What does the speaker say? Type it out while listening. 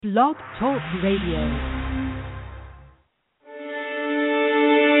Blog Talk Radio.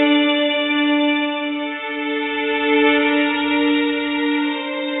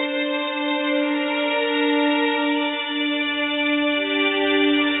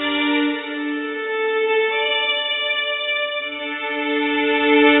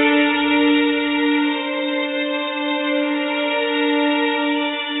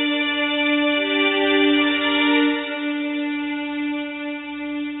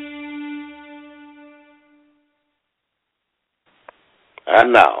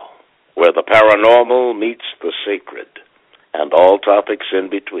 And now, where the paranormal meets the sacred, and all topics in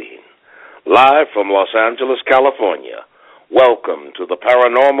between, live from Los Angeles, California, welcome to the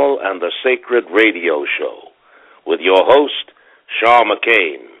Paranormal and the Sacred Radio Show, with your host, Shaw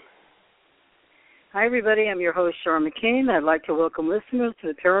McCain. Hi, everybody. I'm your host, Shaw McCain. I'd like to welcome listeners to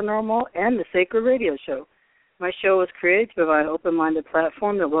the Paranormal and the Sacred Radio Show. My show is created to provide an open-minded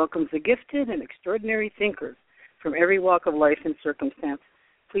platform that welcomes the gifted and extraordinary thinkers from every walk of life and circumstance.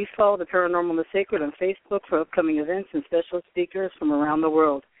 Please follow the Paranormal and the Sacred on Facebook for upcoming events and special speakers from around the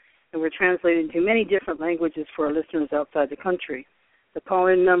world. And we're translating to many different languages for our listeners outside the country. The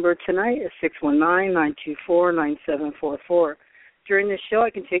call-in number tonight is 619-924-9744. During this show,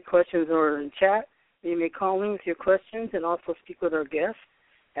 I can take questions or in chat. You may call in with your questions and also speak with our guests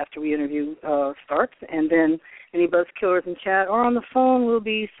after we interview starts. And then any buzzkillers in chat or on the phone will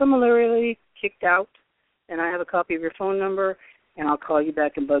be similarly kicked out. And I have a copy of your phone number, and I'll call you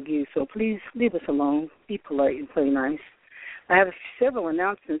back and bug you. So please leave us alone. Be polite and play nice. I have several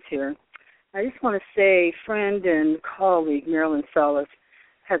announcements here. I just want to say friend and colleague Marilyn Salas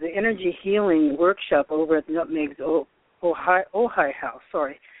has an energy healing workshop over at the Nutmeg's Ojai House.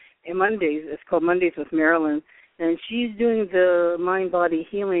 And Mondays, it's called Mondays with Marilyn. And she's doing the mind-body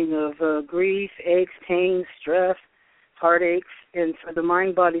healing of grief, aches, pain, stress, heartaches. And for the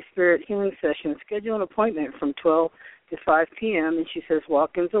mind-body-spirit healing session, schedule an appointment from 12 to 5 p.m., and she says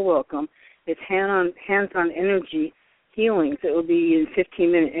walk-ins are welcome. It's hands-on energy healings. It will be in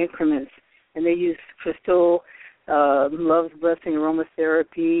 15-minute increments, and they use crystal, love's blessing,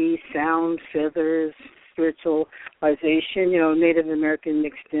 aromatherapy, sound, feathers, spiritualization, Native American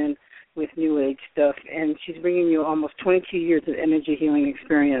mixed in with New Age stuff, and she's bringing you almost 22 years of energy healing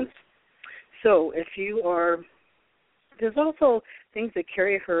experience. So if you are... There's also things that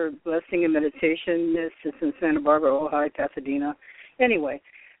carry her blessing and meditation. This is in Santa Barbara, Ojai, Pasadena. Anyway,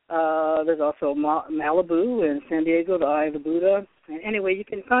 there's also Malibu and San Diego, the Eye of the Buddha. And anyway, you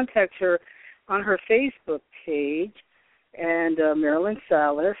can contact her on her Facebook page, and Marilyn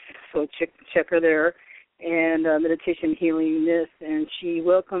Salas, so check her there, and Meditation Healing This, and she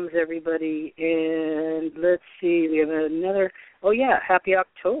welcomes everybody. And let's see, we have another, Happy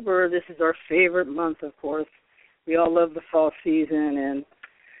October. This is our favorite month, of course. We all love the fall season, and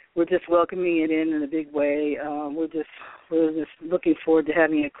we're just welcoming it in a big way. We're just looking forward to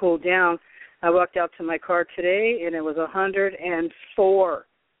having it cool down. I walked out to my car today, and it was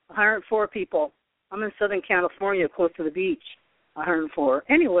 104 people. I'm in Southern California, close to the beach, 104.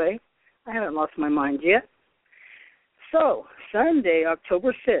 Anyway, I haven't lost my mind yet. So, Sunday,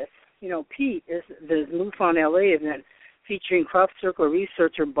 October 5th, Pete is the MUFON LA event featuring crop circle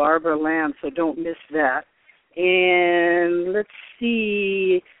researcher Barbara Lamb, so don't miss that. And let's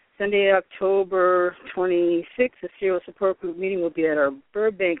see, Sunday, October 26th, the Serial Support Group meeting will be at our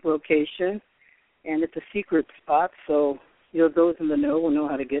Burbank location, and it's a secret spot, so those in the know will know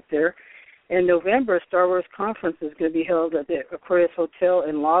how to get there. In November, a Star Wars conference is going to be held at the Aquarius Hotel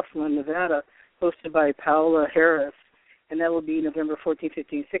in Laughlin, Nevada, hosted by Paola Harris, and that will be November 14th,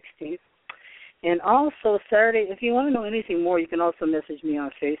 15th, 16th. And also Saturday, if you want to know anything more, you can also message me on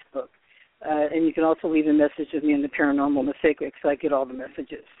Facebook. And you can also leave a message with me in the Paranormal and the Sacred, because I get all the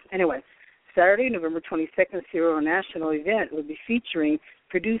messages. Anyway, Saturday, November 22nd, Serial National event will be featuring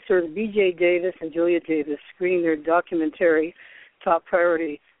producers B.J. Davis and Julia Davis screening their documentary, Top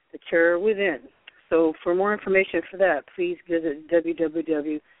Priority, The Terror Within. So for more information for that, please visit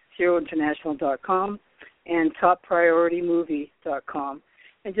www.serialinternational.com and topprioritymovie.com.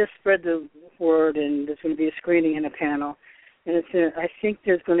 And just spread the word, and there's going to be a screening and a panel. And I think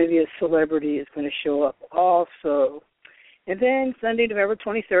there's going to be a celebrity is going to show up also. And then Sunday, November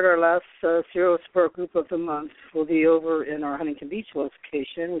 23rd, our last Serial Support Group of the month will be over in our Huntington Beach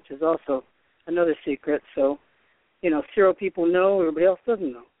location, which is also another secret. So, Serial people know, everybody else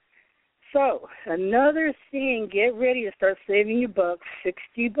doesn't know. So, another thing, get ready to start saving your bucks,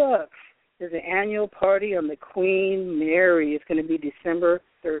 $60. There's an annual party on the Queen Mary. It's going to be December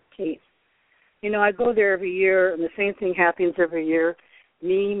 13th. I go there every year, and the same thing happens every year.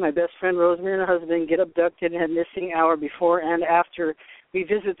 Me, my best friend Rosemary, and her husband get abducted and had missing hour before and after we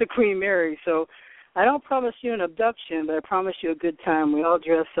visit the Queen Mary. So I don't promise you an abduction, but I promise you a good time. We all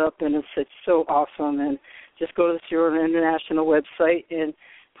dress up, and it's so awesome. And just go to the Sierra International website and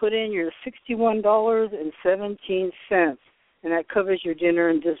put in your $61.17, and that covers your dinner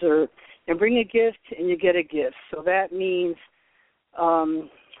and dessert. And bring a gift, and you get a gift. So that means,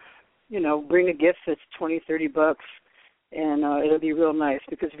 bring a gift that's $20, $30, and it'll be real nice,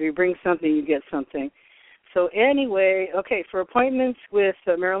 because if you bring something, you get something. So anyway, okay, for appointments with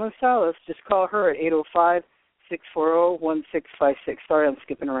Marilyn Salas, just call her at 805-640-1656. Sorry, I'm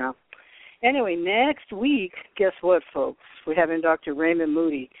skipping around. Anyway, next week, guess what, folks? We're having Dr. Raymond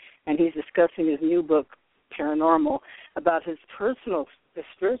Moody, and he's discussing his new book, Paranormal, about his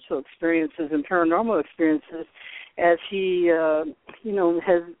spiritual experiences and paranormal experiences as he, has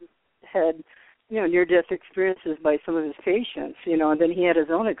had, near-death experiences by some of his patients, and then he had his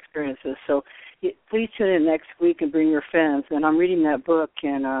own experiences. So please tune in next week and bring your friends. And I'm reading that book,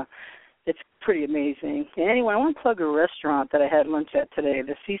 and it's pretty amazing. Anyway, I want to plug a restaurant that I had lunch at today,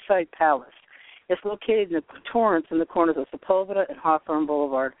 the Seaside Palace. It's located in the Torrance in the corners of Sepulveda and Hawthorne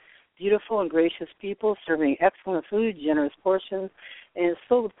Boulevard. Beautiful and gracious people serving excellent food, generous portions, and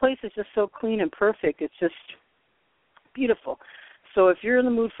so the place is just so clean and perfect. It's just beautiful. So if you're in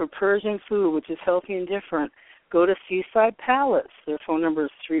the mood for Persian food, which is healthy and different, go to Seaside Palace. Their phone number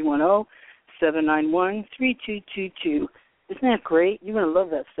is 310-791-3222. Isn't that great? You're going to love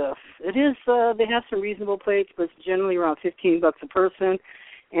that stuff. It is, they have some reasonable plates, but it's generally around $15 a person.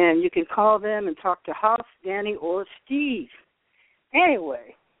 And you can call them and talk to House, Danny, or Steve.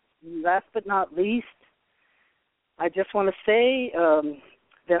 Anyway, last but not least, I just want to say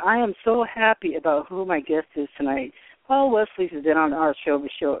that I am so happy about who my guest is tonight. Paul Wesley has been on our show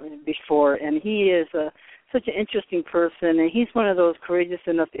before, and he is such an interesting person, and he's one of those courageous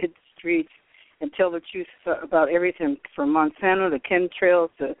enough to hit the streets and tell the truth about everything from Monsanto to chemtrails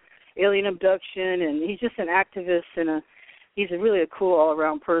to alien abduction, and he's just an activist, and he's really a cool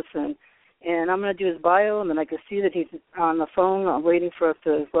all-around person. And I'm going to do his bio, and then I can see that he's on the phone. I'm waiting for us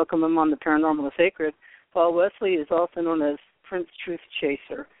to welcome him on the Paranormal and Sacred. Paul Wesley is also known as Prince Truth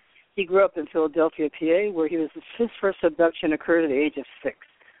Chaser. He grew up in Philadelphia, PA, where his first abduction occurred at the age of 6.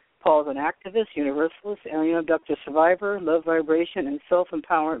 Paul is an activist, universalist, alien abductor survivor, love vibration, and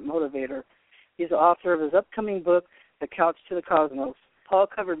self-empowerment motivator. He's the author of his upcoming book, The Couch to the Cosmos. Paul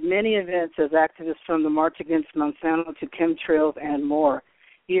covered many events as activist, from the March Against Monsanto to chemtrails and more.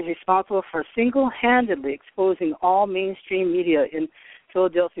 He is responsible for single-handedly exposing all mainstream media in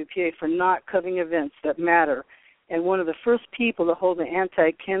Philadelphia, PA, for not covering events that matter, and one of the first people to hold an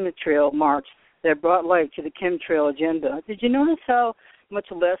anti-chemtrail march that brought light to the chemtrail agenda. Did you notice how much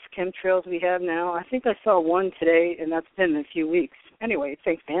less chemtrails we have now? I think I saw one today, and that's been in a few weeks. Anyway,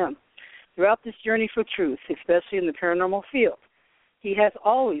 thanks to him. Throughout this journey for truth, especially in the paranormal field, he has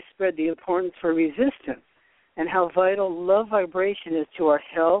always spread the importance for resistance and how vital love vibration is to our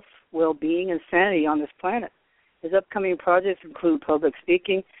health, well-being, and sanity on this planet. His upcoming projects include public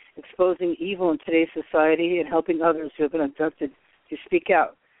speaking, exposing evil in today's society, and helping others who have been abducted to speak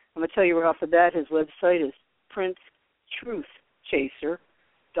out. I'm going to tell you right off the bat, his website is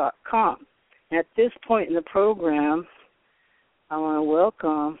PrinceTruthChaser.com. And at this point in the program, I want to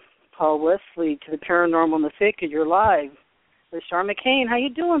welcome Paul Wesley to the Paranormal and the Sacred. You're live with Char McCain. How you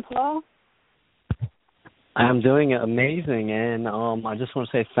doing, Paul? I'm doing amazing, and I just want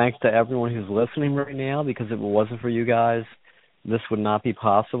to say thanks to everyone who's listening right now, because if it wasn't for you guys, this would not be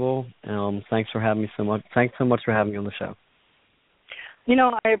possible. Thanks for having me so much. Thanks so much for having me on the show.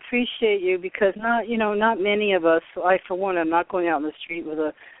 I appreciate you, because not many of us, I for one, am not going out in the street with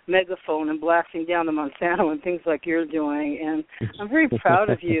a megaphone and blasting down the Monsanto and things like you're doing, and I'm very proud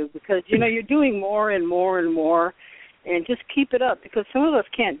of you, because you're doing more and more and more. And just keep it up, because some of us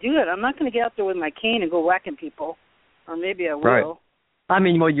can't do it. I'm not going to get out there with my cane and go whacking people, or maybe I will. Right. I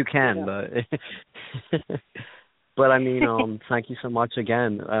mean, well, you can, but but I mean, thank you so much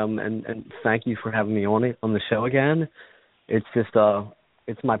again, and thank you for having me on the show again. It's just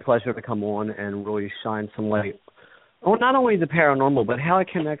it's my pleasure to come on and really shine some light on not only the paranormal, but how it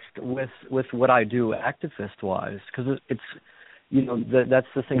connects with what I do activist wise, because it's that's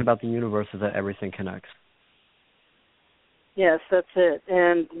the thing about the universe, is that everything connects. Yes, that's it.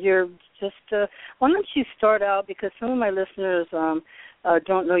 And you're just, why don't you start out, because some of my listeners don't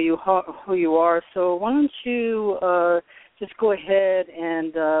know who you are, so why don't you just go ahead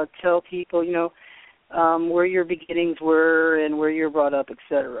and tell people, where your beginnings were and where you're brought up, et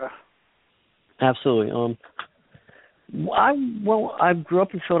cetera. Absolutely. I grew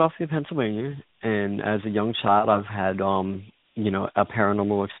up in Philadelphia, Pennsylvania, and as a young child I've had,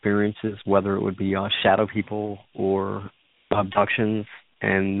 paranormal experiences, whether it would be shadow people or abductions,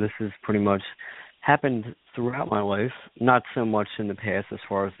 and this has pretty much happened throughout my life, not so much in the past as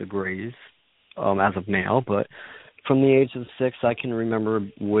far as the grays as of now, but from the age of 6, I can remember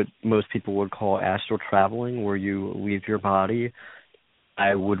what most people would call astral traveling, where you leave your body.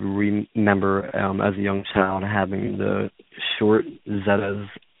 I would remember as a young child having the short zetas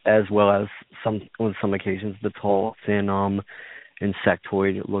as well as on some occasions the tall, thin,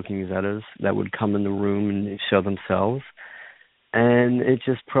 insectoid-looking zetas that would come in the room and show themselves. And it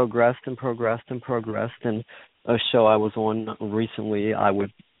just progressed and progressed and progressed. And a show I was on recently, I was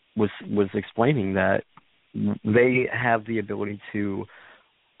explaining that they have the ability to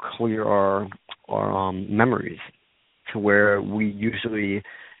clear our memories to where we usually,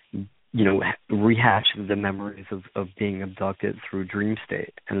 rehash the memories of being abducted through dream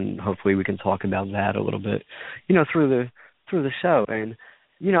state. And hopefully we can talk about that a little bit, through the show. And,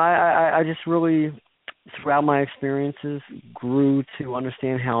 I just really, throughout my experiences, grew to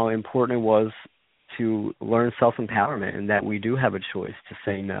understand how important it was to learn self-empowerment and that we do have a choice to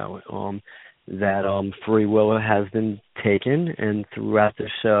say no, that free will has been taken. And throughout the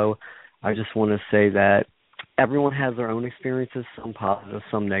show, I just want to say that everyone has their own experiences, some positive,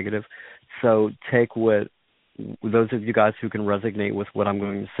 some negative. So take those of you guys who can resonate with what I'm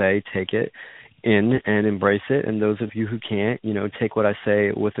going to say, take it in and embrace it. And those of you who can't, take what I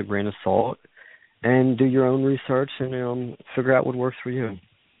say with a grain of salt and do your own research and figure out what works for you.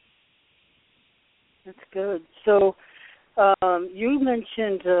 That's good. So you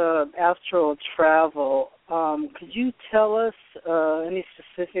mentioned astral travel. Could you tell us any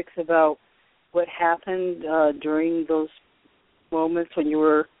specifics about what happened during those moments when you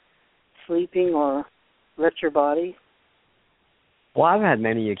were sleeping or left your body? Well, I've had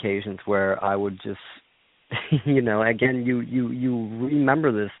many occasions where I would just, again, you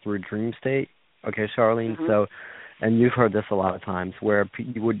remember this through dream state, okay, Charlene? Mm-hmm. So, and you've heard this a lot of times, where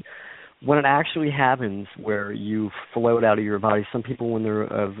you would, when it actually happens, where you float out of your body, some people when they're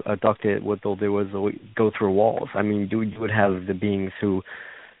abducted, what they'll do is they'll go through walls. I mean, you would have the beings who,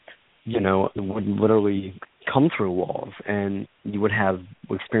 would literally come through walls, and you would have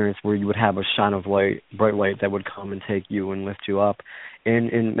experience where you would have a shine of light, bright light that would come and take you and lift you up. And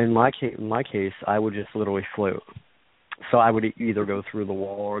in my case, I would just literally float. So I would either go through the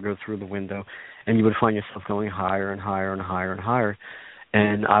wall or go through the window, and you would find yourself going higher and higher and higher and higher.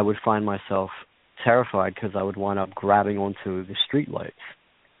 And I would find myself terrified because I would wind up grabbing onto the street lights.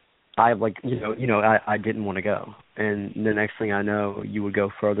 I didn't want to go. And the next thing I know, you would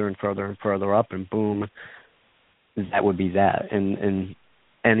go further and further and further up, and boom, that would be that. And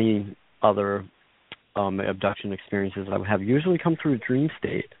any other abduction experiences I would have usually come through a dream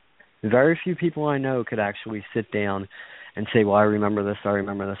state. Very few people I know could actually sit down and say, well, I remember this,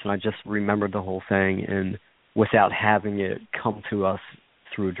 and I just remembered the whole thing, and without having it come to us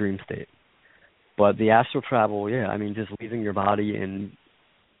through a dream state. But the astral travel, just leaving your body and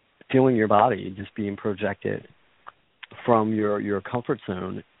feeling your body just being projected from your comfort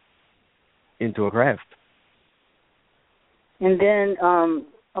zone into a craft. And then,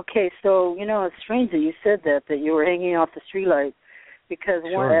 so, it's strange that you said that you were hanging off the streetlight, because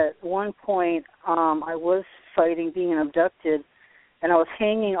Sure. At one point I was fighting being abducted, and I was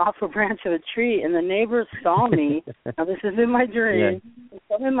hanging off a branch of a tree, and the neighbors saw me. Now, this is in my dream. Yeah.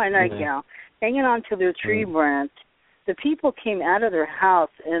 I'm in my nightgown, hanging onto their tree branch. The people came out of their house,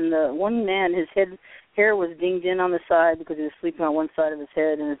 and the one man, his hair was dinged in on the side because he was sleeping on one side of his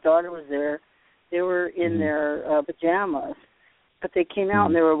head, and his daughter was there. They were in their pajamas. But they came out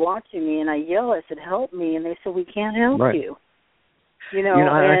and they were watching me, and I yelled. I said, "Help me!" And they said, "We can't help you."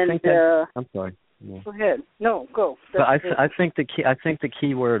 I think that, I'm sorry. Yeah. Go ahead. No, go. But I think the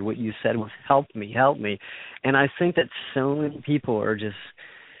key word, what you said, was help me, and I think that so many people are just,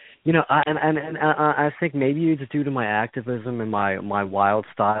 I think maybe it's due to my activism and my wild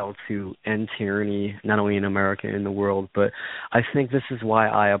style to end tyranny, not only in America, in the world. But I think this is why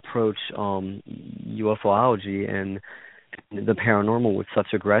I approach UFOlogy and the paranormal with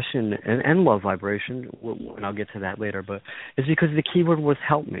such aggression and love vibration, and I'll get to that later, but it's because the key word was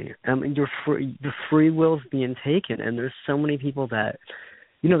help me. The free will's being taken, and there's so many people that,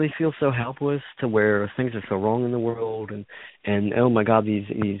 they feel so helpless to where things are so wrong in the world, and oh my God, these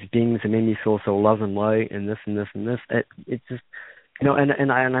beings that made me feel so love and light, and this and this and this. It's just,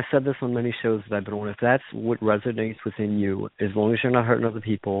 and I said this on many shows that I've been on. If that's what resonates within you, as long as you're not hurting other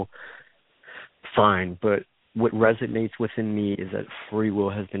people, fine. But what resonates within me is that free will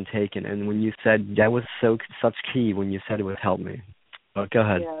has been taken. And when you said that was such key, when you said it would help me. Go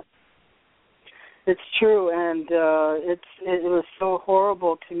ahead. Yeah. It's true, and it was so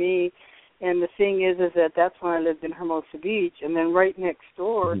horrible to me And the thing is that that's when I lived in Hermosa Beach, and then right next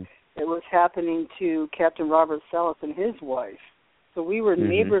door, it was happening to Captain Robert Salas and his wife. So we were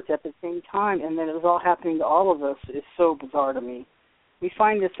neighbors at the same time, and then it was all happening to all of us. It's so bizarre to me. We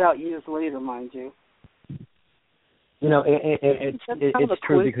find this out years later, mind you. You know, it's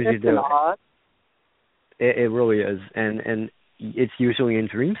true because you do. It really is, and it's usually in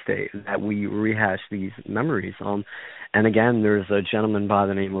dream state that we rehash these memories. And again, there's a gentleman by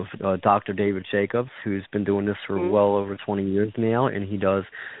the name of Dr. David Jacobs who's been doing this for well over 20 years now, and he does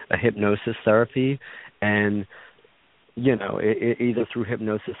a hypnosis therapy. And, you know, either through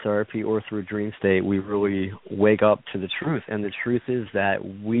hypnosis therapy or through dream state, we really wake up to the truth. And the truth is that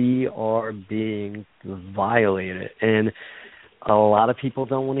we are being violated. And a lot of people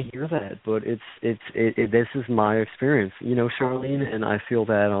don't want to hear that, but this is my experience, you know, Charlene, and I feel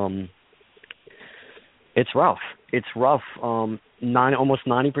that it's rough. It's rough. Almost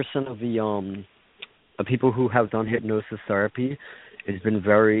 90% of the people who have done hypnosis therapy, it's been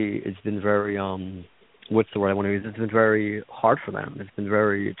very what's the word I want to use? It's been very hard for them. It's been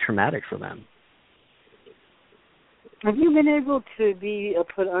very traumatic for them. Have you been able to be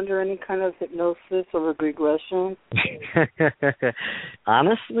put under any kind of hypnosis or regression?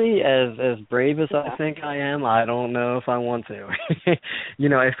 Honestly, as brave as I think I am, I don't know if I want to. You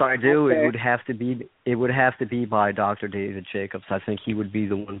know, if I do, it would have to be by Dr. David Jacobs. I think he would be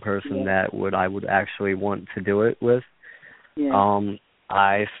the one person that I would actually want to do it with. Yeah.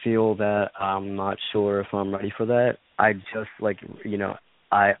 I feel that I'm not sure if I'm ready for that. I just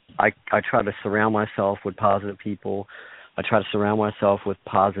I try to surround myself with positive people. I try to surround myself with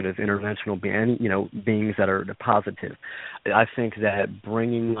positive interdimensional beings that are positive. I think that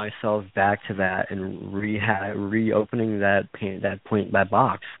bringing myself back to that and reopening that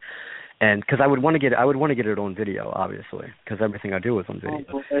box, and because I would want to get it on video, obviously, because everything I do is on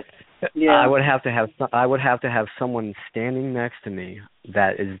video. Yeah. I would have to have someone standing next to me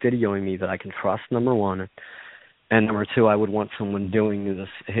that is videoing me that I can trust. Number one. And number two, I would want someone doing this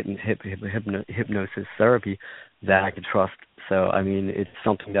hypnosis therapy that I could trust. So, I mean, it's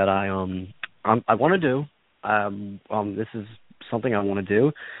something that I want to do. This is something I want to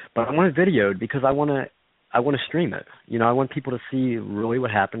do, but I want it videoed because I want to stream it. You know, I want people to see really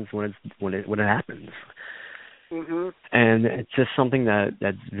what happens when it happens. Mm-hmm. And it's just something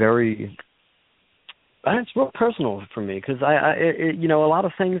that's very. It's real personal for me because a lot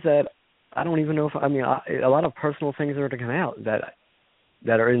of things that. I don't even know a lot of personal things are to come out that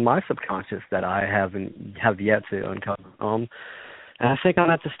are in my subconscious that I have yet to uncover. And I think I'm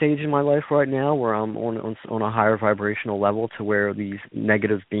at the stage in my life right now where I'm on a higher vibrational level to where these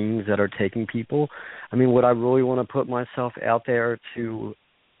negative beings that are taking people. I mean, would I really want to put myself out there to,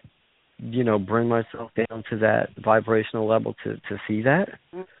 you know, bring myself down to that vibrational level to see that?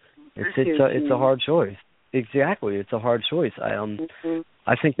 It's a hard choice. Exactly, it's a hard choice.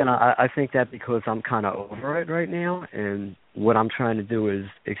 I think that because I'm kind of over it right now, and what I'm trying to do is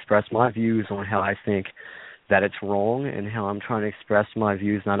express my views on how I think that it's wrong, and how I'm trying to express my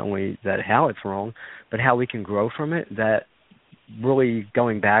views not only that how it's wrong, but how we can grow from it. That really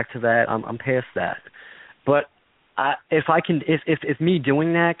going back to that, I'm past that. But if me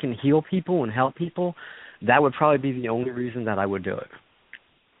doing that can heal people and help people, that would probably be the only reason that I would do it.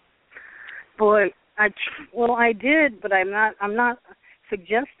 Boy, I did, but I'm not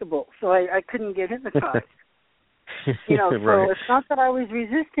suggestible, so I couldn't get hypnotized. You know, right. So it's not that I was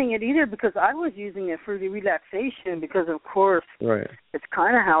resisting it either, because I was using it for the relaxation, because of course It's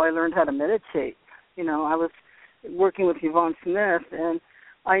kind of how I learned how to meditate. You know, I was working with Yvonne Smith, and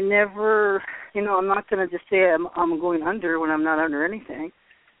I never, you know, I'm not going to just say I'm going under when I'm not under anything.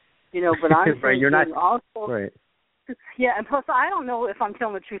 You know, but I'm right. You're not also right. Yeah, and plus I don't know if I'm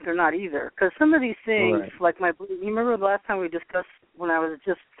telling the truth or not either, because some of these things, like you remember the last time we discussed when I was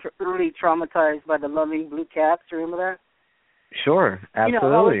just early traumatized by the loving blue cats, remember that? Sure,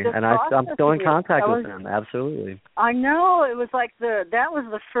 absolutely, you know, and I'm still in contact with them, absolutely. I know, it was like that was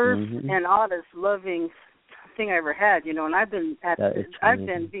the first and oddest loving thing I ever had, you know, and I've been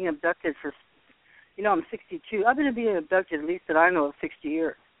being abducted for, you know, I'm 62, I've been being abducted at least that I know of 60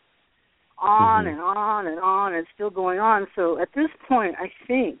 years. On and on and on, and still going on. So at this point, I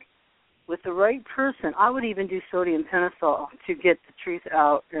think with the right person, I would even do sodium pentothal to get the truth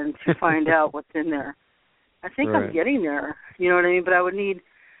out and to find out what's in there. I think I'm getting there, you know what I mean? But I would need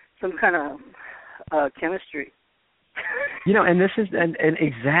some kind of chemistry. You know, and this is and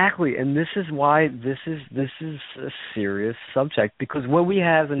exactly, and this is why this is a serious subject, because what we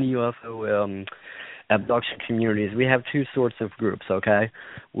have in the UFO abduction communities, we have two sorts of groups, okay?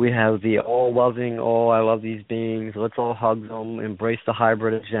 We have the all-loving, I love these beings, let's all hug them, embrace the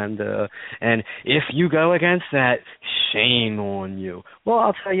hybrid agenda, and if you go against that, shame on you. Well,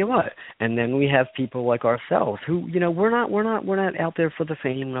 I'll tell you what. And then we have people like ourselves who, we're not out there for the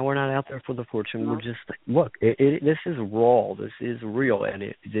fame, no, we're not out there for the fortune. We're just, look, this is raw, this is real, and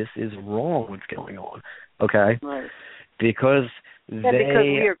this is wrong what's going on, okay? Right. Because because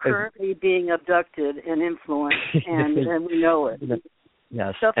we are currently being abducted and influenced, and we know it.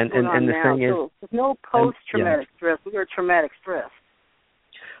 Yes, Stuff's and going on the now, thing is, there's no post-traumatic stress. We are traumatic stress.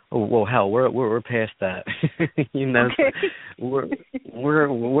 Oh well, hell, we're past that. Okay. we're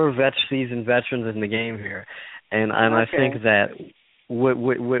seasoned veterans in the game here, and I think that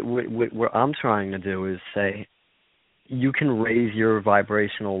what I'm trying to do is say, you can raise your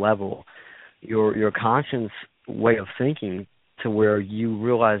vibrational level, your conscious way of thinking, to where you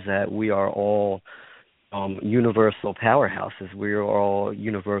realize that we are all universal powerhouses. We are all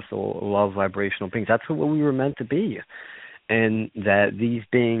universal love vibrational beings. That's what we were meant to be. And that these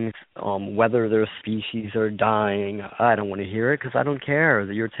beings, whether their species are dying, I don't want to hear it because I don't care.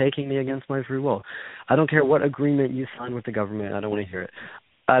 You're taking me against my free will. I don't care what agreement you sign with the government. I don't want to hear it.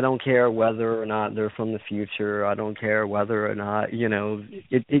 I don't care whether or not they're from the future. I don't care whether or not,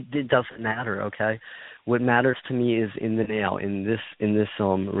 it doesn't matter, okay? What matters to me is in the now, in this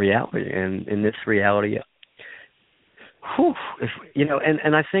reality, and in this reality,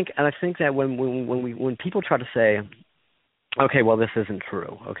 and I think that when people try to say, okay, well, this isn't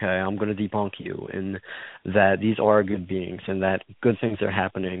true, okay, I'm going to debunk you, and that these are good beings, and that good things are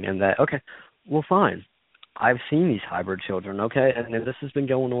happening, and that, okay, well, fine. I've seen these hybrid children, okay, and this has been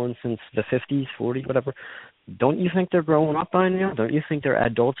going on since the 50s, 40s, whatever. Don't you think they're growing up by now? Don't you think they're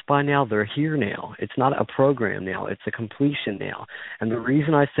adults by now? They're here now. It's not a program now. It's a completion now. And the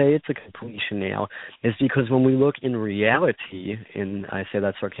reason I say it's a completion now is because when we look in reality, and I say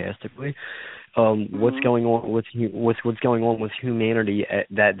that sarcastically, what's going on with humanity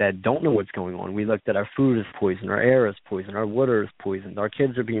that don't know what's going on. We looked at our food is poisoned, our air is poisoned, our water is poisoned, our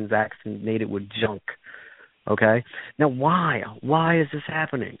kids are being vaccinated with junk. Okay? Now, why? Why is this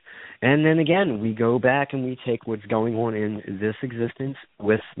happening? And then again, we go back and we take what's going on in this existence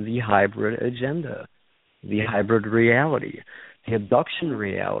with the hybrid agenda, the hybrid reality, the abduction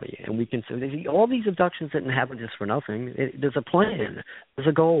reality. And we can say all these abductions didn't happen just for nothing. There's a plan. There's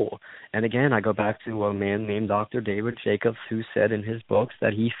a goal. And again, I go back to a man named Dr. David Jacobs, who said in his books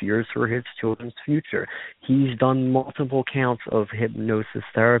that he fears for his children's future. He's done multiple counts of hypnosis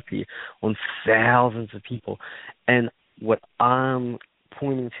therapy on thousands of people. And what I'm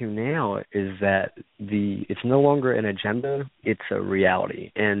pointing to now is that it's no longer an agenda, it's a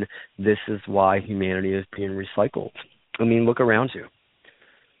reality. And this is why humanity is being recycled. I mean, look around you.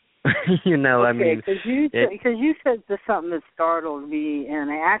 Because you said something that startled me, and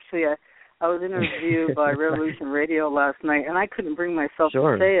I was interviewed by Revolution Radio last night, and I couldn't bring myself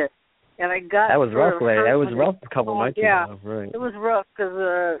to say it. And I got that was rough. That was rough a couple nights ago. Right. It was rough because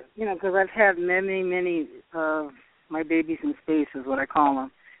I've had many my babies in space is what I call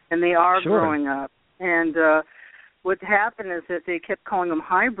them, and they are growing up. And what happened is that they kept calling them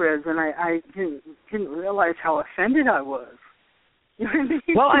hybrids, and I didn't realize how offended I was. You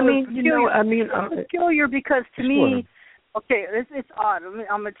know what I mean? Well, it's peculiar because to me, okay, it's odd.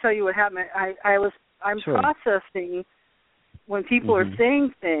 I'm going to tell you what happened. I'm processing when people are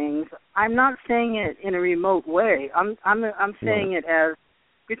saying things. I'm not saying it in a remote way. I'm saying it as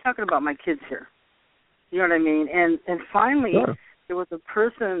you're talking about my kids here. You know what I mean? And finally, there was a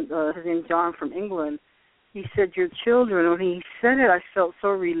person, his name's John from England. He said, your children. When he said it, I felt so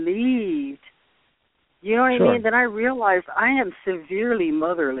relieved. You know what I mean? Then I realized I am severely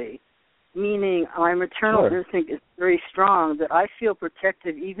motherly, meaning my maternal instinct is very strong, that I feel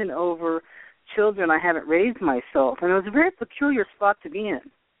protective even over children I haven't raised myself. And it was a very peculiar spot to be in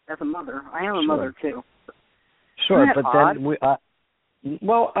as a mother. I am a mother, too. Sure, but odd? Then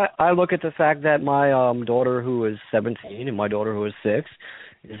I look at the fact that my daughter, who is 17, and my daughter, who is 6,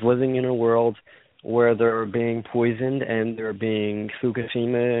 is living in a world where they're being poisoned and they're being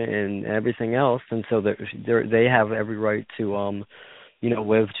Fukushima and everything else, and so they have every right to,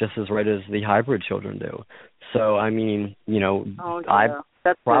 live just as right as the hybrid children do. So I mean, I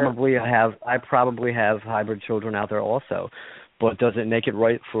probably have hybrid children out there also. But does it make it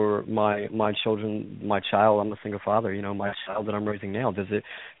right for my children, my child? I'm a single father, my child that I'm raising now. Does it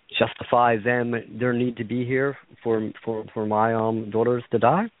justify their need to be here for my daughters to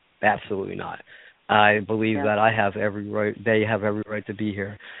die? Absolutely not. I believe that I have every right. They have every right to be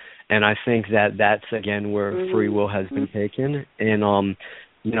here, and I think that's again where free will has been taken. And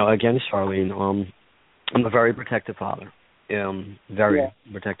again, Charlene, I'm a very protective father. Very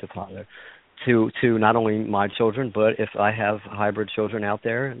protective father to not only my children, but if I have hybrid children out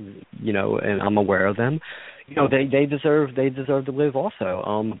there, you know, and I'm aware of them, you know, they deserve to live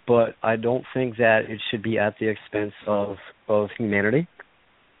also. But I don't think that it should be at the expense of humanity.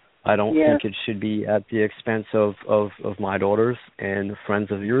 I don't think it should be at the expense of my daughters and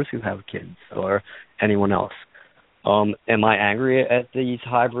friends of yours who have kids or anyone else. Am I angry at these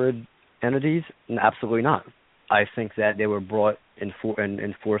hybrid entities? Absolutely not. I think that they were brought and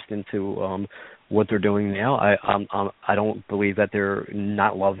forced into what they're doing now. I don't believe that they're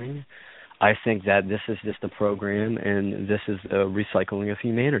not loving. I think that this is just a program, and this is a recycling of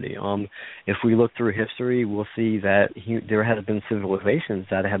humanity. If we look through history, we'll see that there have been civilizations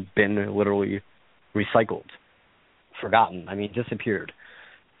that have been literally recycled, forgotten, disappeared.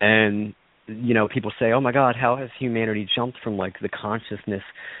 And, you know, people say, oh, my God, how has humanity jumped from, like, the consciousness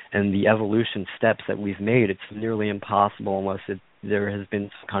and the evolution steps that we've made? It's nearly impossible unless there has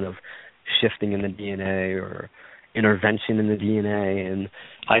been some kind of shifting in the DNA or intervention in the DNA. And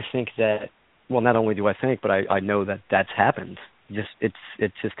I think that, well, not only do I think, but I know that that's happened. It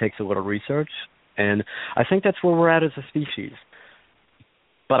just takes a little research. And I think that's where we're at as a species.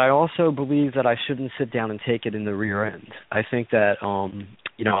 But I also believe that I shouldn't sit down and take it in the rear end. I think that,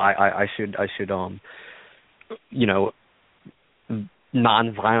 you know, I should, you know,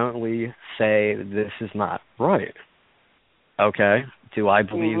 non-violently say this is not right. Okay? Do I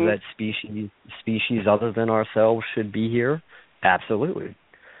believe that species other than ourselves should be here? Absolutely.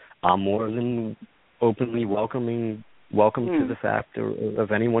 I'm more than openly welcome to the fact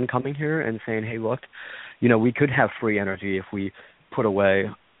of anyone coming here and saying, hey, look, you know, we could have free energy if we put away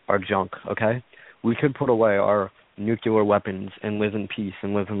our junk, okay? We could put away our nuclear weapons and live in peace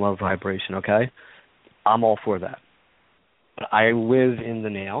and live in love vibration, okay? I'm all for that. But I live in the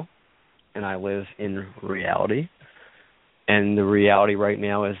now, and I live in reality. And the reality right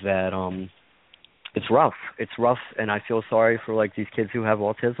now is that it's rough. It's rough, and I feel sorry for, like, these kids who have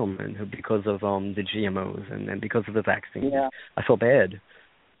autism and who, because of the GMOs and because of the vaccine. Yeah. I feel bad.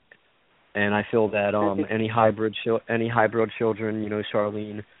 And I feel that any hybrid children, you know,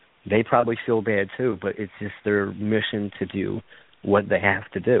 Charlene, they probably feel bad too, but it's just their mission to do what they have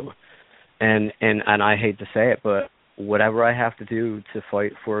to do. And I hate to say it, but whatever I have to do to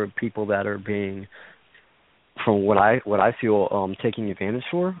fight for people that are being, from what I feel, taking advantage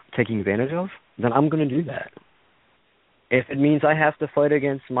of, then I'm going to do that. If it means I have to fight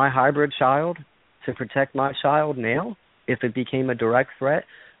against my hybrid child to protect my child now, if it became a direct threat,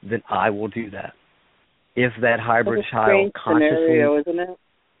 then I will do that. If that hybrid child consciously, scenario, isn't it?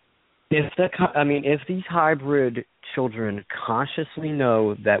 If these hybrid children consciously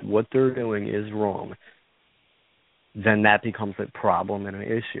know that what they're doing is wrong, then that becomes a problem and an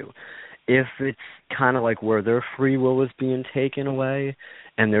issue. If it's kind of like where their free will is being taken away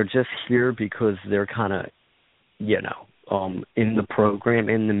and they're just here because they're kind of, you know, in the program,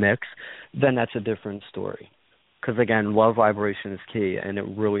 in the mix, then that's a different story. Because, again, love vibration is key, and it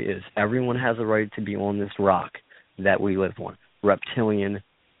really is. Everyone has a right to be on this rock that we live on, reptilian,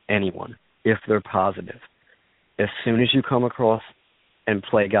 anyone, if they're positive. As soon as you come across and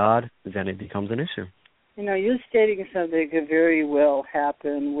play God, then it becomes an issue. You know, you're stating something that could very well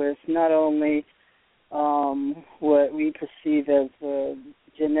happen with not only what we perceive as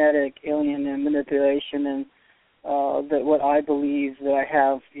genetic alien and manipulation and that what I believe that I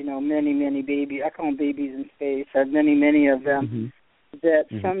have, you know, many, many babies. I call them babies in space. I have many, many of them. That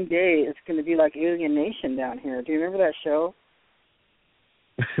someday it's going to be like Alien Nation down here. Do you remember that show?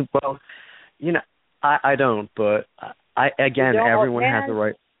 Well, you know, I don't, but everyone has the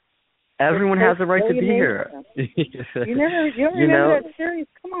right. Everyone has the right to be here. You remember that series?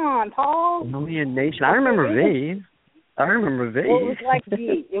 Come on, Paul. Alien Nation. I remember V. Well, it was like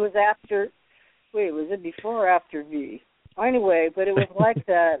V. It was after. Wait, was it before or after V? Anyway, but it was like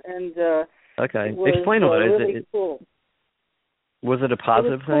that, and okay. It was, explain what it really is. Cool. Was it a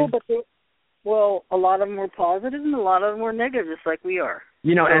positive thing? But well, a lot of them were positive, and a lot of them were negative, just like we are.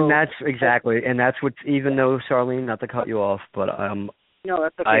 You know, and that's exactly, and that's what. Even though Charlene, not to cut you off, but no,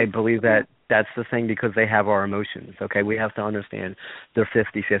 that's okay. I believe that that's the thing because they have our emotions. Okay, we have to understand they're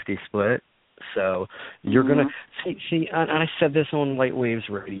 50-50 split. So you're gonna see. And I said this on Light Waves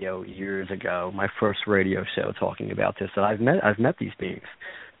Radio years ago, my first radio show, talking about this. That I've met these beings.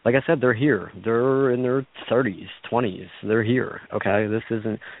 Like I said, they're here. They're in their 30s, 20s. They're here. Okay, this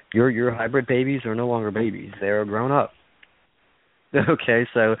isn't your hybrid babies are no longer babies. They're grown up. Okay,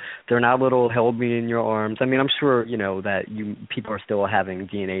 so they're not little held me in your arms. I mean, I'm sure, that people are still having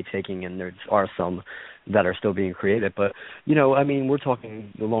DNA taking, and there are some that are still being created, but I mean, we're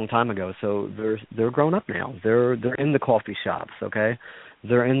talking a long time ago, so they're grown up now. They're in the coffee shops, okay?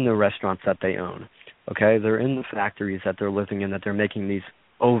 They're in the restaurants that they own. Okay, they're in the factories that they're living in, that they're making these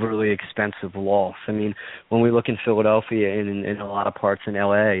overly expensive lofts. I mean, when we look in Philadelphia and in a lot of parts in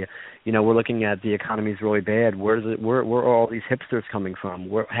LA, we're looking at the economy's really bad. Where are all these hipsters coming from?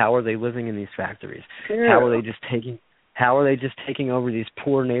 How are they living in these factories? Yeah. How are they just taking over these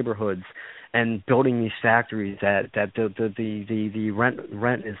poor neighborhoods and building these factories that the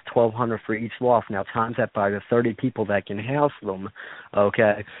rent is $1,200 for each loft. Now times that by the 30 people that can house them.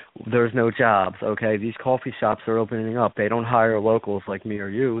 Okay, there's no jobs. Okay, these coffee shops are opening up. They don't hire locals like me or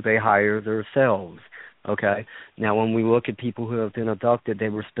you. They hire themselves. Okay, now when we look at people who have been abducted, they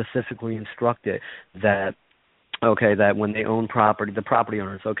were specifically instructed that when they own property, the property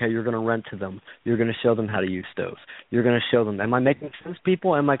owners, you're going to rent to them. You're going to show them how to use stoves. You're going to show them. Am I making sense,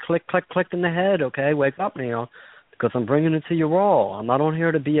 people? Am I click in the head? Okay, wake up now, because I'm bringing it to you raw. I'm not on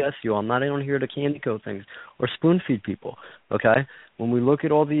here to BS you. I'm not on here to candy coat things or spoon feed people. Okay, when we look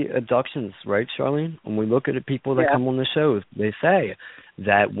at all the abductions, right, Charlene? When we look at the people that come on the shows, they say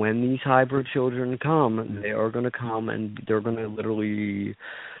that when these hybrid children come, they are going to come and they're going to literally,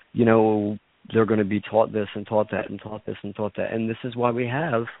 they're going to be taught this and taught that and taught this and taught that. And this is why we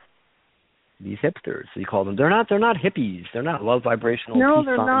have these hipsters. You call them. They're not hippies. They're not low vibrational. No,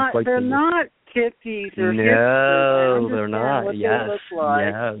 they're not. They're not hippies or hipsters. No, they're not. What yes. they look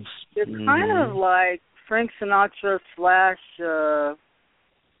like. Yes. They're kind of like Frank Sinatra /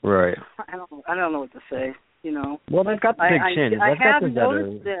 right. I don't know what to say. Well, they've got the big chin. I have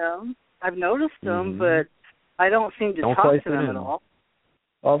noticed them. I've noticed them, but I don't seem to talk to them at all.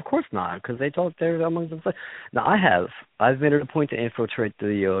 Well, of course not, because they talk there among themselves. Now, I've made it a point to infiltrate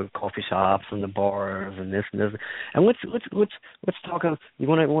the coffee shops and the bars and this and this. And let's talk. You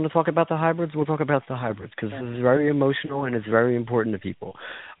want to talk about the hybrids? We'll talk about the hybrids because this is very emotional and it's very important to people.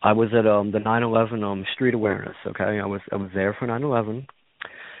 I was at the 9/11 street awareness. Okay, I was there for 9/11,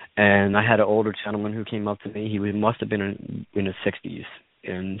 and I had an older gentleman who came up to me. He must have been in his 60s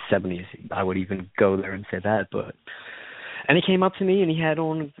and 70s. I would even go there and say that, but. And he came up to me, and he had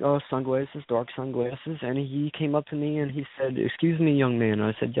on sunglasses, dark sunglasses, and he came up to me, and he said, "Excuse me, young man." And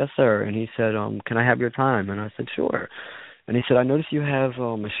I said, "Yes, sir." And he said, "Can I have your time?" And I said, "Sure." And he said, "I noticed you have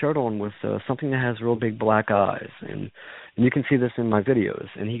a shirt on with something that has real big black eyes, and you can see this in my videos."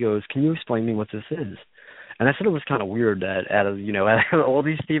 And he goes, "Can you explain me what this is?" And I said it was kind of weird that out of all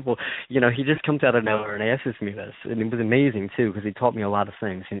these people, he just comes out of nowhere and asks me this. And it was amazing, too, because he taught me a lot of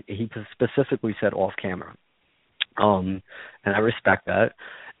things. And he specifically said off camera. And I respect that.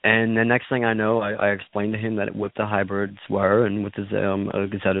 And the next thing I know, I explained to him that what the hybrids were and what the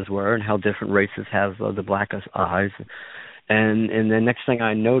gazettas were and how different races have the blackest eyes. And the next thing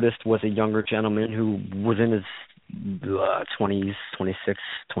I noticed was a younger gentleman who was in his 20s, 26,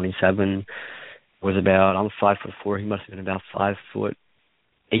 27, was about, I'm 5'4", he must have been about 5'8",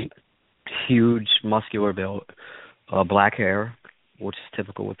 huge, muscular build, black hair, which is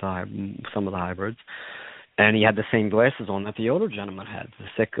typical with some of the hybrids. And he had the same glasses on that the older gentleman had, the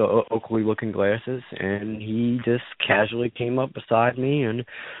thick, Oakley-looking glasses. And he just casually came up beside me and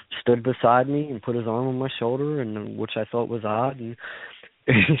stood beside me and put his arm on my shoulder, and which I thought was odd. And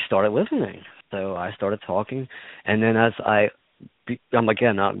he started listening. So I started talking. And then I've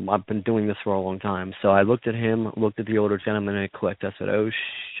been doing this for a long time. So I looked at him, looked at the older gentleman, and it clicked. I said, "Oh,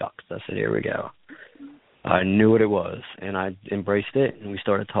 shucks." I said, "Here we go." I knew what it was, and I embraced it, and we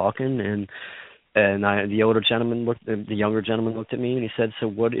started talking, and the younger gentleman looked at me and he said, "So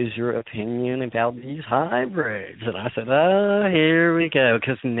what is your opinion about these hybrids?" And I said, "Oh, here we go."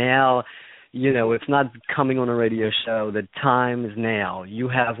 Because now, it's not coming on a radio show. The time is now. You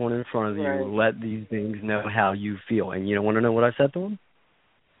have one in front of you. Right. Let these things know how you feel. And you don't want to know what I said to him?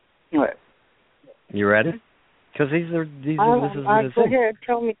 What? You ready? Because this is go ahead,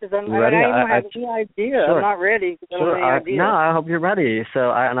 tell me, because I don't have any idea. Sure. I'm not ready. I don't have any idea. No, I hope you're ready.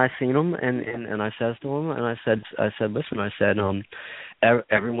 So I seen him, and I says to him, and I said, "Listen," I said,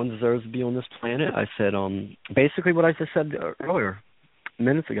 everyone deserves to be on this planet. I said, basically what I just said earlier,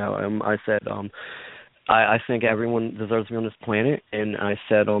 minutes ago. I said, I think everyone deserves to be on this planet, and I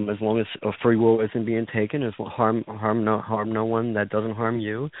said, as long as free will isn't being taken, as harm no one that doesn't harm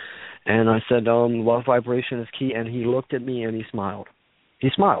you, and I said, love vibration is key. And he looked at me and he smiled. He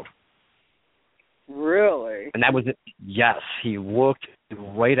smiled. Really? And that was it. Yes, he looked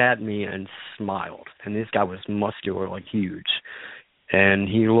right at me and smiled. And this guy was muscular, like huge. And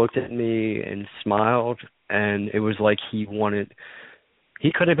he looked at me and smiled, and it was like he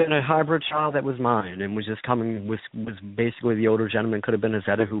could have been a hybrid child that was mine and was just coming, was basically the older gentleman could have been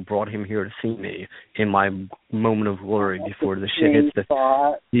Azetta who brought him here to see me in my moment of glory before the shit hits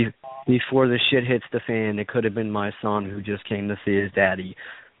before the shit hits the fan. It could have been my son who just came to see his daddy,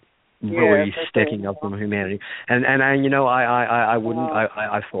 really sticking up for humanity. And I, you know, I wouldn't,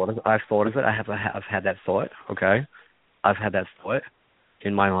 I've thought of it. I've had that thought. Okay, I've had that thought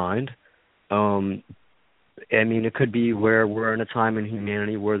in my mind. I mean, it could be where we're in a time in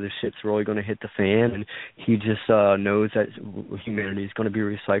humanity where the shit's really going to hit the fan, and he just knows that humanity is going to be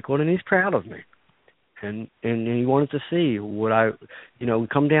recycled, and he's proud of me. And he wanted to see what I, you know,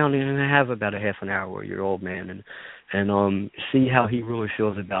 come down and have about a half an hour with your old man, and see how he really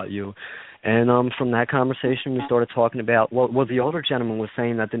feels about you. And from that conversation, we started talking about, well, the older gentleman was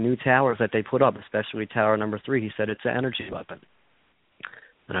saying that the new towers that they put up, especially tower number 3, he said it's an energy weapon.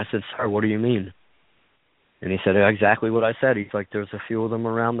 And I said, sir, what do you mean? And he said exactly what I said. He's like, there's a few of them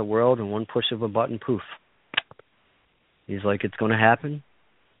around the world, and one push of a button, poof. He's like, it's going to happen.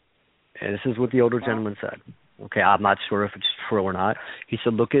 And this is what the older gentleman said. Okay, I'm not sure if it's true or not. He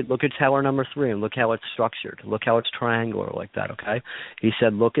said, look at tower number 3 and look how it's structured. Look how it's triangular like that, okay? He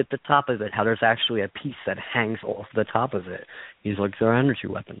said, look at the top of it, how there's actually a piece that hangs off the top of it. He's like, they're energy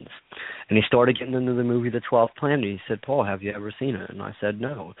weapons. And he started getting into the movie The 12th Planet. He said, Paul, have you ever seen it? And I said,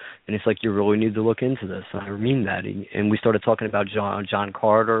 no. And he's like, you really need to look into this. And I mean that. And we started talking about John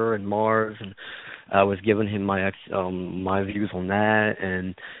Carter and Mars, and I was giving him my views on that,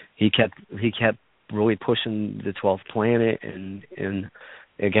 and he kept really pushing the 12th Planet, and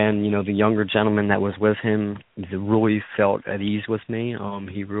again, you know, the younger gentleman that was with him really felt at ease with me.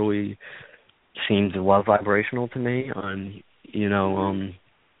 He really seemed well vibrational to me, and you know,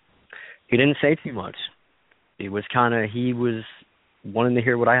 he didn't say too much. He was wanting to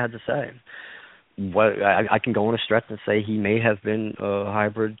hear what I had to say. What I can go on a stretch and say he may have been a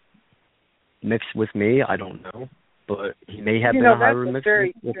hybrid mixed with me. I don't know, but he may have been a hybrid mixed with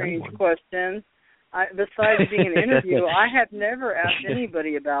anyone. That's a very strange question. Besides being an interview, I have never asked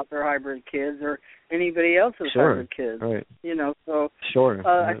anybody about their hybrid kids or anybody else's hybrid kids. Right. You know, so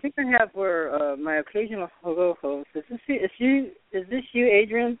I think I have where my occasional host. Is this you,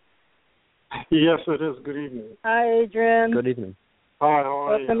 Adrian? Yes, it is. Good evening. Hi, Adrian. Good evening. Hi, how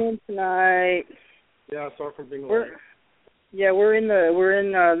are you? Welcome in tonight. Yeah, sorry for being late. We're in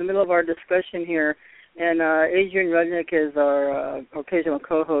the middle of our discussion here, and Adrian Rudnick is our occasional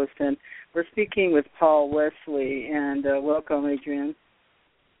co-host, and we're speaking with Paul Wesley, and welcome, Adrian.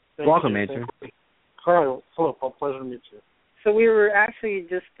 Welcome, Adrian. Hi, hello, Paul. Pleasure to meet you. So we were actually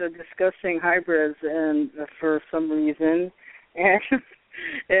just discussing hybrids, and for some reason,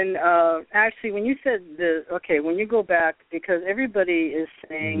 and actually, when you said when you go back, because everybody is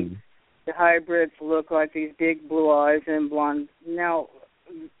saying the hybrids look like these big blue eyes and blonde. Now,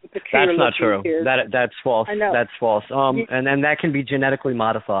 that's not true. Kids. That's false. I know. That's false. And that can be genetically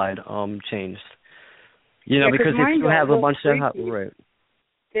modified, changed. You know, because if you have a bunch of right.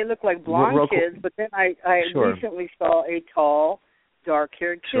 They look like blonde kids, but then I recently saw a tall,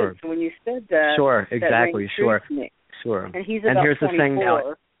 dark-haired kid. Sure. So when you said that, exactly, sure. And he's about here's 24. The thing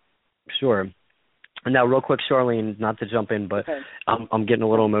now. Sure. And now, real quick, Charlene, not to jump in, but I'm getting a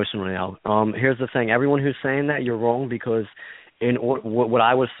little emotional now. Here's the thing: everyone who's saying that, you're wrong, because what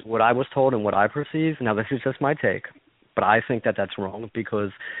I was told and what I perceive. Now, this is just my take, but I think that that's wrong,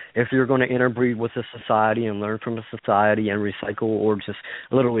 because if you're going to interbreed with a society and learn from a society and recycle or just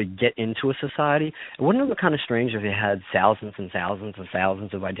literally get into a society, wouldn't it look kind of strange if you had thousands and thousands and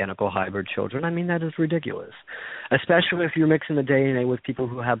thousands of identical hybrid children? I mean, that is ridiculous, especially if you're mixing the DNA with people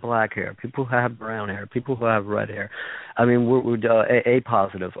who have black hair, people who have brown hair, people who have red hair. I mean, we're A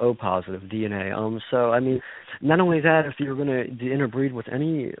positive, O positive DNA. So, I mean, not only that, if you're going to interbreed with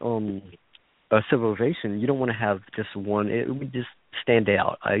any a civilization, you don't want to have just one. It would just stand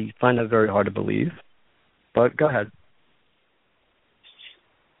out. I find that very hard to believe. But go ahead.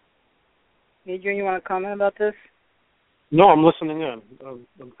 Adrian, you want to comment about this? No, I'm listening in.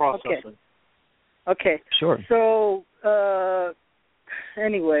 I'm processing. Okay. Sure. So,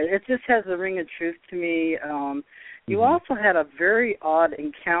 anyway, it just has a ring of truth to me. You also had a very odd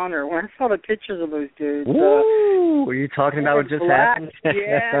encounter. When I saw the pictures of those dudes. Were you talking about what just happened?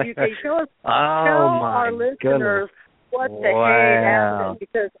 Yeah, you can tell our listeners what the heck happened.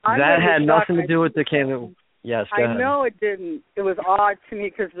 Because that had nothing to do with the camera. Yes, go ahead. I know it didn't. It was odd to me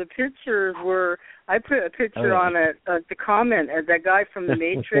because the pictures were. I put a picture on it to comment as that guy from The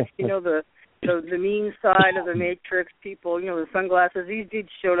Matrix. You know the mean side of the Matrix people. You know the sunglasses. These dudes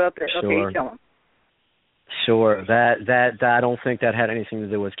showed up. Okay, tell them. Sure. That I don't think that had anything to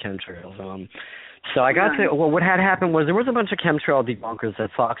do with chemtrails. So I got to, well, what had happened was there was a bunch of chemtrail debunkers that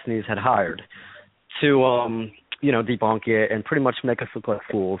Fox News had hired to, debunk it and pretty much make us look like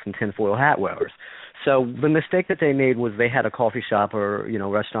fools and tinfoil hat wearers. So the mistake that they made was they had a coffee shop or,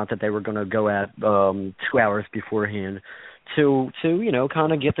 restaurant that they were going to go at 2 hours beforehand to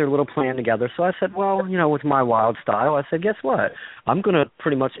kind of get their little plan together. So I said, well, with my wild style, I said, guess what? I'm going to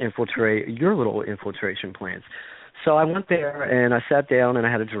pretty much infiltrate your little infiltration plans. So I went there and I sat down and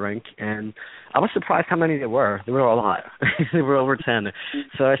I had a drink, and I was surprised how many there were. There were a lot. There were over 10.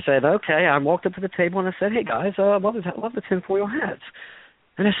 So I said, okay. I walked up to the table and I said, hey, guys, I love the tinfoil hats.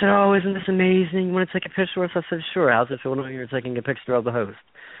 And I said, oh, isn't this amazing? You want to take a picture of us? I said, sure. How's it feel when you're taking a picture of the host?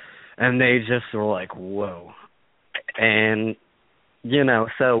 And they just were like, whoa. And,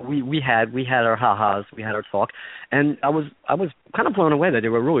 so we had our ha-has, we had our talk. And I was kind of blown away that they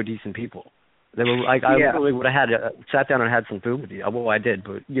were really decent people. They were like, I really would have sat down and had some food with you. Well, I did,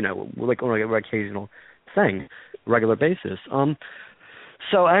 but like on an occasional thing, regular basis.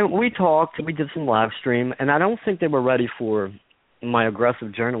 So we talked, we did some live stream, and I don't think they were ready for my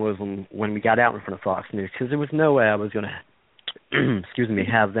aggressive journalism when we got out in front of Fox News, because there was no way I was going to,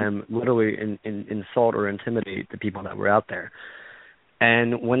 have them literally insult or intimidate the people that were out there.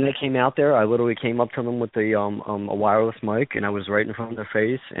 And when they came out there, I literally came up to them with a wireless mic, and I was right in front of their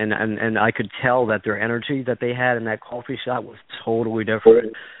face, and I could tell that their energy that they had in that coffee shop was totally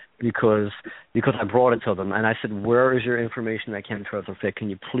different because I brought it to them, and I said, "Where is your information that chemtrails are fake? Can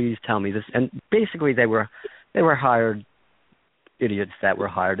you please tell me this?" And basically, they were hired idiots that were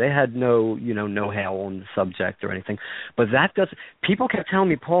hired. They had no know-how on the subject or anything. But people kept telling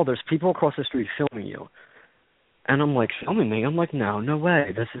me, Paul, there's people across the street filming you. And I'm like, filming me? I'm like, no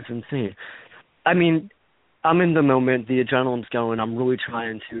way. This is insane. I mean, I'm in the moment. The adrenaline's going. I'm really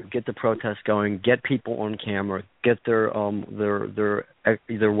trying to get the protest going, get people on camera, get their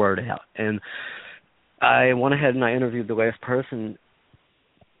word out. And I went ahead and I interviewed the last person.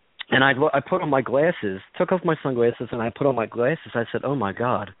 And I put on my glasses, took off my sunglasses, and I put on my glasses. I said, oh, my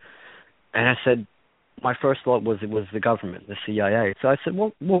God. And I said, my first thought was it was the government, the CIA. So I said,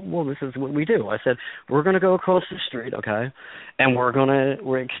 well, this is what we do. I said, we're going to go across the street, okay, and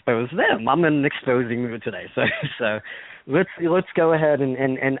we're expose them. I'm in an exposing mood today. So let's go ahead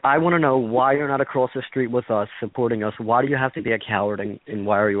and I want to know why you're not across the street with us, supporting us. Why do you have to be a coward, and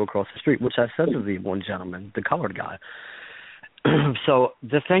why are you across the street? Which I said to the one gentleman, the colored guy. So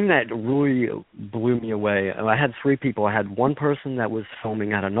the thing that really blew me away, I had three people. I had one person that was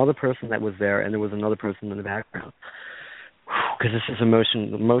filming, I had another person that was there, and there was another person in the background. Because this is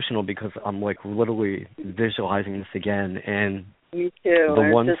emotional because I'm like literally visualizing this again. And me too.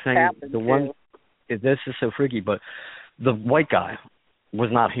 This is so freaky, but the white guy was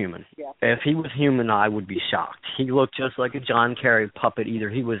not human. Yeah. If he was human, I would be shocked. He looked just like a John Kerry puppet.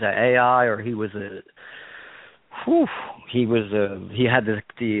 Either he was an AI or he was a... He had the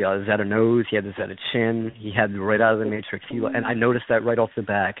Zeta nose, he had the Zeta chin, he had right out of the Matrix. And I noticed that right off the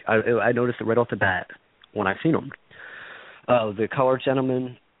bat. I noticed it right off the bat when I seen him. The colored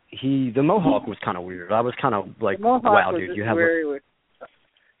gentleman, the mohawk was kind of weird. I was kind of like, wow, dude, you have weird.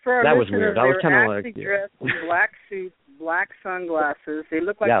 That was weird. I was kind of like, dressed in black suits, black sunglasses. They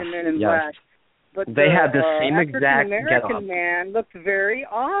looked like the men in black. But they had the same exact American man looked very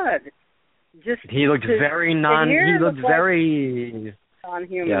odd. He looked very non-human.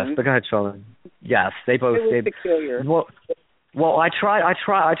 Yes, but go ahead, Charlotte. Yes, they both. It was peculiar. Well, I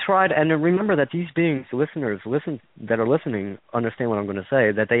tried, and remember that these beings, that are listening, understand what I'm going to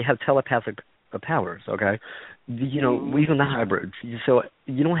say. That they have telepathic powers. Okay, even the hybrids. So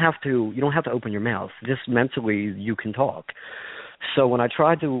you don't have to open your mouth. Just mentally, you can talk. So when I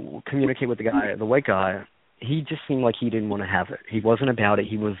tried to communicate with the white guy, he just seemed like he didn't want to have it. He wasn't about it.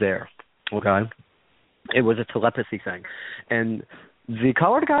 He was there. Okay, it was a telepathy thing, and the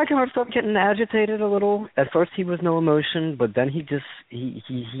colored guy kind of started getting agitated a little. At first, he was no emotion, but then he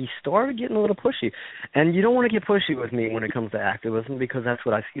started getting a little pushy. And you don't want to get pushy with me when it comes to activism because that's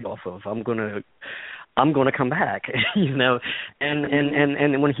what I feed off of. I'm gonna come back,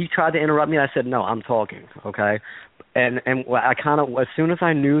 And when he tried to interrupt me, I said, no, I'm talking. Okay, and I kind of, as soon as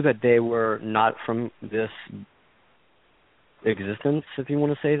I knew that they were not from this existence, if you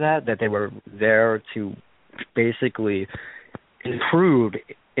want to say that they were there to basically improve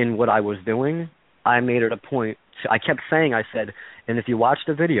in what I was doing, I made it a point. I kept saying, I said, and if you watch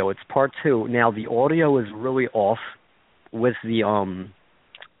the video, it's part 2. Now the audio is really off with the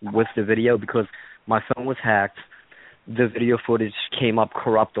video because my phone was hacked. The video footage came up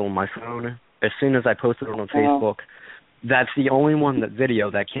corrupt on my phone. As soon as I posted it on Facebook, That's the only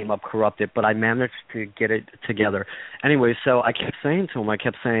video that came up corrupted, but I managed to get it together. Anyway, so I kept saying to him, I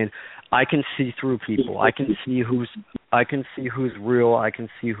can see through people. I can see who's real. I can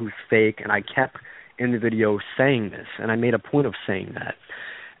see who's fake. And I kept in the video saying this, and I made a point of saying that.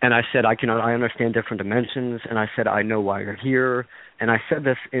 And I said, I understand different dimensions, and I said, I know why you're here. And I said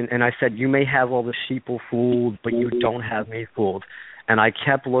this, and I said, you may have all the sheeple fooled, but you don't have me fooled. And I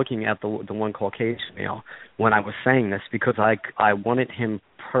kept looking at the one Caucasian male when I was saying this because I wanted him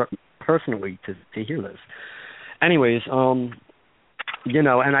personally to hear this. Anyways,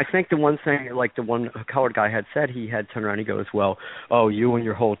 and I think the one thing, like the one colored guy had said, he had turned around and he goes, well, oh, you and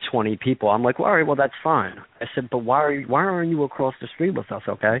your whole 20 people. I'm like, well, all right, well, that's fine. I said, but why aren't you across the street with us,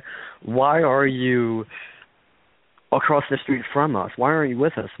 okay? Why are you across the street from us? Why aren't you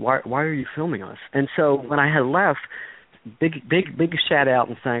with us? Why are you filming us? And so when I had left, big shout out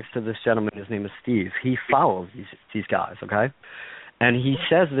and thanks to this gentleman. His name is Steve. He follows these guys, okay? And he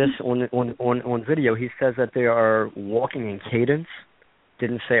says this on video. He says that they are walking in cadence.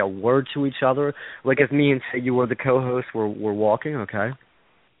 Didn't say a word to each other. Like if me and say you were the co-host, we're walking, okay?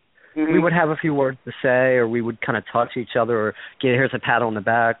 Mm-hmm. We would have a few words to say, or we would kind of touch each other, or here's a pat on the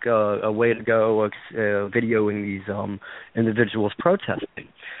back, a way to go, videoing these individuals protesting.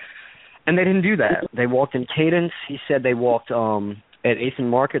 And they didn't do that. They walked in cadence. He said they walked at 8th and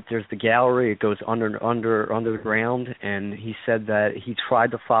Market. There's the gallery. It goes under the ground. And he said that he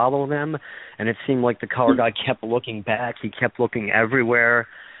tried to follow them, and it seemed like the color guy kept looking back. He kept looking everywhere.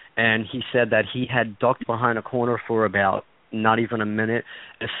 And he said that he had ducked behind a corner for about not even a minute.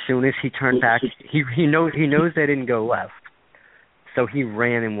 As soon as he turned back, he knows they didn't go left. So he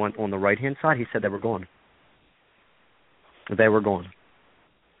ran and went on the right-hand side. He said they were gone. They were gone.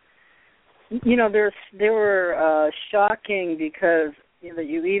 They were shocking because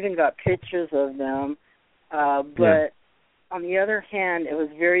you even got pictures of them, but on the other hand, it was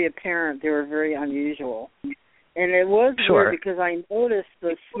very apparent they were very unusual, and it was weird because I noticed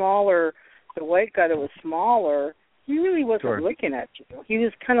the white guy that was smaller, he really wasn't looking at you. He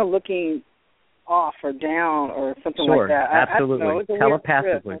was kind of looking off or down or something like that. Absolutely, I don't know,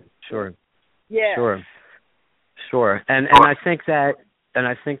 telepathically. Sure. Yeah. Sure. And I think that. And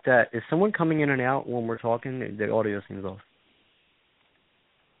I think that, is someone coming in and out when we're talking? The audio seems off.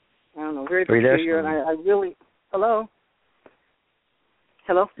 I don't know. Very peculiar. And I really... Hello?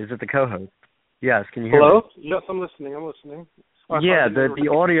 Is it the co-host? Yes. Can you hear me? Hello? Yes, I'm listening. Yeah, the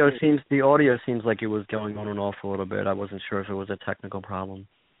audio seems like it was going on and off a little bit. I wasn't sure if it was a technical problem.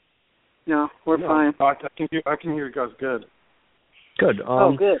 No, we're fine. I can hear you guys good. Good.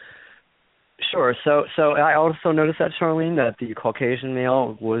 Good. Sure. So I also noticed that, Charlene, that the Caucasian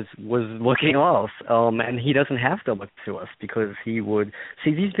male was looking off, and he doesn't have to look to us because he would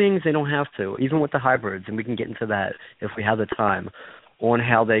see these beings. They don't have to, even with the hybrids, and we can get into that if we have the time, on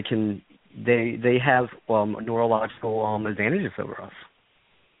how they have neurological advantages over us.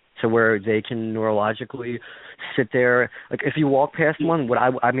 So where they can neurologically sit there, like if you walk past one, I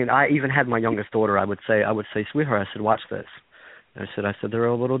even had my youngest daughter. I would say, sweetheart, I said, watch this. I said they're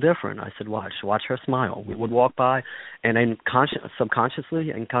a little different. I said, watch her smile. We would walk by, and then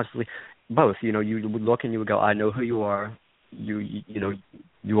subconsciously and consciously, both. You would look and you would go, I know who you are.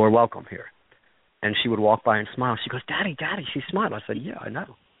 You are welcome here. And she would walk by and smile. She goes, Daddy. She smiled. I said, yeah, I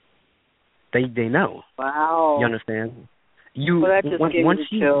know. They know. Wow. You understand? That just gave me the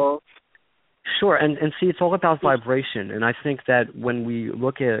chills. Sure, and see, it's all about vibration. And I think that when we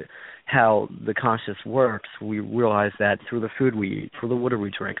look at how the conscious works, we realize that through the food we eat, through the water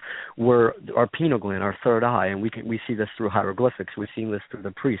we drink, our pineal gland, our third eye, and we see this through hieroglyphics. We see this through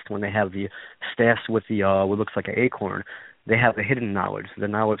the priest when they have the staffs with the what looks like an acorn. They have the hidden knowledge, the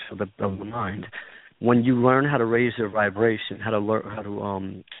knowledge of the mind. When you learn how to raise your vibration, how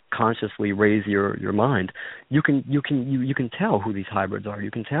to consciously raise your mind, you can tell who these hybrids are. You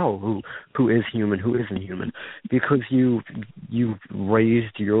can tell who is human, who isn't human, because you've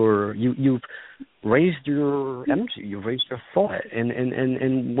raised your energy, you've raised your thought.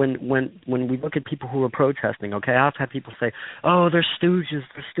 And when we look at people who are protesting, okay, I've had people say, oh, they're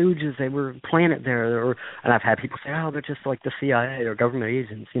stooges, they were planted there, and I've had people say, oh, they're just like the CIA or government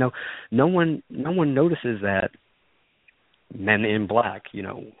agents. No one notices that men in black,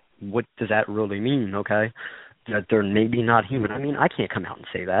 what does that really mean, okay? That they're maybe not human. I mean, I can't come out and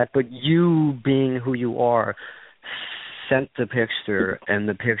say that, but you being who you are sent the picture, and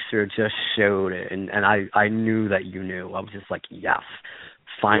the picture just showed it, and I knew that you knew. I was just like, yes,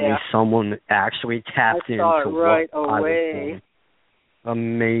 finally someone actually tapped into what right I was away. doing.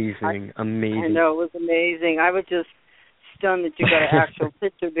 Amazing. I know, it was amazing. I was just stunned that you got an actual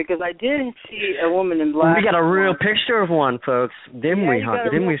picture because I did see a woman in black. We got a real picture of one, folks. Didn't we,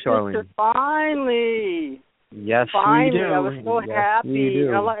 Charlene? Finally. Yes, finally, we do. I was so happy.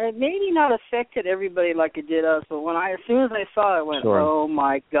 It maybe not affected everybody like it did us, but as soon as I saw it, I went, oh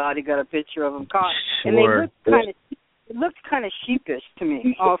my God, he got a picture of him. And it looked kind of sheepish to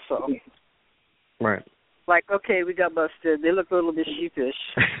me also. Right. Like, okay, we got busted. They look a little bit sheepish,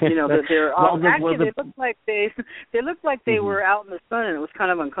 that they're actually they looked like they were out in the sun, and it was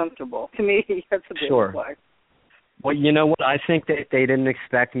kind of uncomfortable to me. That's what they looked like. Well, you know what? I think that they didn't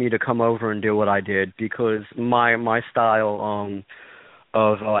expect me to come over and do what I did because my style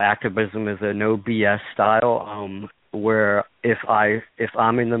of activism is a no BS style, where if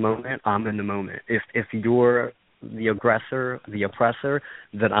I'm in the moment, I'm in the moment. If you're the aggressor, the oppressor,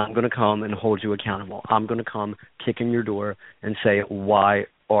 then I'm going to come and hold you accountable. I'm going to come kick in your door and say, why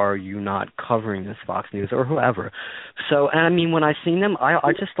are you not covering this, Fox News or whoever? So, and I mean, when I seen them,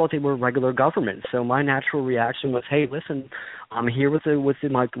 I just thought they were regular government. So my natural reaction was, hey, listen, I'm here with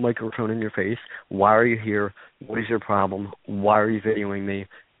the microphone in your face. Why are you here? What is your problem? Why are you videoing me?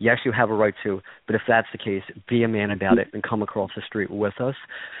 Yes, you have a right to, but if that's the case, be a man about it and come across the street with us.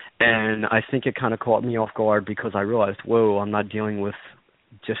 And I think it kind of caught me off guard because I realized, whoa, I'm not dealing with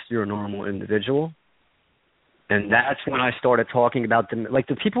just your normal individual. And that's when I started talking about them. Like,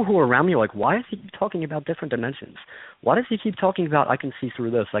 the people who are around me are like, why is he talking about different dimensions? Why does he keep talking about, I can see through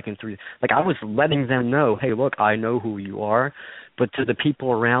this, I can through... Like, I was letting them know, hey, look, I know who you are. But to the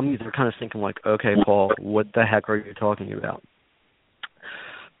people around me, they're kind of thinking like, okay, Paul, what the heck are you talking about?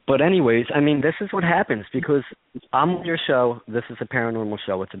 But anyways, I mean, this is what happens because I'm on your show. This is a paranormal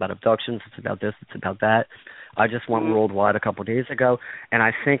show. It's about abductions. It's about this. It's about that. I just went worldwide a couple of days ago, and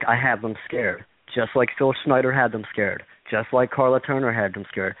I think I have them scared, just like Phil Schneider had them scared, just like Carla Turner had them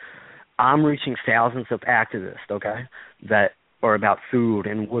scared. I'm reaching thousands of activists, okay, that are about food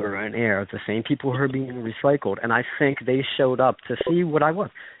and water and air, the same people who are being recycled, and I think they showed up to see what I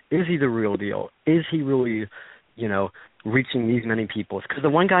was. Is he the real deal? Is he really, reaching these many people? Because the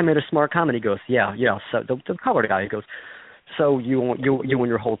one guy made a smart comment. He goes, yeah. So the colored guy, he goes, so you and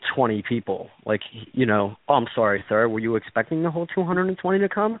your whole 20 people, like, oh, I'm sorry, sir, were you expecting the whole 220 to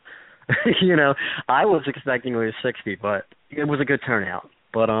come? I was expecting only 60, but it was a good turnout.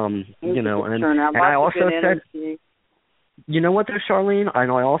 But and I also said, you know what, there, Charlene? I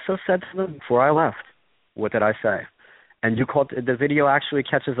also said to them before I left, what did I say? And you caught the video actually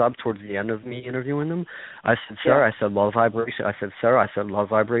catches up towards the end of me interviewing them. I said, sir, I said love vibration. I said, sir, I said love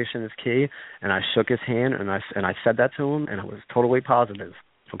vibration is key. And I shook his hand and I said that to him, and it was totally positive.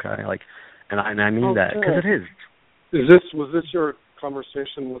 Okay, and I mean that because it is. Was this your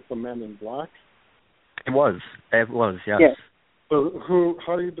conversation with the men in black? It was, yes. So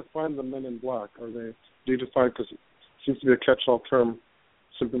how do you define the men in black? Do you define, because it seems to be a catch-all term,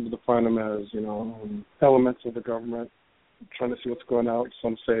 simply to define them as elements of the government trying to see what's going out.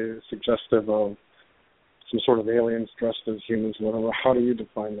 Some say suggestive of some sort of aliens dressed as humans, whatever. How do you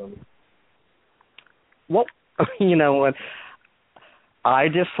define them? Well, you know what? I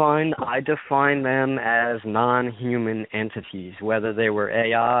define them as non-human entities, whether they were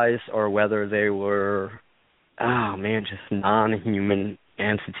AIs or whether they were, just non-human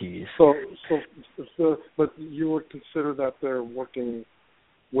entities. So, but you would consider that they're working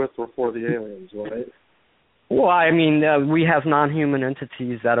with or for the aliens, right? Well, I mean, we have non-human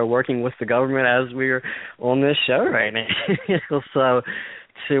entities that are working with the government as we're on this show right now.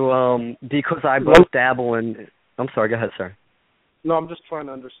 Because I both dabble in... I'm sorry, go ahead, sir. No, I'm just trying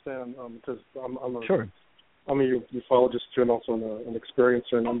to understand, because I'm a ufologist too, and also an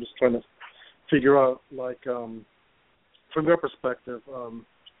experiencer, and I'm just trying to figure out, from their perspective,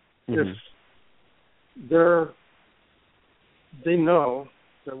 if they know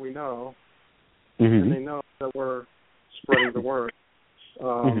that we know, and they know that we're spreading the word,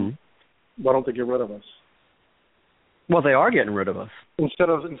 why don't they get rid of us? Well, they are getting rid of us. Instead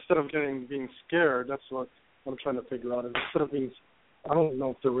of being scared, that's what I'm trying to figure out. Instead of being, I don't know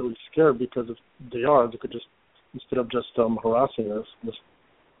if they're really scared, because if they are, they could just, instead of just harassing us, just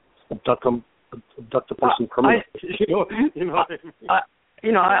abduct the person permanently. You know what I mean?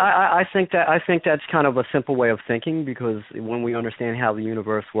 I think that's kind of a simple way of thinking, because when we understand how the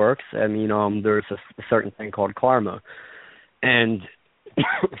universe works, I mean, there's a certain thing called karma, and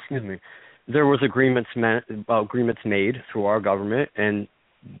excuse me, there was agreements made through our government, and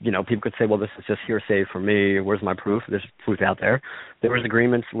people could say, well, this is just hearsay for me. Where's my proof? There's proof out there. There was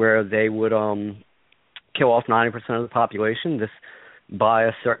agreements where they would kill off 90% of the population by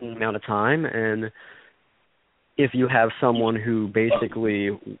a certain amount of time, and if you have someone who basically...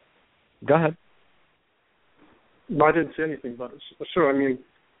 Go ahead. No, I didn't say anything, but sure. I mean,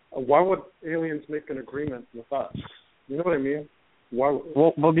 why would aliens make an agreement with us? You know what I mean? Why?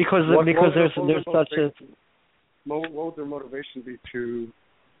 Well, because there's such a. What would their motivation be to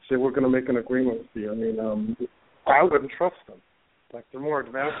say we're going to make an agreement with you? I mean, I wouldn't trust them. Like, they're more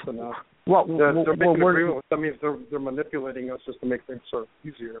advanced than us. They're making an agreement with. That means they're manipulating us just to make things sort of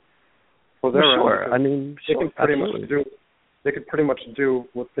easier for their end. Sure. I mean, they can pretty much do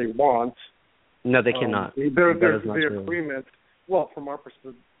what they want. No, they cannot. Their agreement. Well, from our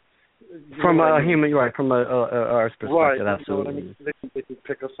perspective. From a human, right? From our perspective, right. absolutely. I mean, they can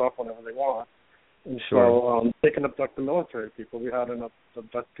pick us up whenever they want, and sure. So they can abduct the military people. We had an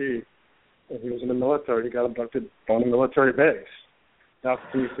abductee, and he was in the military. He got abducted on a military base. That's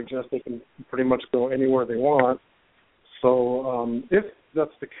to suggest they can pretty much go anywhere they want. So if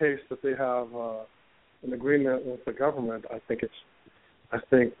that's the case, that they have an agreement with the government, I think if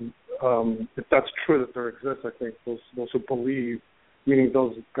that's true that there exists, I think those who believe, meaning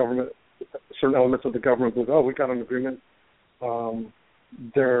those certain elements of the government believe, oh, we got an agreement.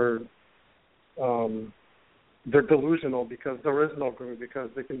 They're delusional because there is no agreement, because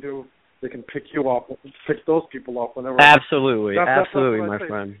they can pick you up, pick those people up whenever. Absolutely, absolutely, my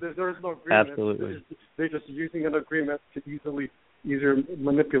friend. There is no agreement. Absolutely. They're just using an agreement to easier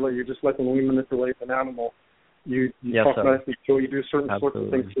manipulate you, just like when we manipulate an animal. You talk nicely to it, you do certain sorts of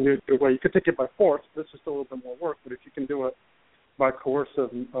things. You could take it by force. This is still a little bit more work, but if you can do it by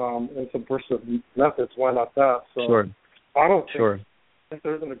coercive and subversive methods, why not that? So sure. I don't think if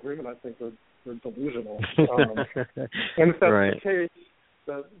there's an agreement, I think they're delusional. And if that's the case,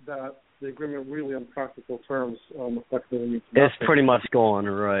 that the agreement really, on practical terms, effectively means nothing. It's pretty much gone,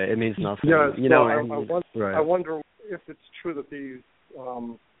 right? It means nothing. Yeah, I wonder if it's true that these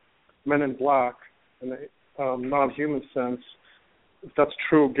men in black, in the non-human sense, if that's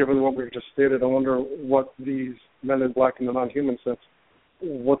true, given what we've just stated, I wonder what these men in black in the non-human sense,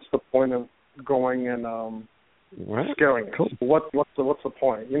 what's the point of going and scaring us? Cool. What's the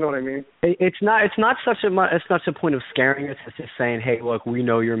point? You know what I mean? It's not such a point of scaring us. It's just saying, hey, look, we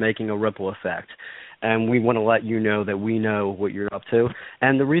know you're making a ripple effect, and we want to let you know that we know what you're up to.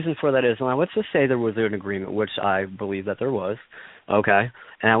 And the reason for that is, well, let's just say there was an agreement, which I believe that there was. Okay,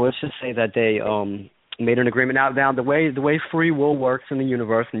 and let's just say that they made an agreement. Now the way free will works in the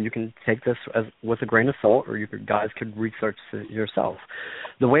universe, and you can take this with a grain of salt, or you guys could research it yourself.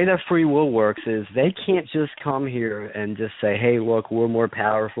 The way that free will works is they can't just come here and just say, hey, look, we're more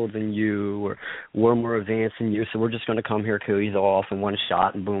powerful than you, or we're more advanced than you, so we're just going to come here, kill you off in one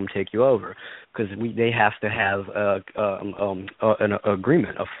shot, and boom, take you over. Because they have to have an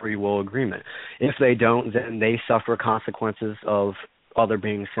agreement, a free will agreement. If they don't, then they suffer consequences of other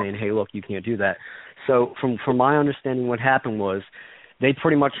beings saying, hey, look, you can't do that. So from my understanding, what happened was they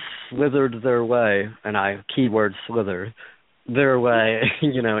pretty much slithered their way, and keyword slithered, their way,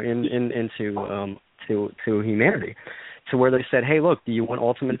 into humanity, to where they said, hey, look, do you want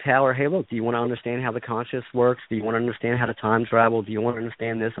ultimate power? Hey, look, do you want to understand how the conscious works? Do you want to understand how to time travel? Do you want to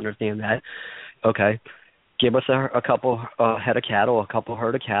understand this, understand that? Okay. Give us a couple head of cattle, a couple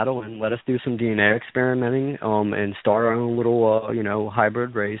herd of cattle, and let us do some DNA experimenting, and start our own little,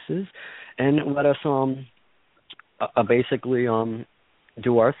 hybrid races, and let us basically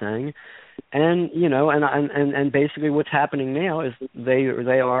do our thing, and and basically what's happening now is they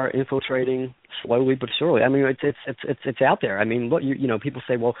are infiltrating slowly but surely. I mean, it's out there. I mean, look, people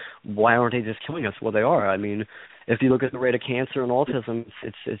say, well, why aren't they just killing us? Well, they are. I mean, if you look at the rate of cancer and autism,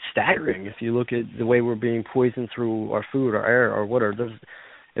 it's staggering. If you look at the way we're being poisoned through our food, our air, our water,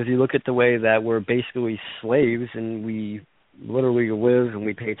 if you look at the way that we're basically slaves and we literally live and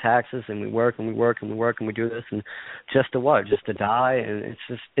we pay taxes and we work and we work and we work and we do this, and just to what? Just to die. And it's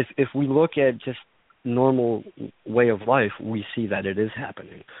just, if we look at just normal way of life, we see that it is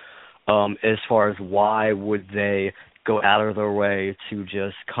happening. As far as why would they go out of their way to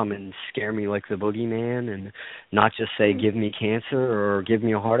just come and scare me like the boogeyman and not just say, give me cancer or give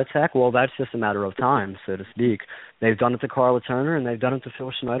me a heart attack? Well, that's just a matter of time, so to speak. They've done it to Carla Turner, and they've done it to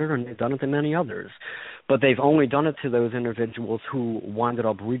Phil Schneider, and they've done it to many others. But they've only done it to those individuals who wound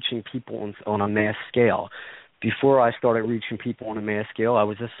up reaching people on a mass scale. Before I started reaching people on a mass scale, I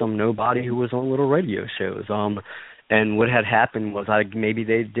was just some nobody who was on little radio shows. And what had happened was maybe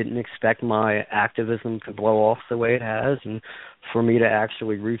they didn't expect my activism to blow off the way it has, and for me to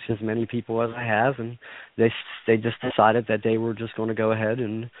actually reach as many people as I have, and they just decided that they were just going to go ahead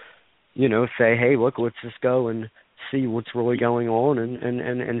and, say, hey, look, let's just go and see what's really going on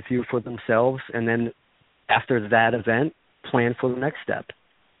and view for themselves, and then after that event, plan for the next step.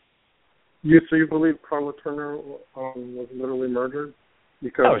 So you believe Carla Turner was literally murdered?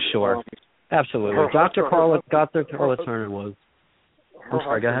 Because, oh, sure. Absolutely. Dr. Carla Turner was. I'm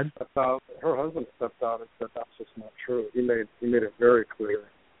sorry, go ahead. Her husband stepped out and said that's just not true. He made it very clear,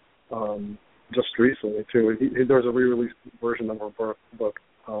 just recently too. There's a re-released version of her book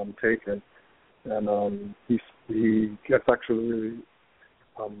taken, and gets actually really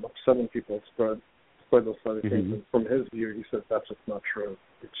upset when people spread those side of things. And from his view, he said that's just not true.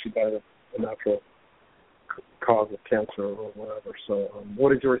 She died of a natural cause of cancer or whatever. So,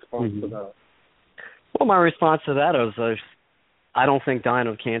 what is your response to that? Well, my response to that is I don't think dying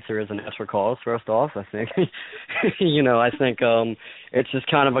of cancer is a natural cause, first off. I think, I think it's just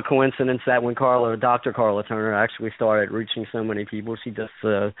kind of a coincidence that when Dr. Carla Turner actually started reaching so many people, she just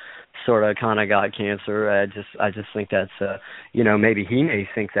sort of kind of got cancer. I just think that's, maybe he may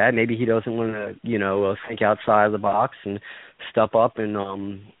think that. Maybe he doesn't want to, think outside of the box and step up and,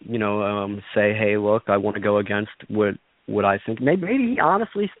 say, hey, look, I want to go against what I think. Maybe he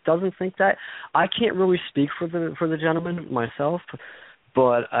honestly doesn't think that. I can't really speak for the gentleman myself,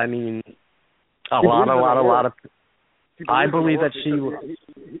 but I mean, a lot of. I believe that he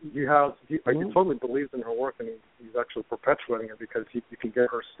totally believes in her work, and he's actually perpetuating it because you can get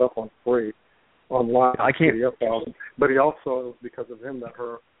her stuff on free online. I can't. But he also, because of him, that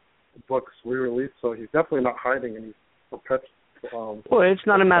her books re-released, so he's definitely not hiding, and he's perpetuating. Well, it's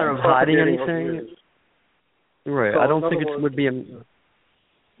not a matter of hiding anything. Right. So I don't think it would be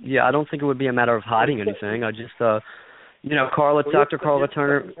I don't think it would be a matter of hiding anything. I just Dr. Carla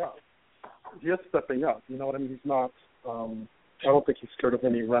Turner. He is stepping up. You know what I mean? He's not. I don't think he's scared of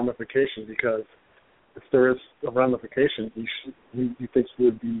any ramification, because if there is a ramification, he thinks he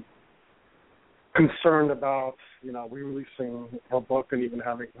would be concerned about re-releasing her book and even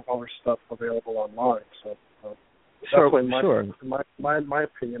having all her stuff available online. So my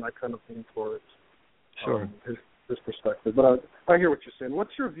opinion, I kind of lean towards. Sure. His perspective, but I hear what you're saying.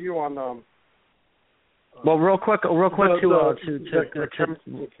 What's your view on? Well, real quick, the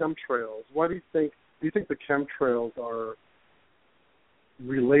chemtrails. Why do you think? Do you think the chemtrails are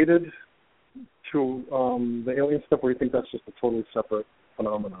related to the alien stuff, or do you think that's just a totally separate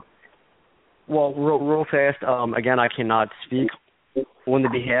phenomenon? Well, real fast. Again, I cannot speak on the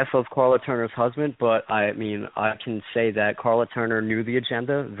behalf of Carla Turner's husband, but I mean, I can say that Carla Turner knew the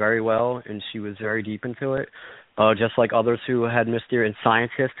agenda very well, and she was very deep into it, just like others who had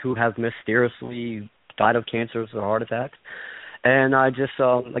scientists who have mysteriously died of cancers or heart attacks. And I just,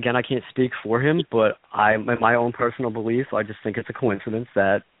 again, I can't speak for him, but in my own personal belief, I just think it's a coincidence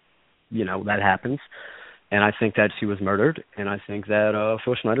that, that happens. And I think that she was murdered, and I think that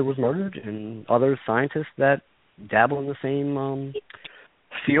Phil Schneider was murdered, and other scientists that dabble in the same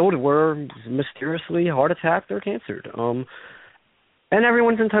field were mysteriously heart attacked or cancered. And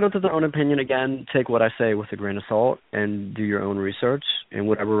everyone's entitled to their own opinion. Again, take what I say with a grain of salt and do your own research, and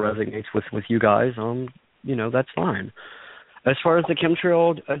whatever resonates with you guys, that's fine. As far as the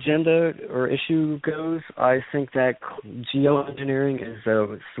chemtrail agenda or issue goes, I think that geoengineering is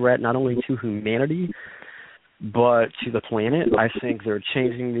a threat not only to humanity, but to the planet. I think they're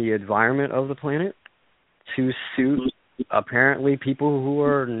changing the environment of the planet to suit, apparently, people who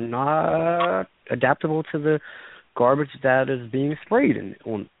are not adaptable to the garbage that is being sprayed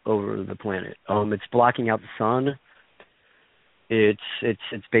over the planet. It's blocking out the sun. It's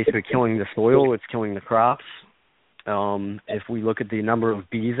basically killing the soil. It's killing the crops. If we look at the number of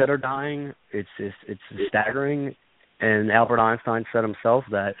bees that are dying, it's staggering. And Albert Einstein said himself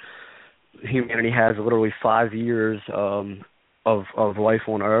that humanity has literally 5 years of life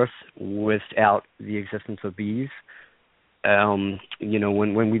on Earth without the existence of bees. When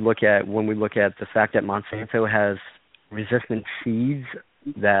we look at the fact that Monsanto has resistant seeds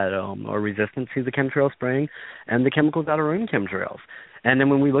that are resistant to the chemtrail spraying and the chemicals that are in chemtrails. And then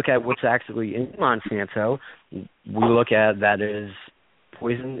when we look at what's actually in Monsanto, we look at that is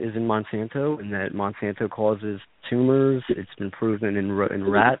poison is in Monsanto, and that Monsanto causes tumors. It's been proven in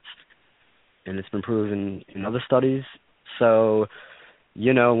rats, and it's been proven in other studies. So,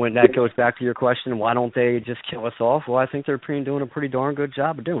 when that goes back to your question, why don't they just kill us off? Well, I think they're doing a pretty darn good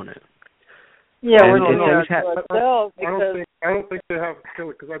job of doing it. Yeah, I don't think they have to kill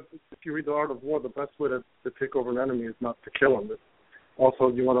it, because if you read The Art of War, the best way to take over an enemy is not to kill him. Also,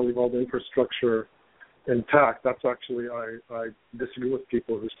 you want to leave all the infrastructure intact. That's actually, I disagree with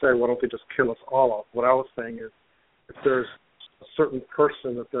people who say, why don't they just kill us all off? What I was saying is, if there's a certain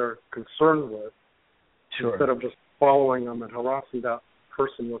person that they're concerned with, sure, instead of just following them and harassing that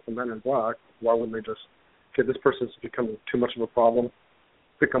person with the men in black, why wouldn't they just, okay, this person's becoming too much of a problem,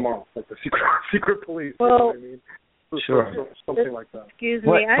 pick them off, like the secret police, well, you know what I mean? Sure. Something like that. Excuse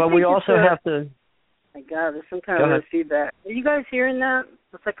me. But we also have to... My God, there's some kind of feedback. Are you guys hearing that?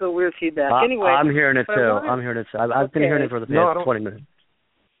 It's like a weird feedback. Anyway, I'm hearing it too. I'm hearing it too. I've been hearing it for the past 20 minutes.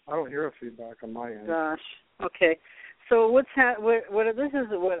 I don't hear a feedback on my end. Gosh. Okay. So what this is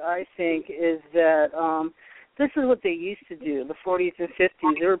what I think is that this is what they used to do. The 40s and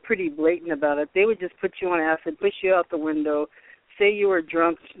 50s, they were pretty blatant about it. They would just put you on acid, push you out the window, say you were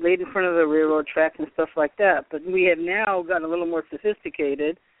drunk, laid in front of the railroad tracks and stuff like that. But we have now gotten a little more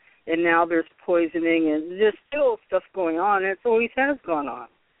sophisticated, and now there's poisoning and there's still stuff going on, and it always has gone on.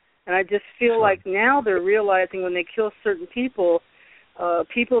 And I just feel like now they're realizing when they kill certain people,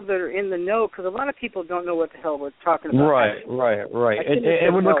 people that are in the know, because a lot of people don't know what the hell we're talking about. Right.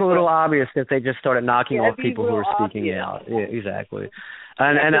 It would look a little obvious if they just started knocking off people who are speaking out. Yeah, exactly.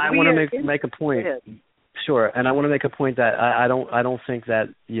 And I want to make a point. Sure, and I want to make a point that I don't think that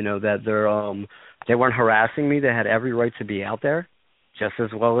that they weren't harassing me. They had every right to be out there, just as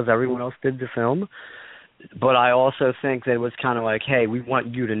well as everyone else did to film. But I also think that it was kind of like, hey, we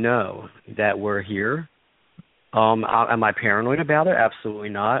want you to know that we're here. Am I paranoid about it? Absolutely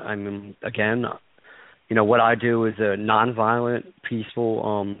not. I mean, again, what I do is a nonviolent,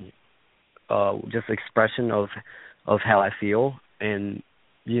 peaceful, just expression of how I feel, and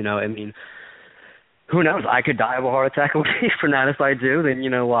I mean, who knows? I could die of a heart attack a week from that. If I do, then you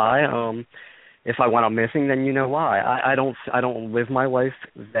know why. If I went out missing, then you know why. I don't live my life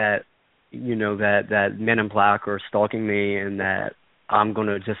that that men in black are stalking me and that I'm going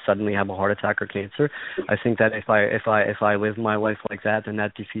to just suddenly have a heart attack or cancer. I think that if I live my life like that, then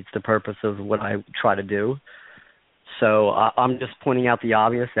that defeats the purpose of what I try to do. So I'm just pointing out the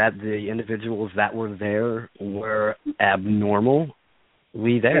obvious, that the individuals that were there were abnormally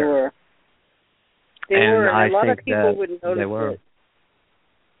there. They were. I a lot think of people wouldn't notice they were. it.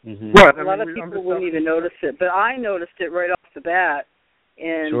 Mm-hmm. Right. A lot of people wouldn't even notice it, but I noticed it right off the bat.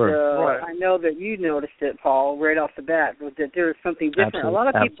 And I know that you noticed it, Paul, right off the bat, that there is something different. Absolutely. A lot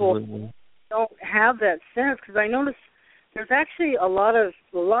of people don't have that sense, because I noticed there's actually a lot of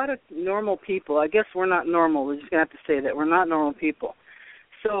normal people. I guess we're not normal. We're just going to have to say that. We're not normal people.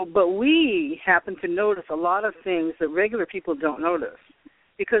 So, but we happen to notice a lot of things that regular people don't notice,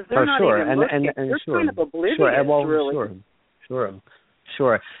 because they're not even looking. They're kind of oblivious, really.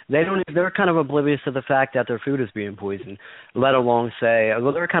 Sure. They're kind of oblivious to the fact that their food is being poisoned, let alone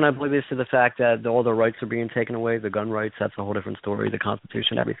they're kind of oblivious to the fact that all the rights are being taken away, the gun rights, that's a whole different story, the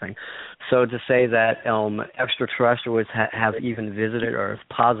Constitution, everything. So to say that extraterrestrials have even visited Earth,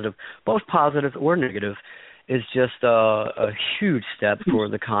 both positive or negative, is just a huge step for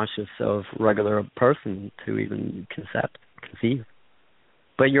the conscious of regular person to even conceive.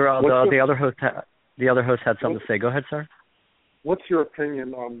 But the other host had something to say. Go ahead, sir. What's your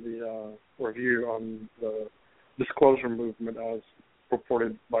opinion on the review on the disclosure movement as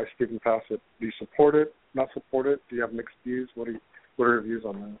reported by Stephen Passett? Do you support it? Not support it? Do you have mixed views? What are your views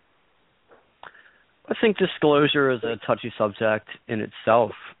on that? I think disclosure is a touchy subject in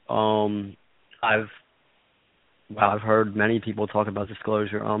itself. I've heard many people talk about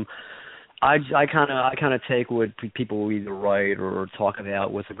disclosure. I kind of take what people either write or talk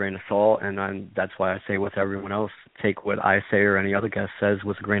about with a grain of salt, and that's why I say with everyone else, take what I say or any other guest says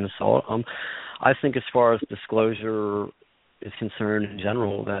with a grain of salt. I think as far as disclosure is concerned in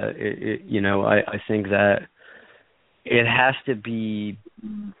general, that I think that it has to be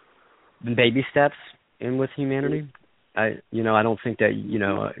baby steps in with humanity. I don't think that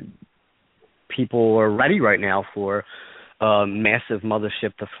people are ready right now for massive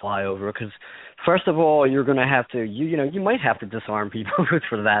mothership to fly over, because first of all, you're going to have to you might have to disarm people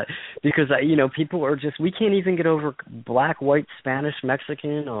for that, because people are just, we can't even get over black, white, Spanish,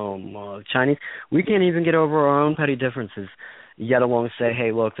 Mexican, Chinese. We can't even get over our own petty differences, yet alone say,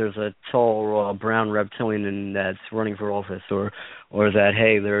 hey, look, there's a tall brown reptilian that's running for office, or that,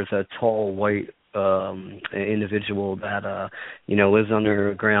 hey, there's a tall white individual that lives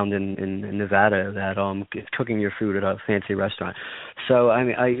underground in Nevada that is cooking your food at a fancy restaurant. So I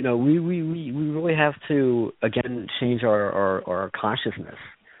mean, we really have to again change our consciousness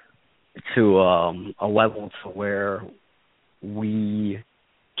to a level to where we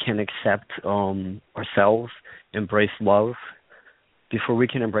can accept ourselves, embrace love before we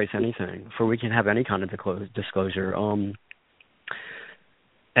can embrace anything, before we can have any kind of disclosure.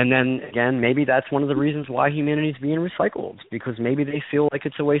 And then, again, maybe that's one of the reasons why humanity is being recycled, because maybe they feel like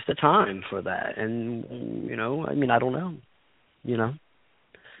it's a waste of time for that. And, I don't know,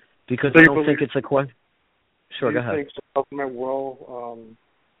 because I don't think it's a question. Sure, go ahead. Do you think the government will,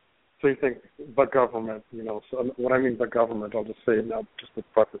 so you think the government, so what I mean by government, I'll just say it now, just to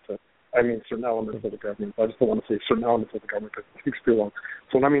preface it. I mean certain elements of the government. I just don't want to say certain elements of the government because it takes too long.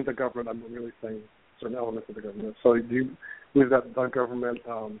 So when I mean the government, I'm really saying certain elements of the government. So do believe that the government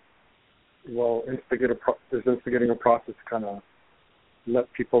is instigating a process to kind of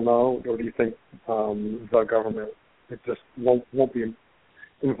let people know, or do you think the government it just won't be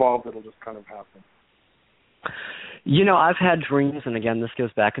involved? It'll just kind of happen. I've had dreams, and again, this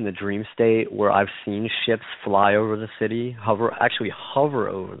goes back in the dream state, where I've seen ships fly over the city, hover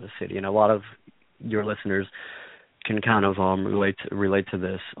over the city, and a lot of your listeners can kind of relate to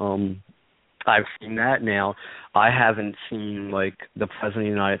this. I've seen that. Now, I haven't seen like the President of the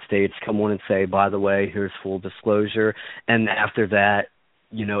United States come on and say, by the way, here's full disclosure, and after that,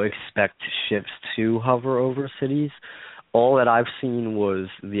 expect ships to hover over cities. All that I've seen was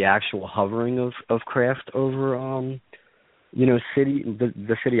the actual hovering of craft over, the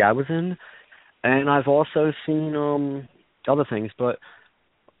city I was in, and I've also seen other things. But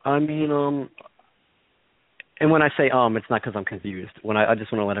I mean, and when I say it's not because I'm confused. I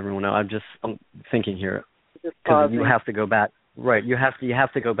just want to let everyone know, I'm thinking here, because you have to go back. Right, you have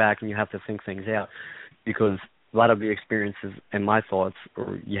to go back and you have to think things out, because a lot of the experiences and my thoughts,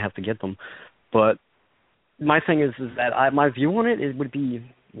 or you have to get them. But my thing is that my view on it would be,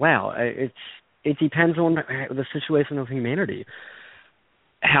 wow, it depends on the situation of humanity.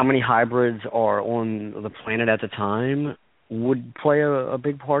 How many hybrids are on the planet at the time would play a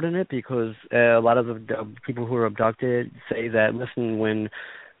big part in it, because a lot of the people who are abducted say that, listen, when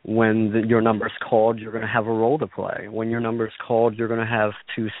your number's called, you're going to have a role to play. When your number's called, you're going to have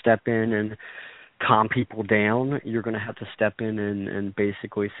to step in and calm people down. You're going to have to step in and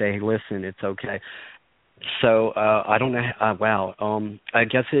basically say, hey, listen, it's okay. So I don't know. I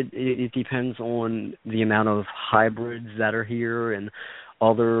guess it depends on the amount of hybrids that are here and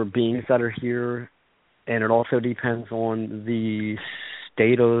other beings that are here, and it also depends on the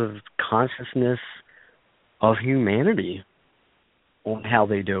state of consciousness of humanity on how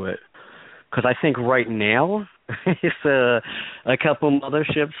they do it. Because I think right now, if a couple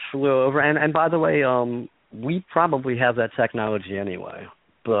motherships flew over, and by the way, we probably have that technology anyway,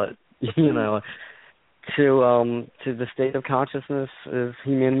 but to the state of consciousness of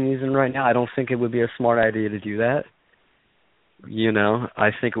humanity is in right now, I don't think it would be a smart idea to do that. I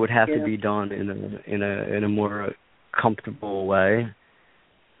think it would have to be done in a more comfortable way.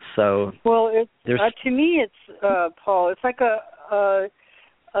 So, well, to me, it's Paul. It's like a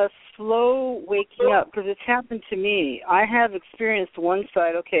slow waking up, because it's happened to me. I have experienced one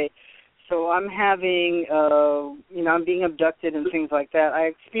side. Okay, so I'm having, I'm being abducted and things like that. I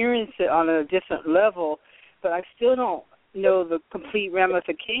experienced it on a different level, but I still don't know the complete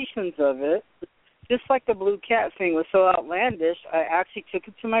ramifications of it. Just like the blue cat thing was so outlandish, I actually took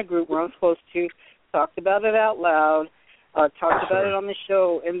it to my group where I'm supposed to, talked about it out loud, talked about it on the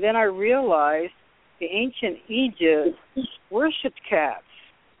show, and then I realized the ancient Egypt worshipped cats.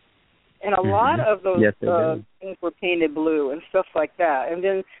 And a lot of those things were painted blue and stuff like that. And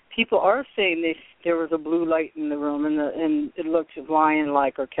then people are saying there was a blue light in the room, and it looked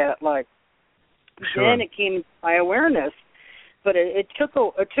lion-like or cat-like. Sure. Then it came into my awareness, but it took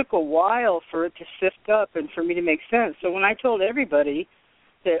a while for it to sift up and for me to make sense. So when I told everybody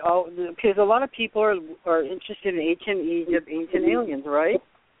that, because a lot of people are interested in ancient Egypt, ancient aliens, right?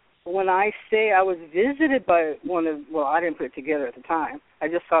 When I say I was visited by I didn't put it together at the time. I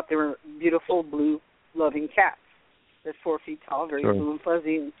just thought they were beautiful, blue, loving cats. They're 4 feet tall, very blue and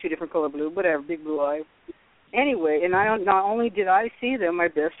fuzzy, and 2 different color blue, whatever, big blue eyes. Anyway, and not only did I see them, my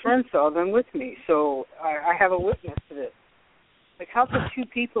best friend saw them with me. So I have a witness to this. Like, how could 2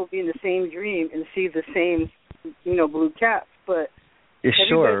 people be in the same dream and see the same, blue cats? But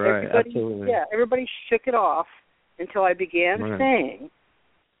everybody shook it off until I began saying,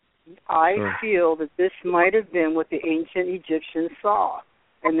 I feel that this might have been what the ancient Egyptians saw,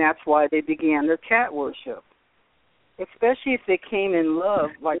 and that's why they began their cat worship, especially if they came in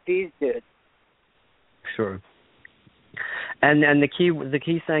love like these did. Sure. And the key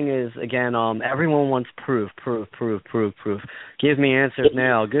thing is, again, everyone wants proof. Give me answers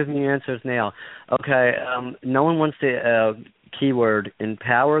now. Okay, no one wants to keyword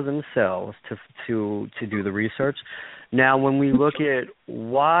empower themselves to do the research. Now, when we look at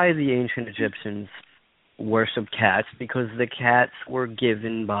why the ancient Egyptians worshipped cats, because the cats were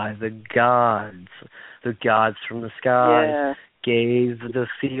given by the gods from the skies gave the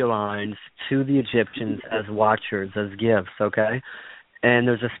felines to the Egyptians as watchers, as gifts, okay? And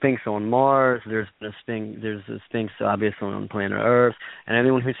there's a Sphinx on Mars, there's a Sphinx obviously on planet Earth, and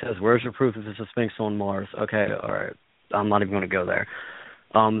anyone who says, where's your proof that there's a Sphinx on Mars? Okay, all right, I'm not even going to go there.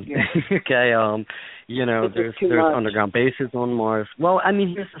 Okay, there's underground bases on Mars. Well, I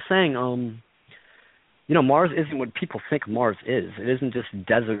mean, here's the thing, Mars isn't what people think Mars is. It isn't just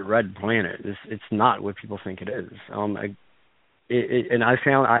desert red planet. It's not what people think it is. and I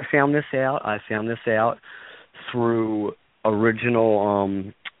found this out through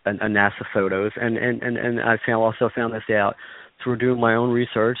original NASA photos, and I also found this out through doing my own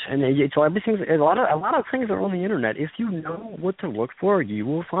research. And so a lot of things are on the internet. If you know what to look for, you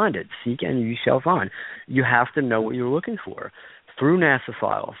will find it. Seek and you shall find. You have to know what you're looking for through NASA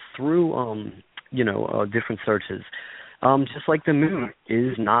files, through different searches. Just like the moon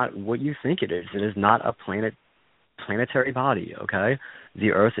is not what you think it is. It is not a planetary body, okay?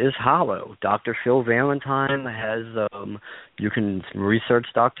 The Earth is hollow. Dr. Phil Valentine has, you can research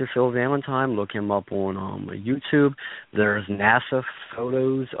Dr. Phil Valentine, look him up on YouTube. There's NASA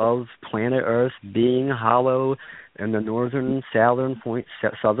photos of planet Earth being hollow in the northern, points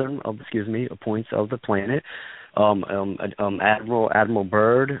of the planet. Admiral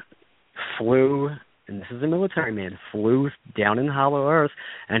Byrd flew, and this is a military man, flew down in hollow Earth,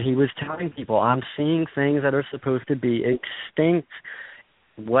 and he was telling people, I'm seeing things that are supposed to be extinct.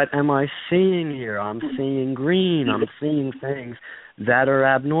 What am I seeing here? I'm seeing green. I'm seeing things that are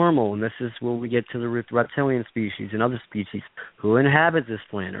abnormal. And this is where we get to the reptilian species and other species who inhabit this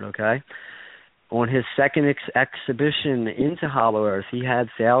planet, okay? On his second exhibition into Hollow Earth, he had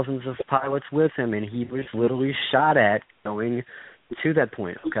thousands of pilots with him, and he was literally shot at going to that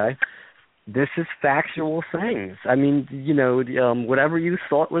point, okay? This is factual things. I mean, whatever you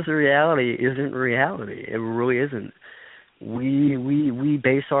thought was a reality isn't reality. It really isn't. We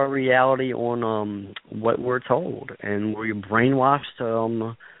base our reality on what we're told, and we're brainwashed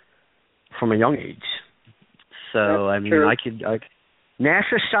from a young age. So That's I mean, true.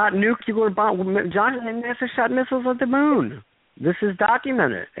 NASA shot nuclear bomb. NASA shot missiles at the moon. This is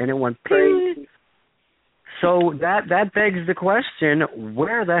documented, and it went ping. So that begs the question: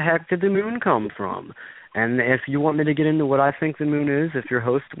 where the heck did the moon come from? And if you want me to get into what I think the moon is, if your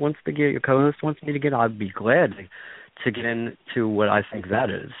co-host wants me to get, I'd be glad to get into what I think that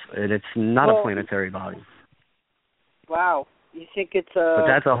is. And it's not a planetary body. Wow. You think it's But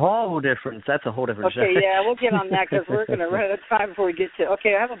that's a whole different show. Okay, yeah, we'll get on that because we're going to run out of time before we get to...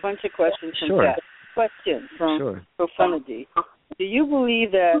 Okay, I have a bunch of questions from Sure. chat. Question from Profanity. Do you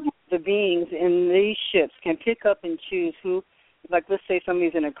believe that the beings in these ships can pick up and choose who, like let's say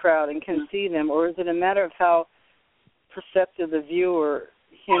somebody's in a crowd and can see them, or is it a matter of how perceptive the viewer,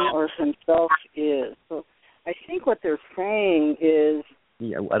 him or himself, is? So I think what they're saying is,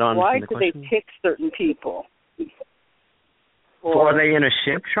 why do they pick certain people? So are they in a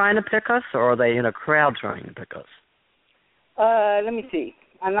ship trying to pick us, or are they in a crowd trying to pick us? Let me see.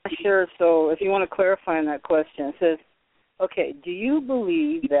 I'm not sure, so if you want to clarify on that question, it says, okay, do you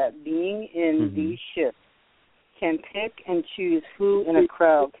believe that being in these ships can pick and choose who in a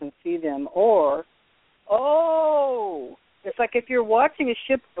crowd can see them, or, it's like if you're watching a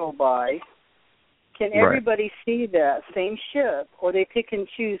ship go by, can everybody see that same ship, or they pick and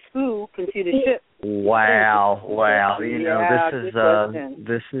choose who can see the ship? Wow.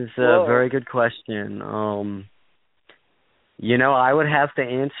 This is a very good question. I would have to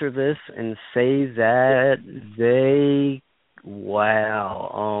answer this and say that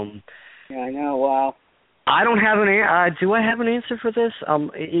Yeah, I know, wow. I don't have do I have an answer for this?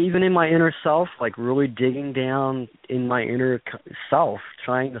 Even in my inner self, like really digging down in my inner self,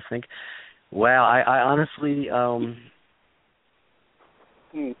 trying to think. Wow, I honestly,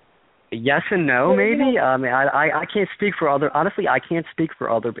 yes and no, maybe. I mean, I can't speak for other. Honestly, I can't speak for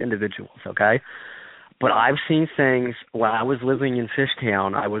other individuals. Okay, but I've seen things. When I was living in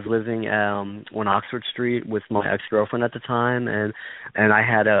Fishtown, I was living on Oxford Street with my ex-girlfriend at the time, and I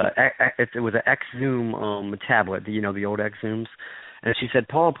had it was an X-Zoom tablet. The old X-Zooms. And she said,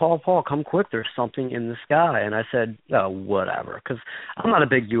 Paul, come quick, there's something in the sky. And I said, oh, whatever, because I'm not a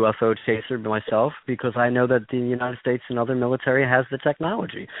big UFO chaser myself, because I know that the United States and other military has the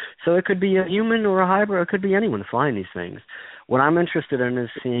technology. So it could be a human or a hybrid, or it could be anyone flying these things. What I'm interested in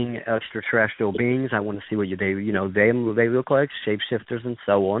is seeing extraterrestrial beings. I want to see what they look like, shapeshifters and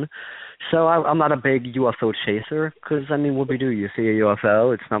so on. So I'm not a big UFO chaser, because, I mean, what we do, you see a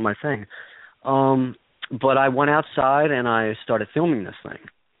UFO, it's not my thing. But I went outside and I started filming this thing,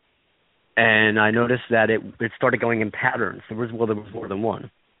 and I noticed that it started going in patterns. There was more than one,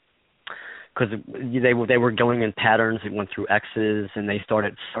 because they were going in patterns. It went through X's, and they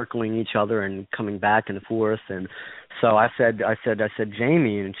started circling each other and coming back and forth. And so I said,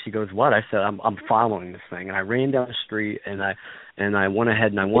 Jamie, and she goes, what? I said, I'm following this thing, and I ran down the street, and I went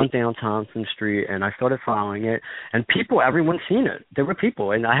ahead and I went down Thompson Street, and I started following it, and everyone's seen it. There were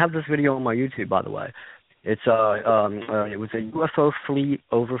people, and I have this video on my YouTube, by the way. It was a UFO fleet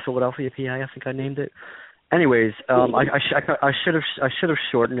over Philadelphia, PA. I think I named it. Anyways, I should have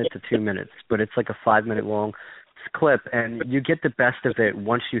shortened it to 2 minutes, but it's like a 5-minute long clip, and you get the best of it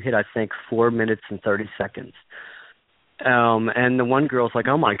once you hit, I think, 4 minutes and 30 seconds. And the one girl's like,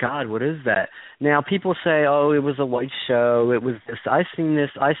 oh, my God, what is that? Now, people say, oh, it was a white show. It was this. I seen it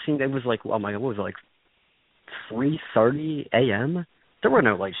was like, oh, my God, what was it, like 3:30 a.m.? There were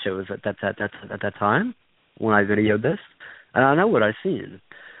no light shows at that time when I videoed this. And I know what I seen.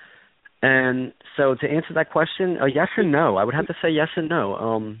 And so to answer that question, yes and no. I would have to say yes and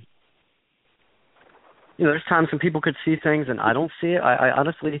no. There's times when people could see things and I don't see it. I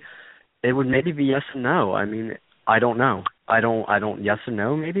honestly, it would maybe be yes and no. I mean, I don't know. I don't. Yes and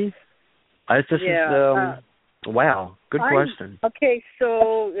no, maybe. Wow, good question. Okay,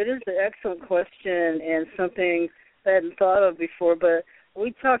 so it is an excellent question and something I hadn't thought of before. But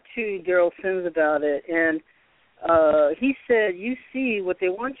we talked to Daryl Sims about it, and he said you see what they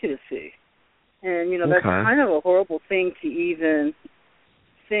want you to see, and that's kind of a horrible thing to even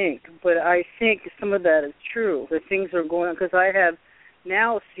think. But I think some of that is true. That things are going on because I have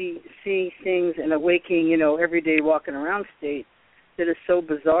now seeing things in a waking, everyday walking around state that is so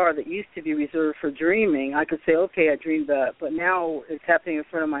bizarre that used to be reserved for dreaming. I could say, okay, I dreamed that, but now it's happening in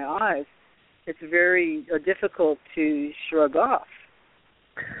front of my eyes. It's very difficult to shrug off.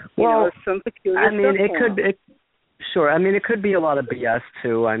 Well, some peculiar Sure. I mean, it could be a lot of BS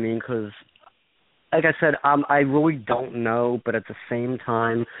too. I mean, because, like I said, I really don't know, but at the same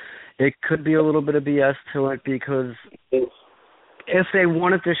time, it could be a little bit of BS to it because if they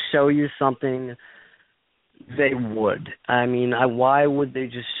wanted to show you something, they would. I mean, why would they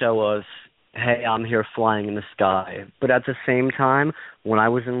just show us, hey, I'm here flying in the sky? But at the same time, when I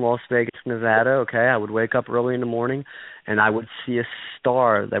was in Las Vegas, Nevada, I would wake up early in the morning and I would see a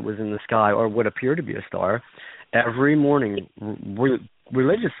star that was in the sky, or would appear to be a star, every morning,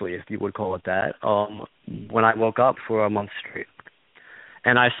 religiously, if you would call it that, when I woke up for a month straight.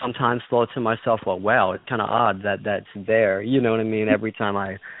 And I sometimes thought to myself, well, wow, it's kind of odd that that's there, you know what I mean, every time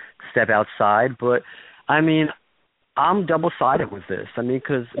I step outside. But, I mean, I'm double-sided with this. I mean,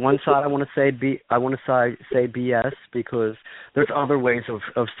 because one side I want to say BS because there's other ways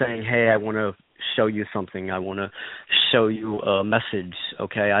of saying, hey, I want to show you something. I want to show you a message,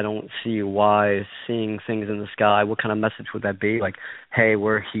 okay? I don't see why seeing things in the sky, what kind of message would that be? Like, hey,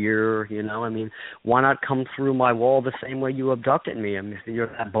 we're here, I mean, why not come through my wall the same way you abducted me? I mean, if you're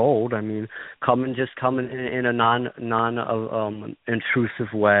that bold, I mean, come in a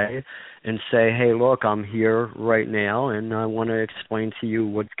non-intrusive way and say, hey, look, I'm here right now, and I want to explain to you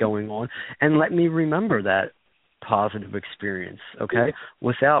what's going on, and let me remember that positive experience, okay,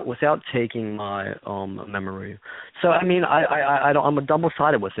 without taking my memory. So I mean, I'm a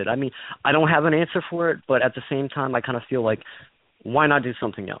double-sided with it. I mean, I don't have an answer for it, but at the same time, I kind of feel like, why not do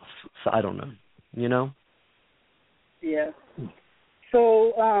something else? So I don't know, Yeah.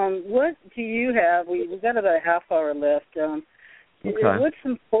 So what do you have? We've got about a half hour left. What's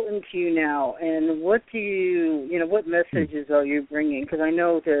important to you now, and what do what messages are you bringing? Because I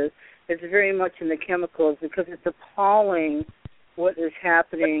know it's very much in the chemicals, because it's appalling what is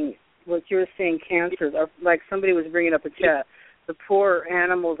happening, what you're saying, cancers. Like somebody was bringing up a chat, the poor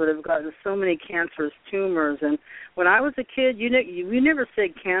animals that have gotten so many cancerous tumors. And when I was a kid, we never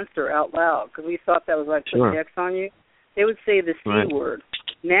said cancer out loud because we thought that was like putting X on you. They would say the C word.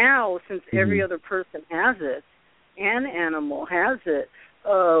 Now, since every other person has it, an animal has it,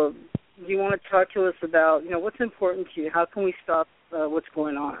 do you want to talk to us about, what's important to you? How can we stop what's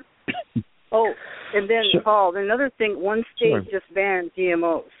going on? Oh, and then, Paul, another thing, one state just banned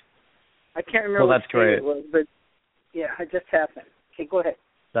GMOs. I can't remember what state it was, but, yeah, it just happened. Okay, go ahead.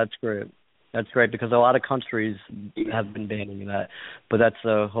 That's great. That's great, because a lot of countries have been banning that, but that's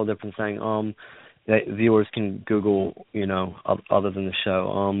a whole different thing. That viewers can Google, other than the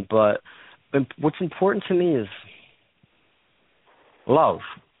show. But what's important to me is love.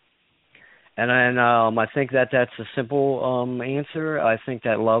 And I think that's a simple answer. I think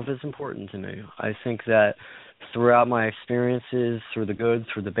that love is important to me. I think that throughout my experiences, through the good,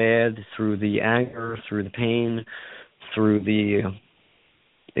 through the bad, through the anger, through the pain, through the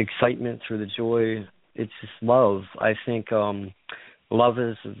excitement, through the joy, it's just love. I think love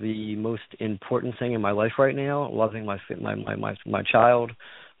is the most important thing in my life right now. Loving my child,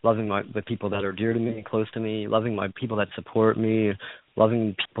 loving the people that are dear to me, close to me, loving my people that support me,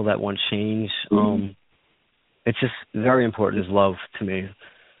 loving people that want change. It's just very important, is love to me,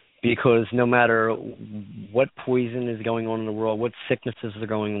 because no matter what poison is going on in the world, what sicknesses are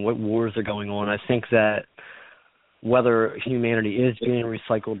going on, what wars are going on, I think that whether humanity is being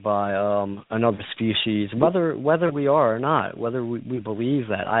recycled by another species, whether we are or not, whether we believe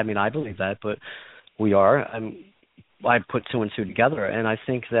that. I mean, I believe that, but we are. I put two and two together, and I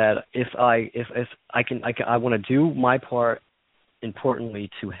think that if I want to do my part, importantly,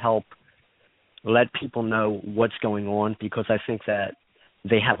 to help let people know what's going on, because I think that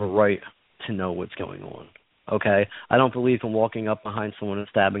they have a right to know what's going on. Okay, I don't believe in walking up behind someone and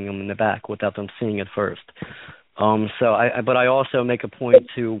stabbing them in the back without them seeing it first. But I also make a point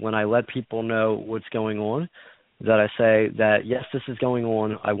to, when I let people know what's going on, that I say that, yes, this is going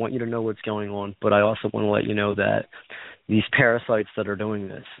on. I want you to know what's going on, but I also want to let you know that these parasites that are doing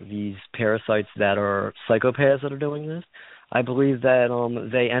this, these parasites that are psychopaths that are doing this, I believe that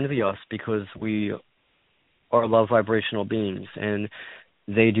they envy us because we are love vibrational beings, and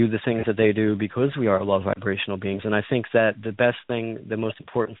they do the things that they do because we are love vibrational beings. And I think that the best thing, the most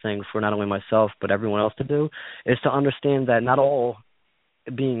important thing for not only myself but everyone else to do, is to understand that not all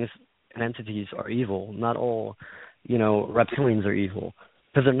beings and entities are evil. Not all, reptilians are evil,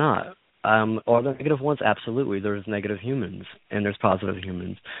 because they're not. Are there negative ones? Absolutely. There's negative humans and there's positive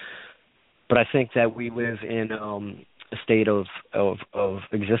humans. But I think that we live in a state of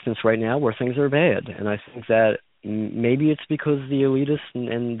existence right now where things are bad, and I think that maybe it's because the elitists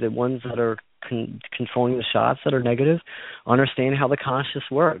and the ones that are controlling the shots that are negative understand how the conscious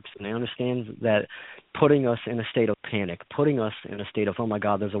works, and they understand that putting us in a state of panic, putting us in a state of, oh my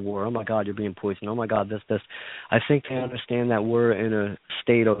God, there's a war, oh my God, you're being poisoned, oh my God, this. I think they understand that we're in a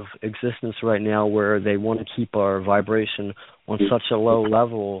state of existence right now where they want to keep our vibration on such a low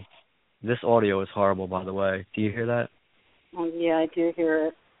level. This audio is horrible, by the way. Do you hear that? Yeah, I do hear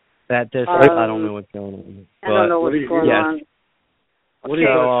it. I don't know what's going on. I don't know what's going on. What do you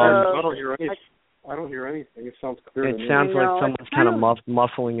I don't hear anything. I don't hear anything. It sounds clear. It sounds like someone's kind of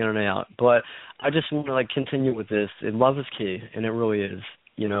muffling in and out. But I just want to continue with this. Love is key, and it really is.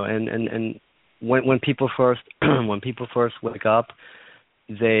 And when people first wake up,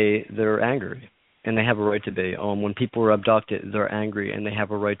 they're angry, and they have a right to be. When people are abducted, they're angry, and they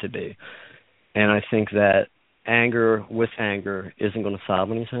have a right to be. And I think that anger with anger isn't going to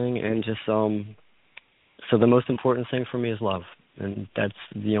solve anything, and just so the most important thing for me is love. And that's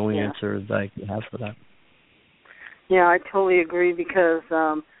the only answer that I have for that. Yeah, I totally agree, because,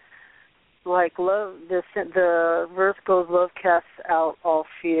 love, the verse goes, love casts out all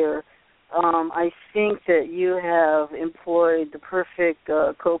fear. I think that you have employed the perfect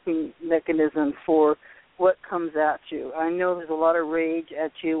coping mechanism for what comes at you. I know there's a lot of rage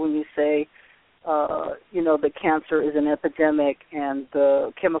at you when you say, the cancer is an epidemic and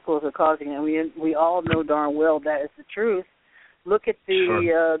the chemicals are causing it. And we all know darn well that is the truth. Look at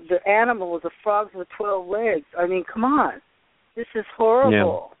the animals, the frogs with 12 legs. I mean, come on. This is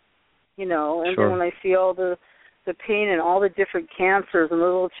horrible. Yeah. And then when I see all the pain and all the different cancers and the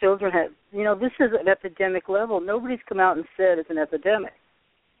little children have, this is an epidemic level. Nobody's come out and said it's an epidemic.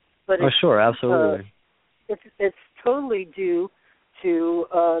 But absolutely. It's totally due to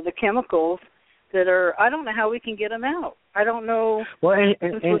the chemicals that are, I don't know how we can get them out. I don't know. Well, and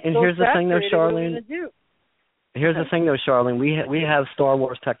here's the thing, though, Charlene. Here's the thing, though, Charlene. We have Star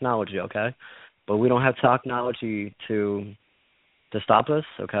Wars technology, okay, but we don't have technology to stop us,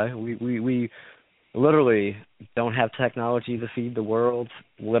 okay. We literally don't have technology to feed the world.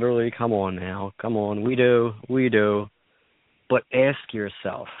 Literally, come on now, come on. We do. But ask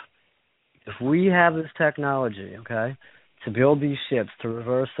yourself, if we have this technology, okay, to build these ships, to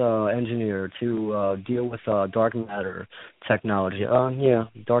reverse engineer, to deal with dark matter technology.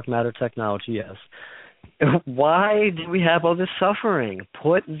 Dark matter technology, yes. Why do we have all this suffering?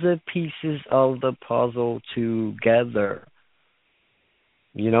 Put the pieces of the puzzle together.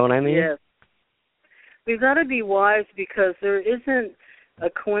 You know what I mean? Yes. We've got to be wise, because there isn't a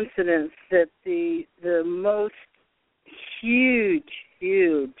coincidence that the most huge,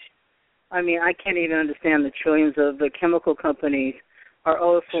 I mean, I can't even understand the trillions of the chemical companies are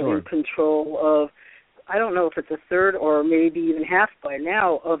also in control of, I don't know if it's a third or maybe even half by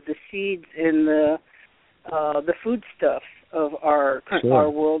now, of the seeds in the foodstuffs of our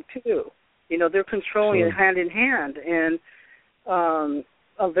world too. They're controlling it hand in hand, and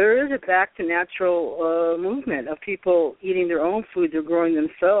there is a back to natural movement of people eating their own food, they're growing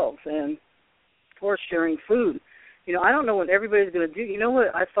themselves, and for sharing food. I don't know what everybody's going to do. You know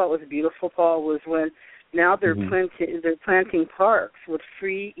what I thought was beautiful, Paul, was when now they're planting parks with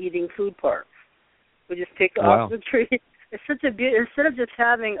free eating food parks. We just pick off the tree. It's such a instead of just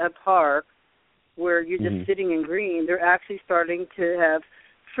having a park where you're just sitting in green, they're actually starting to have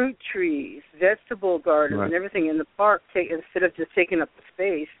fruit trees, vegetable gardens, and everything in the park. Instead of just taking up the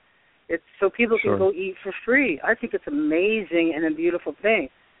space, it's so people can go eat for free. I think it's amazing and a beautiful thing.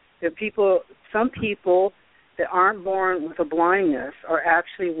 Some people that aren't born with a blindness are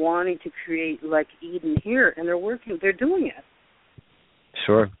actually wanting to create like Eden here, and they're doing it.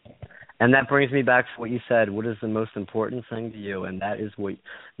 Sure. And that brings me back to what you said. What is the most important thing to you? And that is what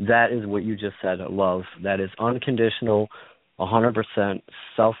you just said. Love. That is unconditional, 100%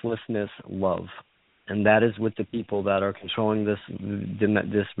 selflessness love. And that is with the people that are controlling this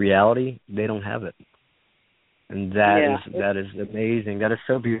reality. They don't have it. And that is amazing. That is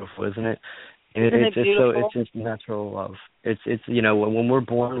so beautiful, isn't it? It's just natural love. It's when we're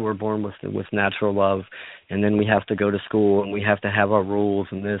born with natural love, and then we have to go to school and we have to have our rules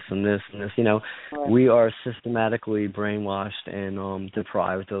and this and this and this. Right. We are systematically brainwashed and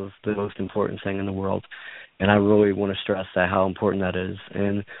deprived of the most important thing in the world. And I really want to stress how important that is,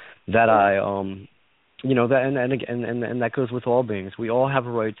 and that and that goes with all beings. We all have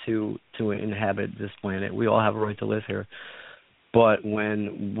a right to inhabit this planet. We all have a right to live here. But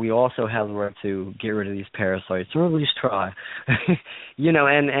when we also have the right to get rid of these parasites, or at least try,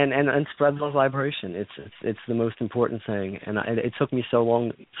 and spread the vibration. It's the most important thing. And it took me so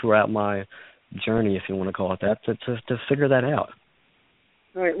long throughout my journey, if you want to call it that, to figure that out.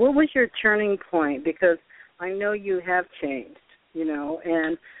 All right. What was your turning point? Because I know you have changed,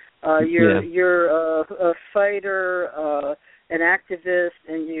 and you're a fighter, an activist,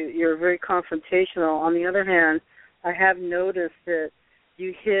 and you're very confrontational. On the other hand, I have noticed that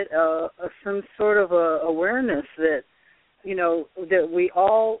you hit some sort of awareness that, that we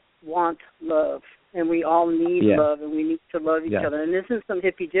all want love and we all need love and we need to love each other. And this isn't some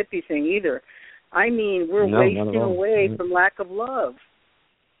hippy-dippy thing either. I mean, we're wasting away from lack of love.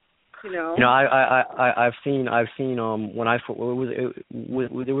 I've seen when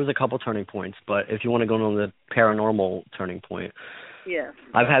there was a couple turning points, but if you want to go on the paranormal turning point. Yes.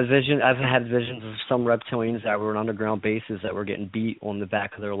 I've had visions of some reptilians that were in underground bases that were getting beat on the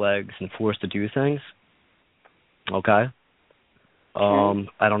back of their legs and forced to do things. Okay.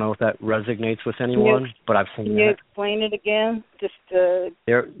 I don't know if that resonates with anyone, but I've seen that. Can you explain it again? Just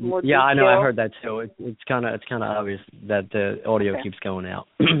more detail? I know. I heard that too. It's kind of obvious that the audio keeps going out,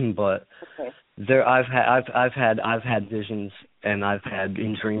 but I've had visions and I've had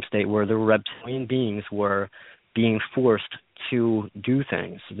in dream state where the reptilian beings were being forced to do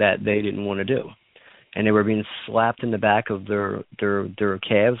things that they didn't want to do, and they were being slapped in the back of their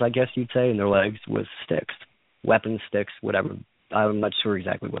calves, I guess you'd say, and their legs with sticks, weapon sticks, whatever. I'm not sure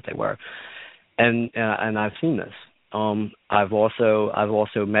exactly what they were, and I've seen this. I've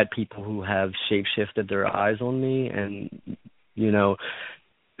also met people who have shape-shifted their eyes on me and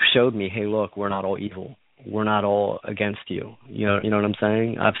showed me, hey, look, we're not all evil, we're not all against you. You know what I'm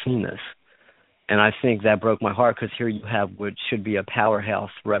saying? I've seen this. And I think that broke my heart because here you have what should be a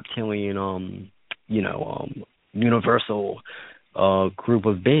powerhouse reptilian, universal group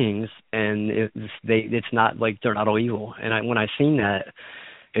of beings, and it's not like they're not all evil. And when I seen that,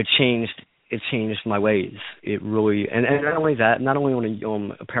 it changed my ways. It really, and not only that, not only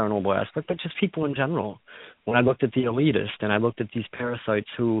on a paranormal aspect, but just people in general. When I looked at the elitist and I looked at these parasites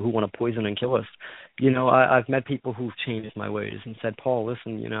who want to poison and kill us, I've met people who've changed my ways and said, Paul,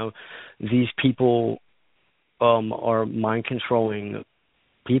 listen, these people are mind-controlling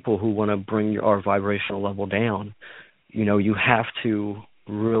people who want to bring our vibrational level down. You have to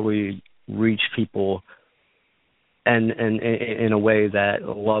really reach people and in a way that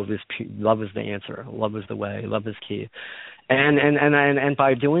love is the answer, love is the way, love is key. And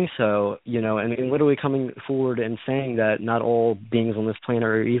by doing so, and literally coming forward and saying that not all beings on this planet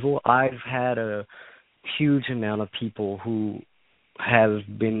are evil, I've had a huge amount of people who have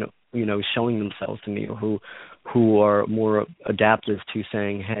been, showing themselves to me, who are more adaptive to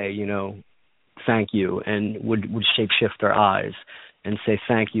saying, hey, thank you, and would shape-shift their eyes and say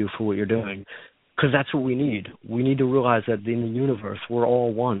thank you for what you're doing. Because that's what we need. We need to realize that in the universe, we're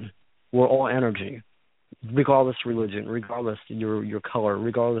all one. We're all energy. Regardless of religion, regardless of your color,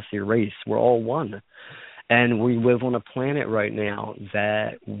 regardless of your race, we're all one. And we live on a planet right now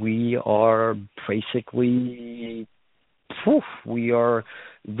that we are basically, we are,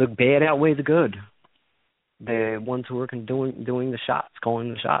 the bad outweigh the good. The ones who are doing the shots, calling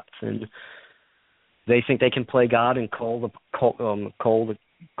the shots, and they think they can play God and call the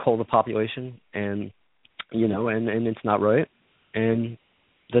population, and and it's not right. And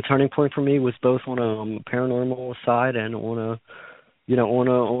the turning point for me was both on a paranormal side and on a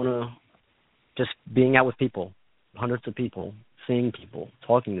just being out with people, hundreds of people, seeing people,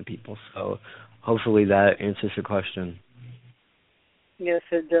 talking to people. So hopefully that answers your question. Yes,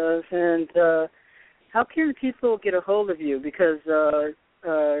 it does. And how can people get a hold of you? Because you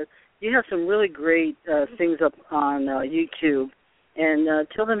have some really great things up on YouTube. And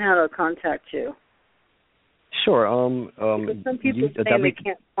tell them how to contact you. Sure. Some people saying they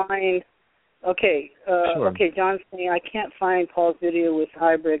can't find. Okay. Sure. Okay. John's saying I can't find Paul's video with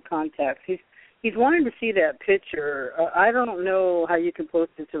hybrid contacts. He's wanting to see that picture. I don't know how you can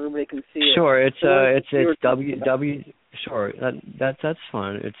post it so everybody can see it. Sure. It's www. Sure. That's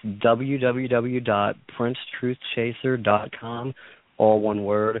fine. It's www.princetruthchaser.com, all one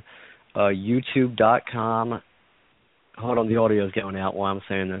word. YouTube.com. Hold on, the audio is going out while I'm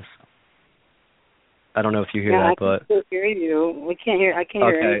saying this. I don't know if you hear that, but I can still hear you. I can't hear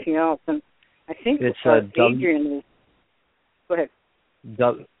anything else. And I think it's Adrian is. Go ahead.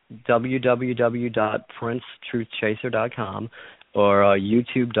 www.princetruthchaser.com or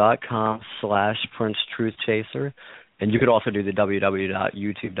youtube.com/princetruthchaser, and you could also do the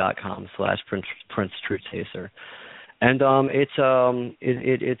www.youtube.com/princetruthchaser. And it's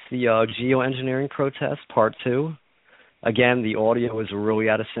the geoengineering protest part 2. Again, the audio is really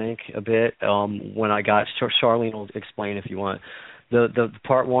out of sync a bit. When I got Charlene will explain if you want. The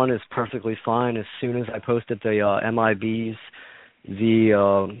part 1 is perfectly fine. As soon as I posted the MIBs, the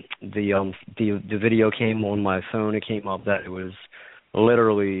video came on my phone. It came up that it was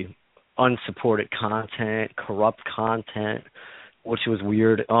literally unsupported content, corrupt content, which was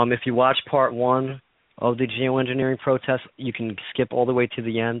weird. If you watch part 1 of the geoengineering protest, you can skip all the way to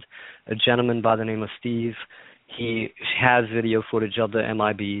the end. A gentleman by the name of Steve, he has video footage of the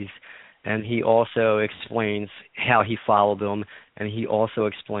MIBs, and he also explains how he followed them, and he also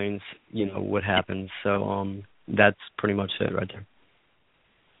explains, what happened. So that's pretty much it right there.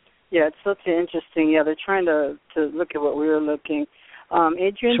 Yeah, it's such an interesting. Yeah, they're trying to look at what we were looking.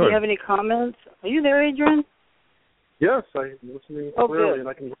 Adrian, Sure. Do you have any comments? Are you there, Adrian? Yes, I'm listening clearly, and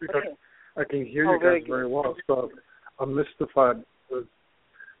I can hear you guys very well. So I'm mystified with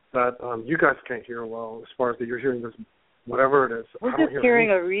that you guys can't hear well as far as that you're hearing this, whatever it is. We're just hearing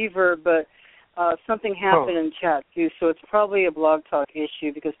a reverb, but something happened in chat too, so it's probably a Blog Talk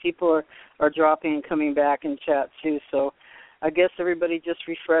issue because people are dropping and coming back in chat too. So I guess everybody just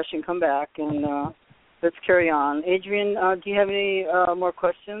refresh and come back, and let's carry on. Adrian, do you have any more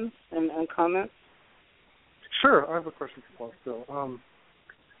questions and comments? Sure, I have a question for Paul still.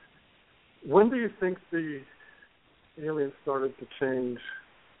 When do you think the aliens started to change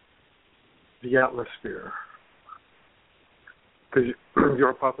the atmosphere? Because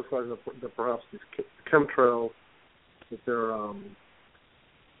you're hypothesizing that perhaps these chemtrails, that they're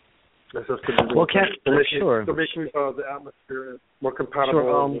sure. They're making the atmosphere more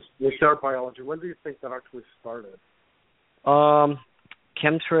compatible with their biology. When do you think that actually started?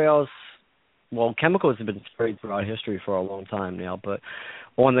 Chemtrails. Well, chemicals have been sprayed throughout history for a long time now, but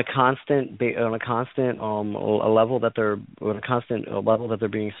on a constant level that they're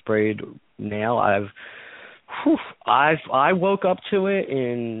being sprayed now, I woke up to it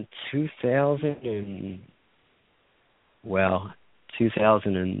in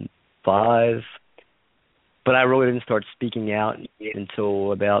 2005, but I really didn't start speaking out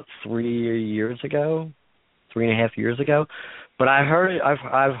until about 3.5 years ago. But I've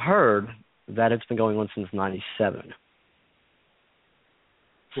heard that it's been going on since '97.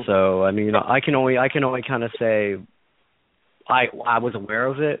 So I mean, I can only kind of say I was aware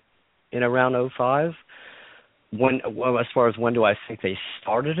of it in around 2005. As far as when do I think they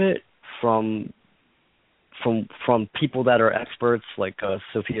started it, from people that are experts like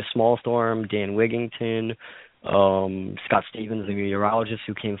Sophia Smallstorm, Dan Wigington, Scott Stevens, the meteorologist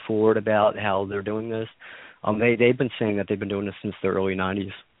who came forward about how they're doing this. They've been saying that they've been doing this since the early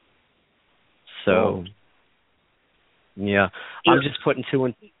 '90s. So, yeah, I'm just putting two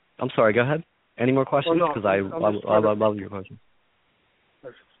and. I'm sorry. Go ahead. Any more questions? Because I love your question.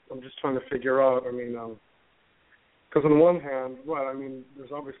 I'm just trying to figure out. I mean, because on the one hand,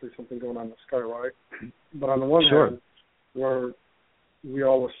 there's obviously something going on in the sky, right? But on the one hand, where we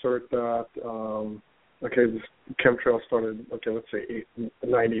all assert that, this chemtrail started, let's say the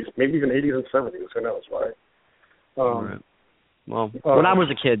 90s, maybe even 80s and 70s. Who knows, right? Right. Well, when I was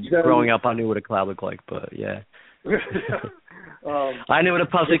a kid growing up, I knew what a cloud looked like, but yeah. I knew what a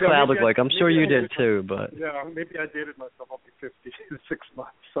puffy cloud looked like. I'm sure you did too, but... Yeah, maybe I dated myself. I'll be 50 in 6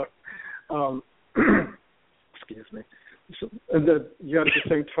 months. So, excuse me. So, and then, yet at the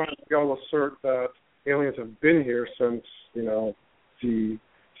same time, we all assert that aliens have been here since,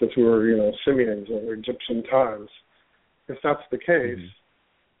 since we were, simians or Egyptian times. If that's the case,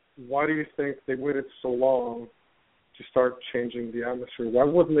 why do you think they waited so long to start changing the atmosphere? Why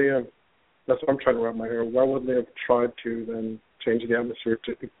wouldn't they have? That's what I'm trying to wrap my head around. Why wouldn't they have tried to then change the atmosphere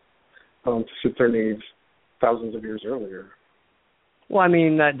to suit their needs thousands of years earlier? Well, I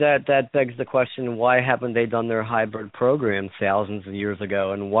mean, that begs the question, why haven't they done their hybrid program thousands of years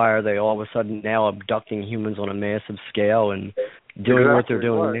ago, and why are they all of a sudden now abducting humans on a massive scale and doing what they're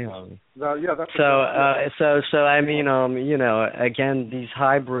doing now? That's so I mean, again, these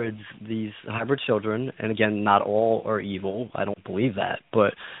hybrid children, and again, not all are evil. I don't believe that,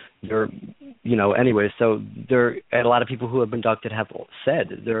 but they're, anyway. So a lot of people who have been abducted have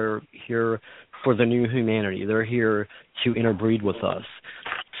said they're here for the new humanity. They're here to interbreed with us.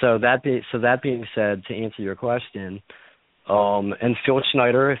 So that being said, to answer your question, and Phil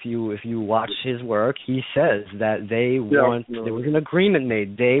Schneider, if you watch his work, he says that there was an agreement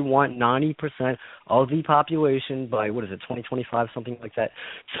made. They want 90% of the population by 2025, something like that.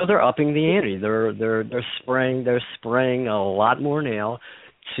 So they're upping the ante. They're spraying a lot more now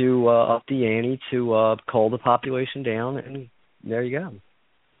to up the ante to cull the population down, and there you go.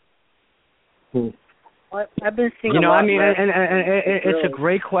 I've been seeing it's a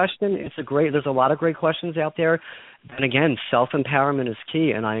great question. There's a lot of great questions out there. And again, self-empowerment is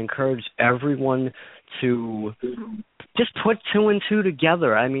key, and I encourage everyone to just put two and two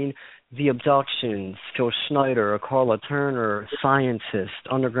together. I mean, the abductions, Phil Schneider, Carla Turner, scientists,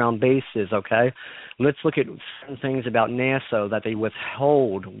 underground bases, okay? Let's look at some things about NASA that they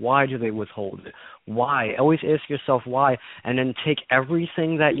withhold. Why do they withhold it? Why? Always ask yourself why, and then take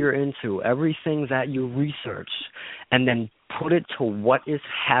everything that you're into, everything that you research, and then put it to what is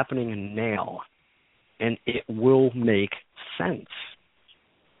happening now, and it will make sense.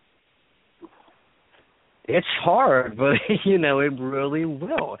 It's hard, but, it really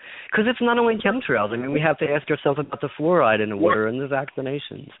will. Because it's not only chemtrails. I mean, we have to ask ourselves about the fluoride in the water and the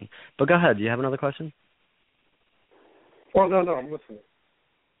vaccinations. But go ahead. Do you have another question? Oh, no, I'm listening.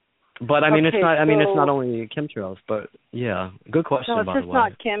 But, it's not only chemtrails, but, yeah. Good question, by the way. No,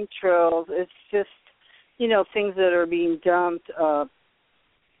 it's just not chemtrails. It's just, things that are being dumped, the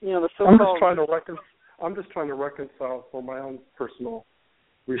so-called... I'm just trying to reconcile for my own personal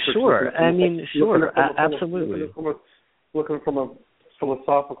research. Sure, absolutely. Looking from a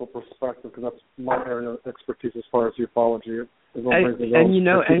philosophical perspective, because that's my area of expertise as far as ufology. That's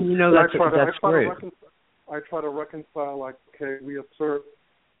great. I try to reconcile, we assert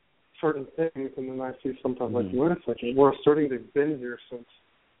certain things, and then I see sometimes, wait a second, we're asserting they've been here since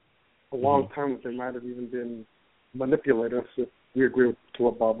a long time, that they might have even been manipulated. If we agree to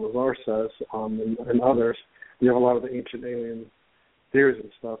what Bob Lazar says, and others, you have a lot of the ancient alien theories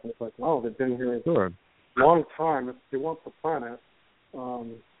and stuff, and it's like, wow, they've been here a long time. If they want the planet,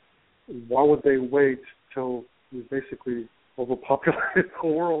 why would they wait till we basically overpopulate the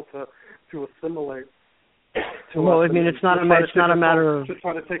world to assimilate? Well, it's not a matter of just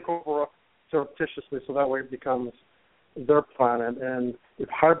trying to take over surreptitiously, so that way it becomes their planet. And if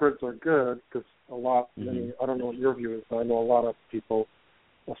hybrids are good, because I don't know what your view is, but I know a lot of people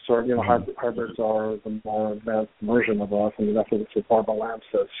assert, hybrids are the more advanced version of us. I mean, that's what Barbara Lamb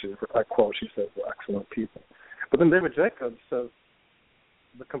says. I quote, she says, "We're excellent people." But then David Jacobs says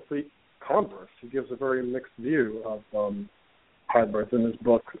the complete converse. He gives a very mixed view of hybrids. In his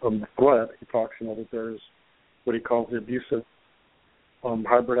book, The Threat, he talks, that there's what he calls the abusive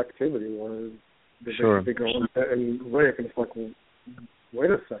hybrid activity, where they go and rape, and it's like, well, wait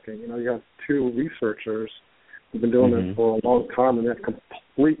a second, you have two researchers who've been doing this for a long time, and they have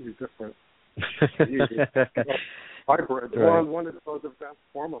completely different views. Hybrids. Right. One is the advanced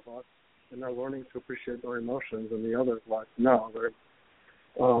form of us, and they're learning to appreciate their emotions, and the other is like, no,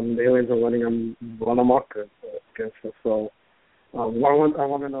 the aliens are letting them run amok against us. So I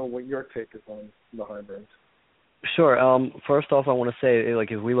want to know what your take is on the hybrids. Sure. First off, I want to say,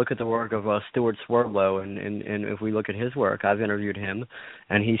 if we look at the work of Stuart Swerdlow, and if we look at his work, I've interviewed him,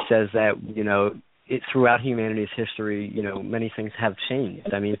 and he says that, throughout humanity's history, many things have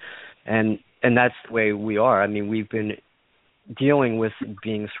changed. I mean, and that's the way we are. I mean, we've been dealing with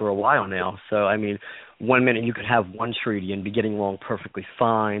beings for a while now. So, 1 minute you could have one treaty and be getting along perfectly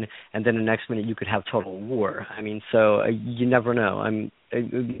fine, and then the next minute you could have total war. So you never know.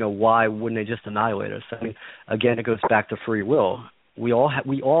 Why wouldn't they just annihilate us? Again, it goes back to free will. We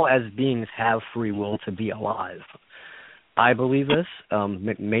all as beings have free will to be alive. I believe this.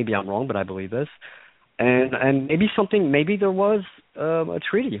 Maybe I'm wrong, but I believe this. And maybe there was a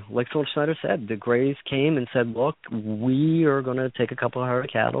treaty, like Phil Schneider said. The Greys came and said, look, we are going to take a couple of herd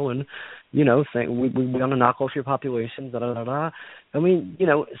of cattle and, we're going to knock off your population, da-da-da-da.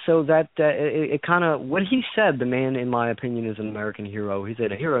 So that it kind of, what he said, the man, in my opinion, is an American hero. He's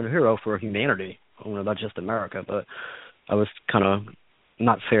a hero for humanity. I don't know about just America, but I was kind of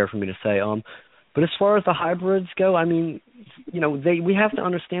not fair for me to say. But as far as the hybrids go, we have to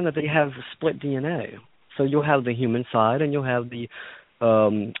understand that they have split DNA. So you'll have the human side and you'll have the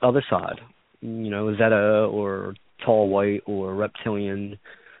other side, Zeta or tall white or reptilian.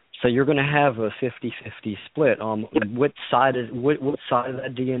 So you're going to have a 50-50 split. What side of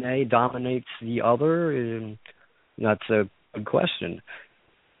that DNA dominates the other? That's a good question.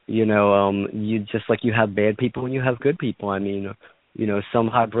 You just like you have bad people and you have good people. I mean, some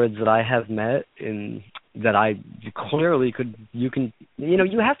hybrids that I have met and that I clearly you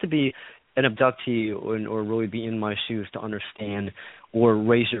have to be an abductee or really be in my shoes to understand or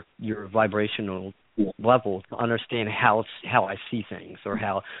raise your vibrational level to understand how I see things or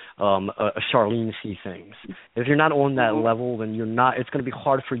how a Charlene sees things. If you're not on that level, then you're not. It's going to be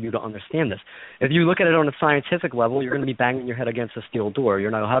hard for you to understand this. If you look at it on a scientific level, you're going to be banging your head against a steel door.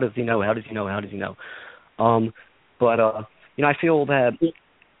 You're not. How does he know? How does he know? How does he know? I feel that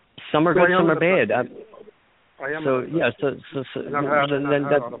some are good, some are bad.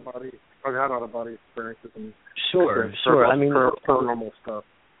 I've had out of body experiences and sure. I mean, paranormal stuff.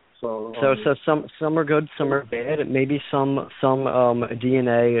 So some are good, some are bad. Maybe some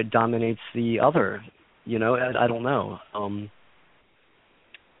DNA dominates the other. I don't know.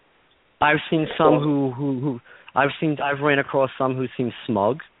 I've seen some I've ran across some who seem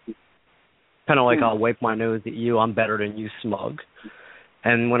smug. Kind of like I'll wipe my nose at you. I'm better than you, smug.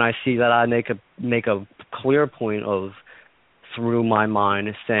 And when I see that, I make a clear point of through my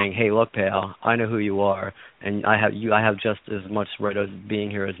mind saying, "Hey, look, pal, I know who you are, and I have just as much right of being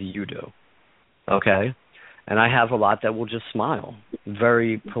here as you do." Okay, and I have a lot that will just smile,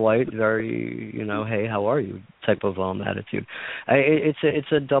 very polite, very "Hey, how are you?" type of attitude.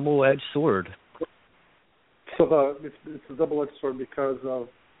 It's a double-edged sword. So it's a double-edged sword because of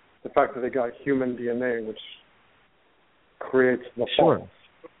the fact that they got human DNA, which creates the faults.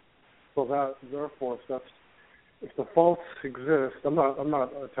 So that therefore, if the faults exist, I'm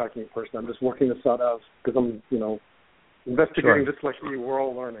not attacking a person. I'm just working this out because I'm investigating just like you. We're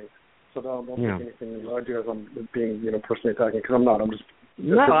all learning. So don't take anything I do as I'm being personally attacking, because I'm not. I'm just.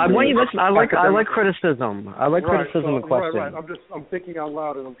 I want you to listen. I like criticism. I like criticism and questions. Right. I'm thinking out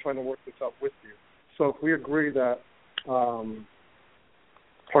loud and I'm trying to work this out with you. So if we agree that part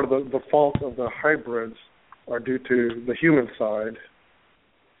of the fault of the hybrids are due to the human side.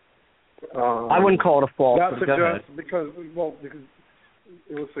 I wouldn't call it a fault. That suggests because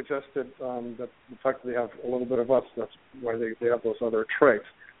it was suggested that the fact that they have a little bit of us, that's why they have those other traits.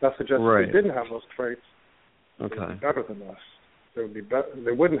 That suggests if they didn't have those traits, they would be better than us. They would be better.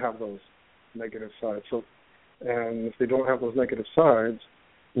 They wouldn't have those negative sides. So, and if they don't have those negative sides,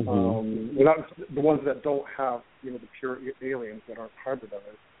 not the ones that don't have the pure aliens that aren't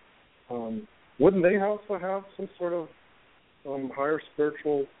hybridized, wouldn't they also have some sort of higher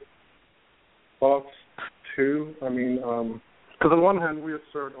spiritual thoughts too? I mean, because on one hand we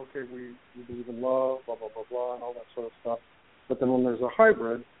assert, okay, we believe in love, blah blah blah blah, and all that sort of stuff. But then when there's a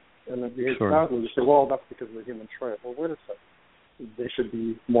hybrid and it behaves badly, you say, well, that's because of the human trait. Well, wait a second, they should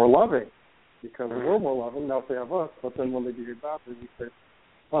be more loving because we're more loving now if they have us. But then when they behave badly, we say,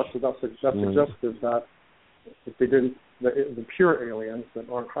 oh, so that suggested that if they didn't, the pure aliens that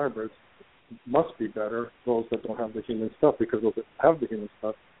aren't hybrids must be better. Those that don't have the human stuff, because those that have the human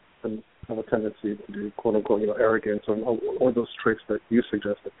stuff and have a tendency to do quote unquote arrogance or those traits that you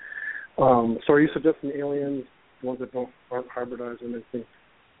suggested. So are you suggesting aliens, the ones that aren't hybridized or anything,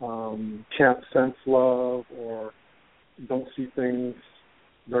 can't sense love or don't see things?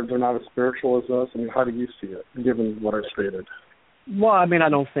 They're not as spiritual as us. I mean, how do you see it, given what I stated? Well, I mean, I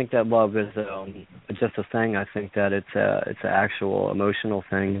don't think that love is just a thing. I think that it's an actual emotional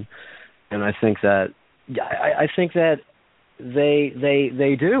thing, and I think that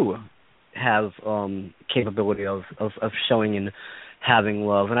they do have capability of showing and having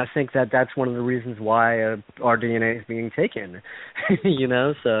love, and I think that that's one of the reasons why our DNA is being taken.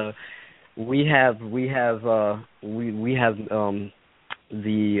 So we have the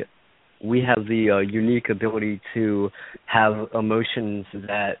unique ability to have emotions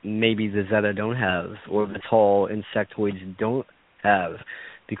that maybe the Zeta don't have or the tall insectoids don't have,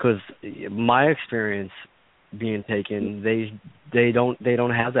 because my experience being taken, they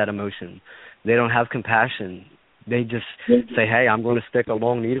don't have that emotion. They don't have compassion. They just say, hey, I'm going to stick a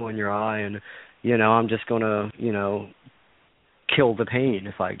long needle in your eye and I'm just going to kill the pain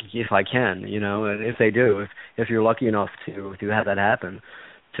if I can, and if they do, if you're lucky enough to have that happen,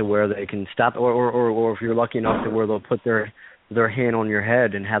 to where they can stop, or if you're lucky enough to where they'll put their hand on your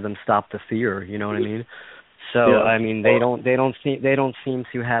head and have them stop the fear, you know what I mean? So I mean, they don't seem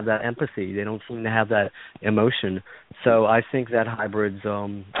to have that empathy. They don't seem to have that emotion. So I think that hybrids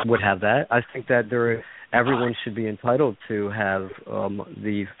would have that. I think that everyone should be entitled to have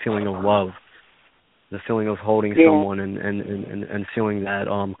the feeling of love. the feeling of holding someone and feeling that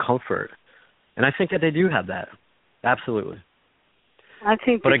comfort. And I think that they do have that. Absolutely. I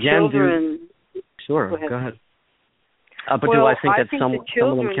think but the again, children... Sure, go ahead. But do I think that some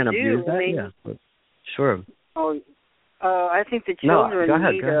of them can abuse that? Yeah, but sure. I think the children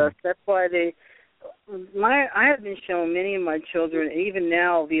need go ahead. us. That's why I have been shown many of my children, even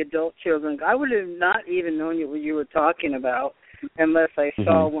now the adult children. I would have not even known what you were talking about unless I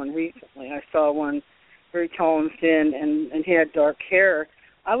saw one recently. I saw one very tall and thin, and he had dark hair.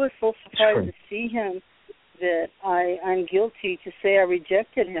 I was so surprised to see him that I'm guilty to say I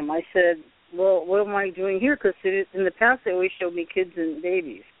rejected him. I said, well, what am I doing here? Because in the past they always showed me kids and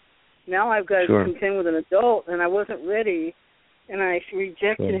babies. Now I've got to contend with an adult, and I wasn't ready, and I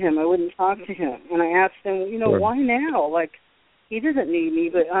rejected him. I wouldn't talk to him. And I asked him, why now? Like, he doesn't need me.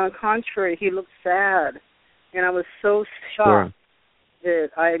 But on the contrary, he looked sad. And I was so shocked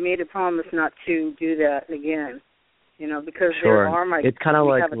that I made a promise not to do that again. Because there are my... It's kind of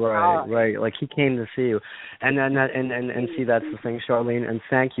like, right, like he came to see you. And then and see, that's the thing, Charlene, and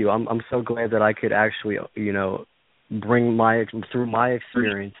thank you. I'm so glad that I could actually, bring through my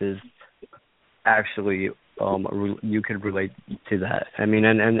experiences, actually, you could relate to that. I mean,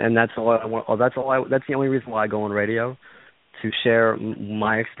 and that's all I want. That's the only reason why I go on radio, to share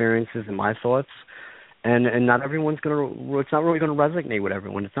my experiences and my thoughts. And not everyone's it's not really gonna resonate with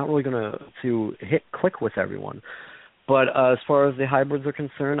everyone. It's not really gonna click with everyone. But as far as the hybrids are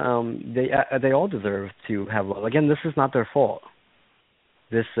concerned, they all deserve to have love. Again, this is not their fault.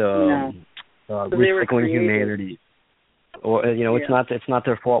 This recycling humanity, or it's not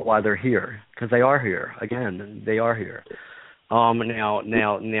their fault why they're here, because they are here. Again, they are here. Now,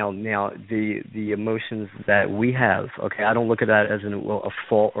 the emotions that we have. Okay, I don't look at that as a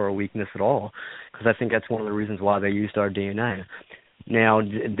fault or a weakness at all, because I think that's one of the reasons why they used our DNA. Now,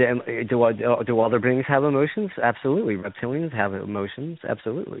 do other beings have emotions? Absolutely. Reptilians have emotions.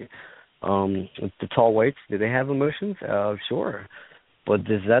 Absolutely. The tall whites, do they have emotions? Sure. But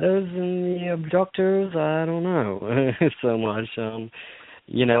the Zetas and the abductors, I don't know so much.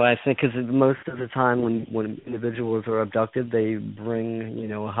 I think because most of the time when individuals are abducted, they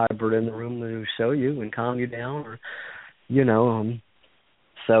bring, a hybrid in the room to show you and calm you down. Or,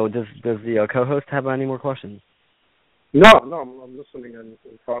 so does the co-host have any more questions? No, I'm listening and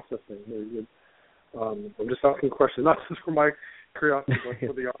processing. I'm just asking questions, not just for my curiosity, but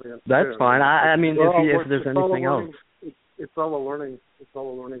for the audience. That's fine. I mean, if there's anything else, it's all a learning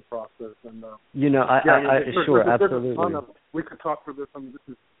process, and sure, absolutely. We could talk for this. This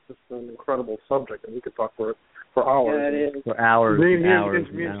is just an incredible subject, and we could talk for hours. Yeah, it is. For hours. Me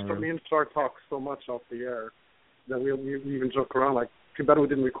and Star talk so much off the air that we even joke around like, too bad we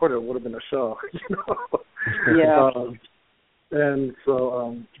didn't record it. It would have been a show. Yeah. And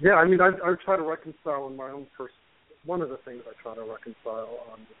so, I mean, I try to reconcile in my own one of the things I try to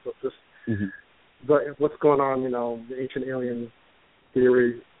reconcile with this, what's going on, the ancient alien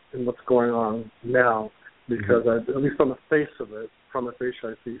theory and what's going on now, because at least on the face of it, from the face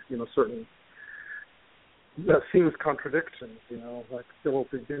I see, certain, that seems contradictions, like, well,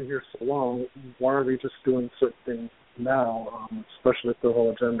 if they've been here so long, why are they just doing certain things now, especially if the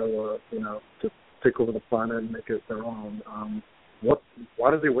whole agenda were, to take over the planet and make it their own.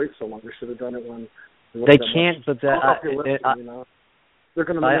 Why did they wait so long? They should have done it when they can't. But they're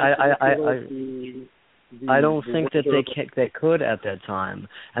going to. I don't think that they could at that time,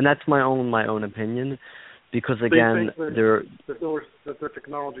 and that's my own opinion, because again, that their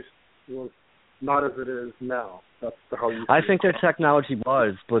technology was not as it is now. That's how you. I think their technology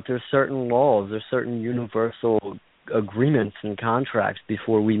was, but there's certain laws, there's certain universal agreements and contracts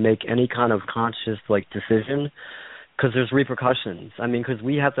before we make any kind of conscious decision, because there's repercussions. I mean, because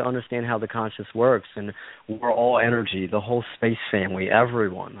we have to understand how the conscious works, and we're all energy, the whole space family,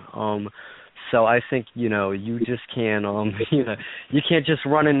 everyone. So I think you just can't you can't just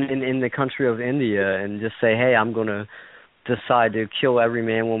run in the country of India and just say, hey, I'm gonna decide to kill every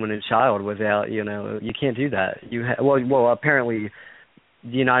man, woman, and child without you can't do that. Well apparently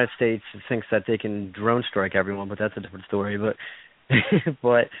the United States thinks that they can drone strike everyone, but that's a different story. But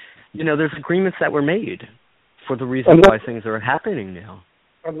there's agreements that were made for the reasons why things are happening now.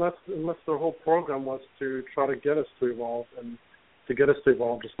 Unless their whole program was to try to get us to evolve, and to get us to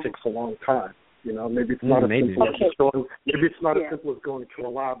evolve just takes a long time. Maybe it's not as simple as simple as going to a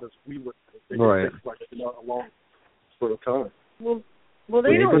lab as we would think. It takes a long sort of time. Well,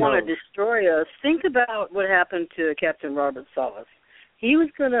 they don't want to destroy us. Think about what happened to Captain Robert Salas. He was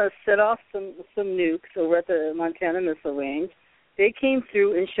going to set off some nukes over at the Montana Missile Range. They came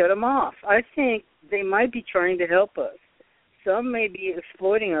through and shut them off. I think they might be trying to help us. some may be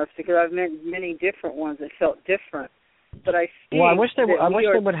exploiting us because I've met many different ones that felt different. But I think I wish they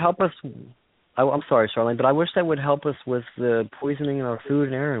would help us. I'm sorry, Charlene, but I wish they would help us with the poisoning of our food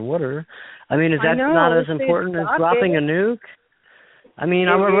and air and water. I mean, is that not as important as dropping a nuke? I mean,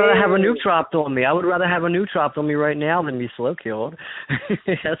 I would rather have a nuke dropped on me. I would rather have a nuke dropped on me right now than be slow killed.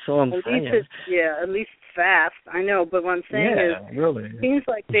 That's all I'm saying. At least fast. I know, but what I'm saying is, really. It seems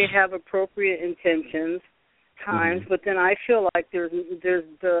like they have appropriate intentions times, but then I feel like there's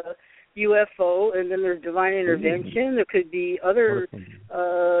the UFO, and then there's divine intervention. There could be other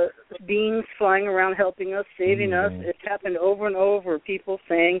beings flying around helping us, saving us. It's happened over and over. People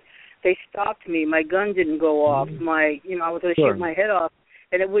saying they stopped me. My gun didn't go off. I was going to shoot my head off,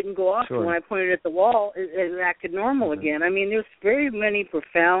 and it wouldn't go off. So when I pointed at the wall, it acted normal again. I mean, there's very many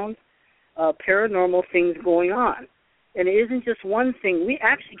profound paranormal things going on, and it isn't just one thing. We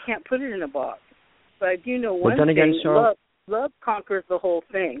actually can't put it in a box. But I do know one thing. Love conquers the whole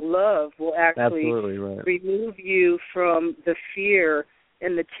thing. Love will actually remove you from the fear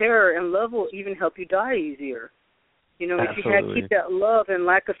and the terror, and love will even help you die easier. If you keep that love and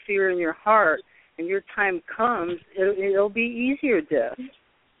lack of fear in your heart, and your time comes, it'll be easier death.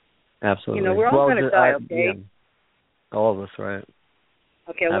 Absolutely. We're all going to die, okay? Yeah. All of us, right.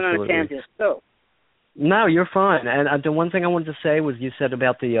 Okay, I went on a tangent. So. No, you're fine. And the one thing I wanted to say was you said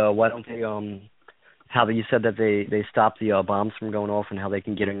about the why don't they how you said that they stop the bombs from going off and how they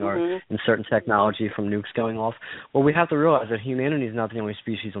can get in certain technology from nukes going off. Well, we have to realize that humanity is not the only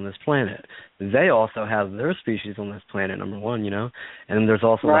species on this planet. They also have their species on this planet, number one, and there's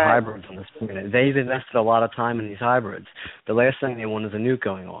also the hybrids on this planet. They've invested a lot of time in these hybrids. The last thing they want is a nuke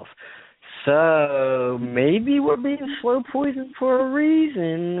going off. So maybe we're being slow poisoned for a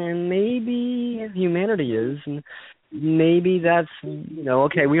reason, and maybe humanity is, and maybe that's,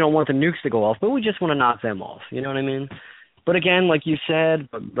 okay, we don't want the nukes to go off, but we just want to knock them off, you know what I mean? But again, like you said,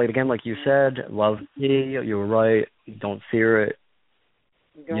 love me, you were right, don't fear it.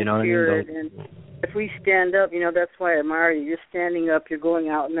 Don't fear it, and if we stand up, that's why I admire you. You're standing up, you're going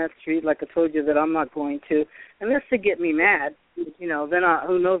out in that street, like I told you that I'm not going to, unless to get me mad, then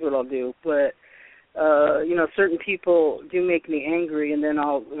who knows what I'll do, but, certain people do make me angry, and then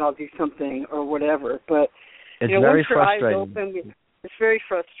I'll do something or whatever, but it's very frustrating. Open, it's very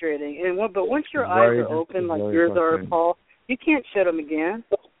frustrating. But once your eyes are open, like yours are, Paul, you can't shut them again.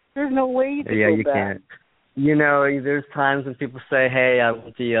 There's no way you can go back. Yeah, you can't. There's times when people say, "Hey, I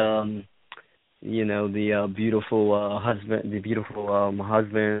want the beautiful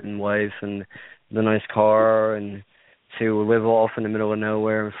husband and wife and the nice car and to live off in the middle of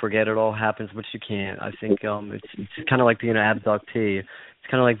nowhere and forget it all happens," but you can't. I think it's kind of like being an abductee. It's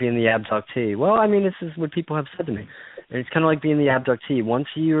kind of like being the abductee. Well, I mean, this is what people have said to me. And it's kind of like being the abductee. Once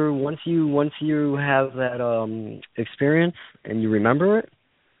you have that experience and you remember it,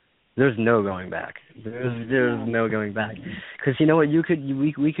 there's no going back. There's no going back. Because you know what?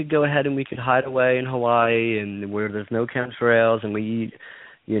 We could go ahead and we could hide away in Hawaii and where there's no chemtrails and we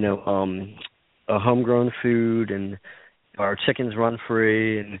eat, a homegrown food and our chickens run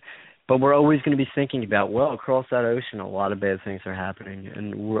free but we're always going to be thinking about, across that ocean, a lot of bad things are happening,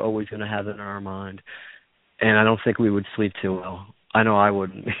 and we're always going to have it in our mind. And I don't think we would sleep too well. I know I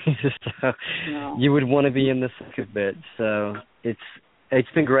wouldn't. No. You would want to be in the thick of it. So it's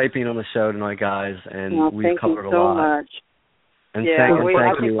been great being on the show tonight, guys, and we've covered a lot. Thank you so much.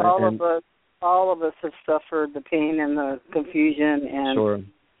 And thank you. All of us have suffered the pain and the confusion and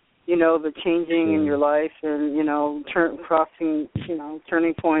the changing in your life and,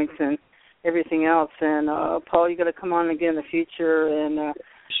 turning points and everything else. And, Paul, you got to come on again in the future. And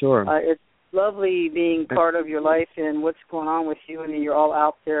it's lovely being part of your life and what's going on with you. And you're all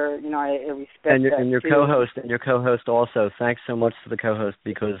out there. I respect that. And your co-host and your co-host also. Thanks so much to the co-host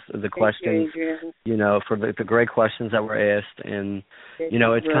because of the questions, for the great questions that were asked. And,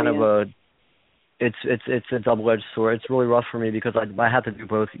 it's kind of It's a double-edged sword. It's really rough for me because I have to do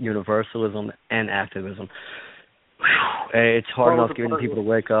both universalism and activism. It's hard enough getting people to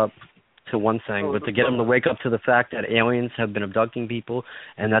wake up to one thing, but to get them to wake up to the fact that aliens have been abducting people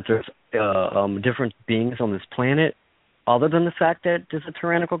and that there's different beings on this planet, other than the fact that there's a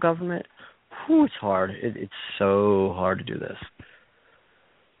tyrannical government, it's hard. It's so hard to do this.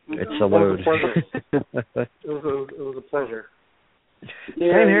 It's a load. It was a pleasure. Same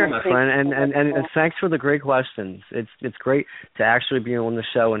here, my friend, and thanks for the great questions. It's great to actually be on the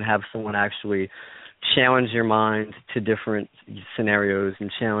show and have someone actually challenge your mind to different scenarios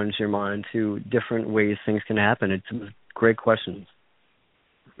and challenge your mind to different ways things can happen. It's great questions.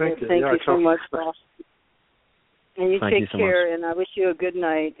 Thank you. Thank you so much, Paul. And you Thank take you so care, much. and I wish you a good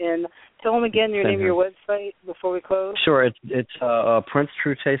night. And tell them again your Same name of here. your website before we close. Sure, it's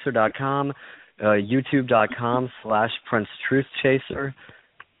PrinceTruthChaser.com, YouTube.com/PrinceTruthChaser.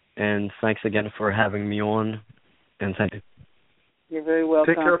 And thanks again for having me on. And thank you. You're very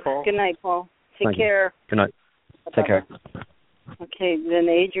welcome. Take care, Paul. Good night, Paul. Take Thank you. care. Good night. Bye-bye. Take care. Okay, then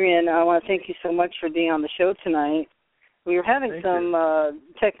Adrian, I want to thank you so much for being on the show tonight. We were having some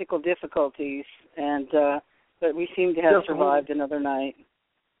technical difficulties, and but we seem to have survived another night.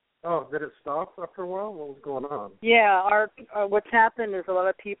 Oh, did it stop after a while? What was going on? Yeah, what's happened is a lot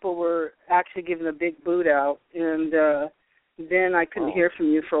of people were actually giving a big boot out, and then I couldn't hear from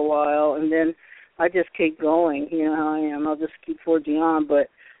you for a while, and then I just keep going. You know how I am. I'll just keep forging on, but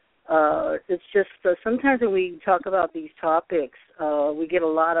it's just sometimes when we talk about these topics, we get a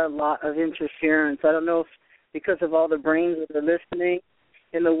lot of interference. I don't know if because of all the brains that are listening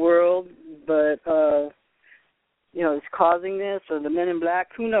in the world, but it's causing this, or the Men in Black,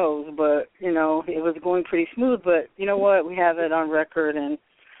 who knows? But it was going pretty smooth. But you know what? We have it on record, and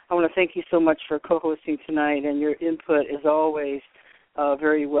I want to thank you so much for co-hosting tonight, and your input is always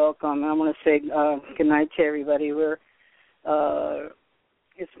very welcome. I want to say good night to everybody.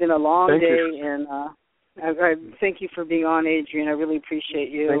 It's been a long day, and I thank you for being on, Adrian. I really appreciate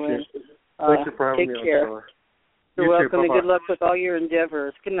you. Thank you. Thank you for having me take care. on. You're welcome, and good luck with all your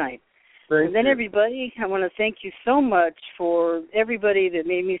endeavors. Good night. Thank you. Everybody, I want to thank you so much for everybody that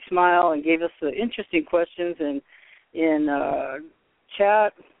made me smile and gave us the interesting questions in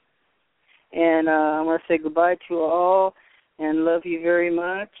chat. And I want to say goodbye to all and love you very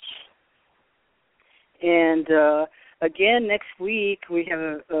much. And again, next week we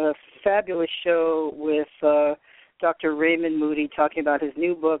have a fabulous show with Dr. Raymond Moody talking about his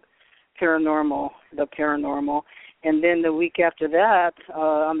new book, The Paranormal. And then the week after that,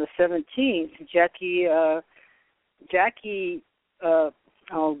 on the 17th, Jackie, oh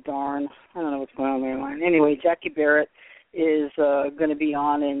darn, I don't know what's going on there. Anyway, Jackie Barrett is going to be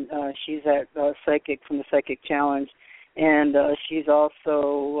on, and she's at Psychic from the Psychic Challenge. And she's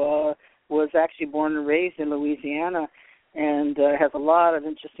also was actually born and raised in Louisiana, and has a lot of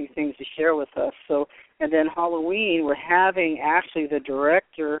interesting things to share with us. So, and then Halloween, we're having actually the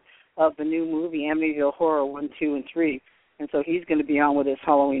director of the new movie Amityville Horror 1, 2, and 3, and so he's going to be on with us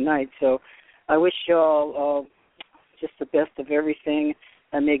Halloween night. So I wish you all just the best of everything,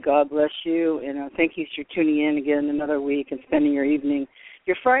 and may God bless you. And thank you for tuning in again another week and spending your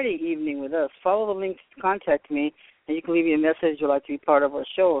Friday evening with us. Follow the links to contact me, and you can leave me a message you'd like to be part of our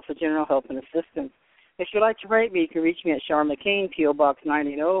show or for general help and assistance. If you'd like to write me, you can reach me at Shar McCain, P.O. Box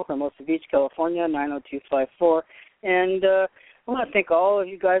 980, Hermosa Beach, California, 90254. And I want to thank all of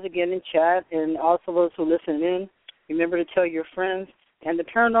you guys again in chat, and also those who listen in. Remember to tell your friends. And the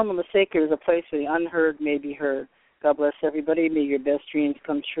Paranormal and the Sacred is a place where the unheard may be heard. God bless everybody. May your best dreams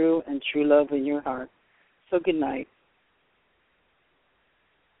come true and true love in your heart. So good night.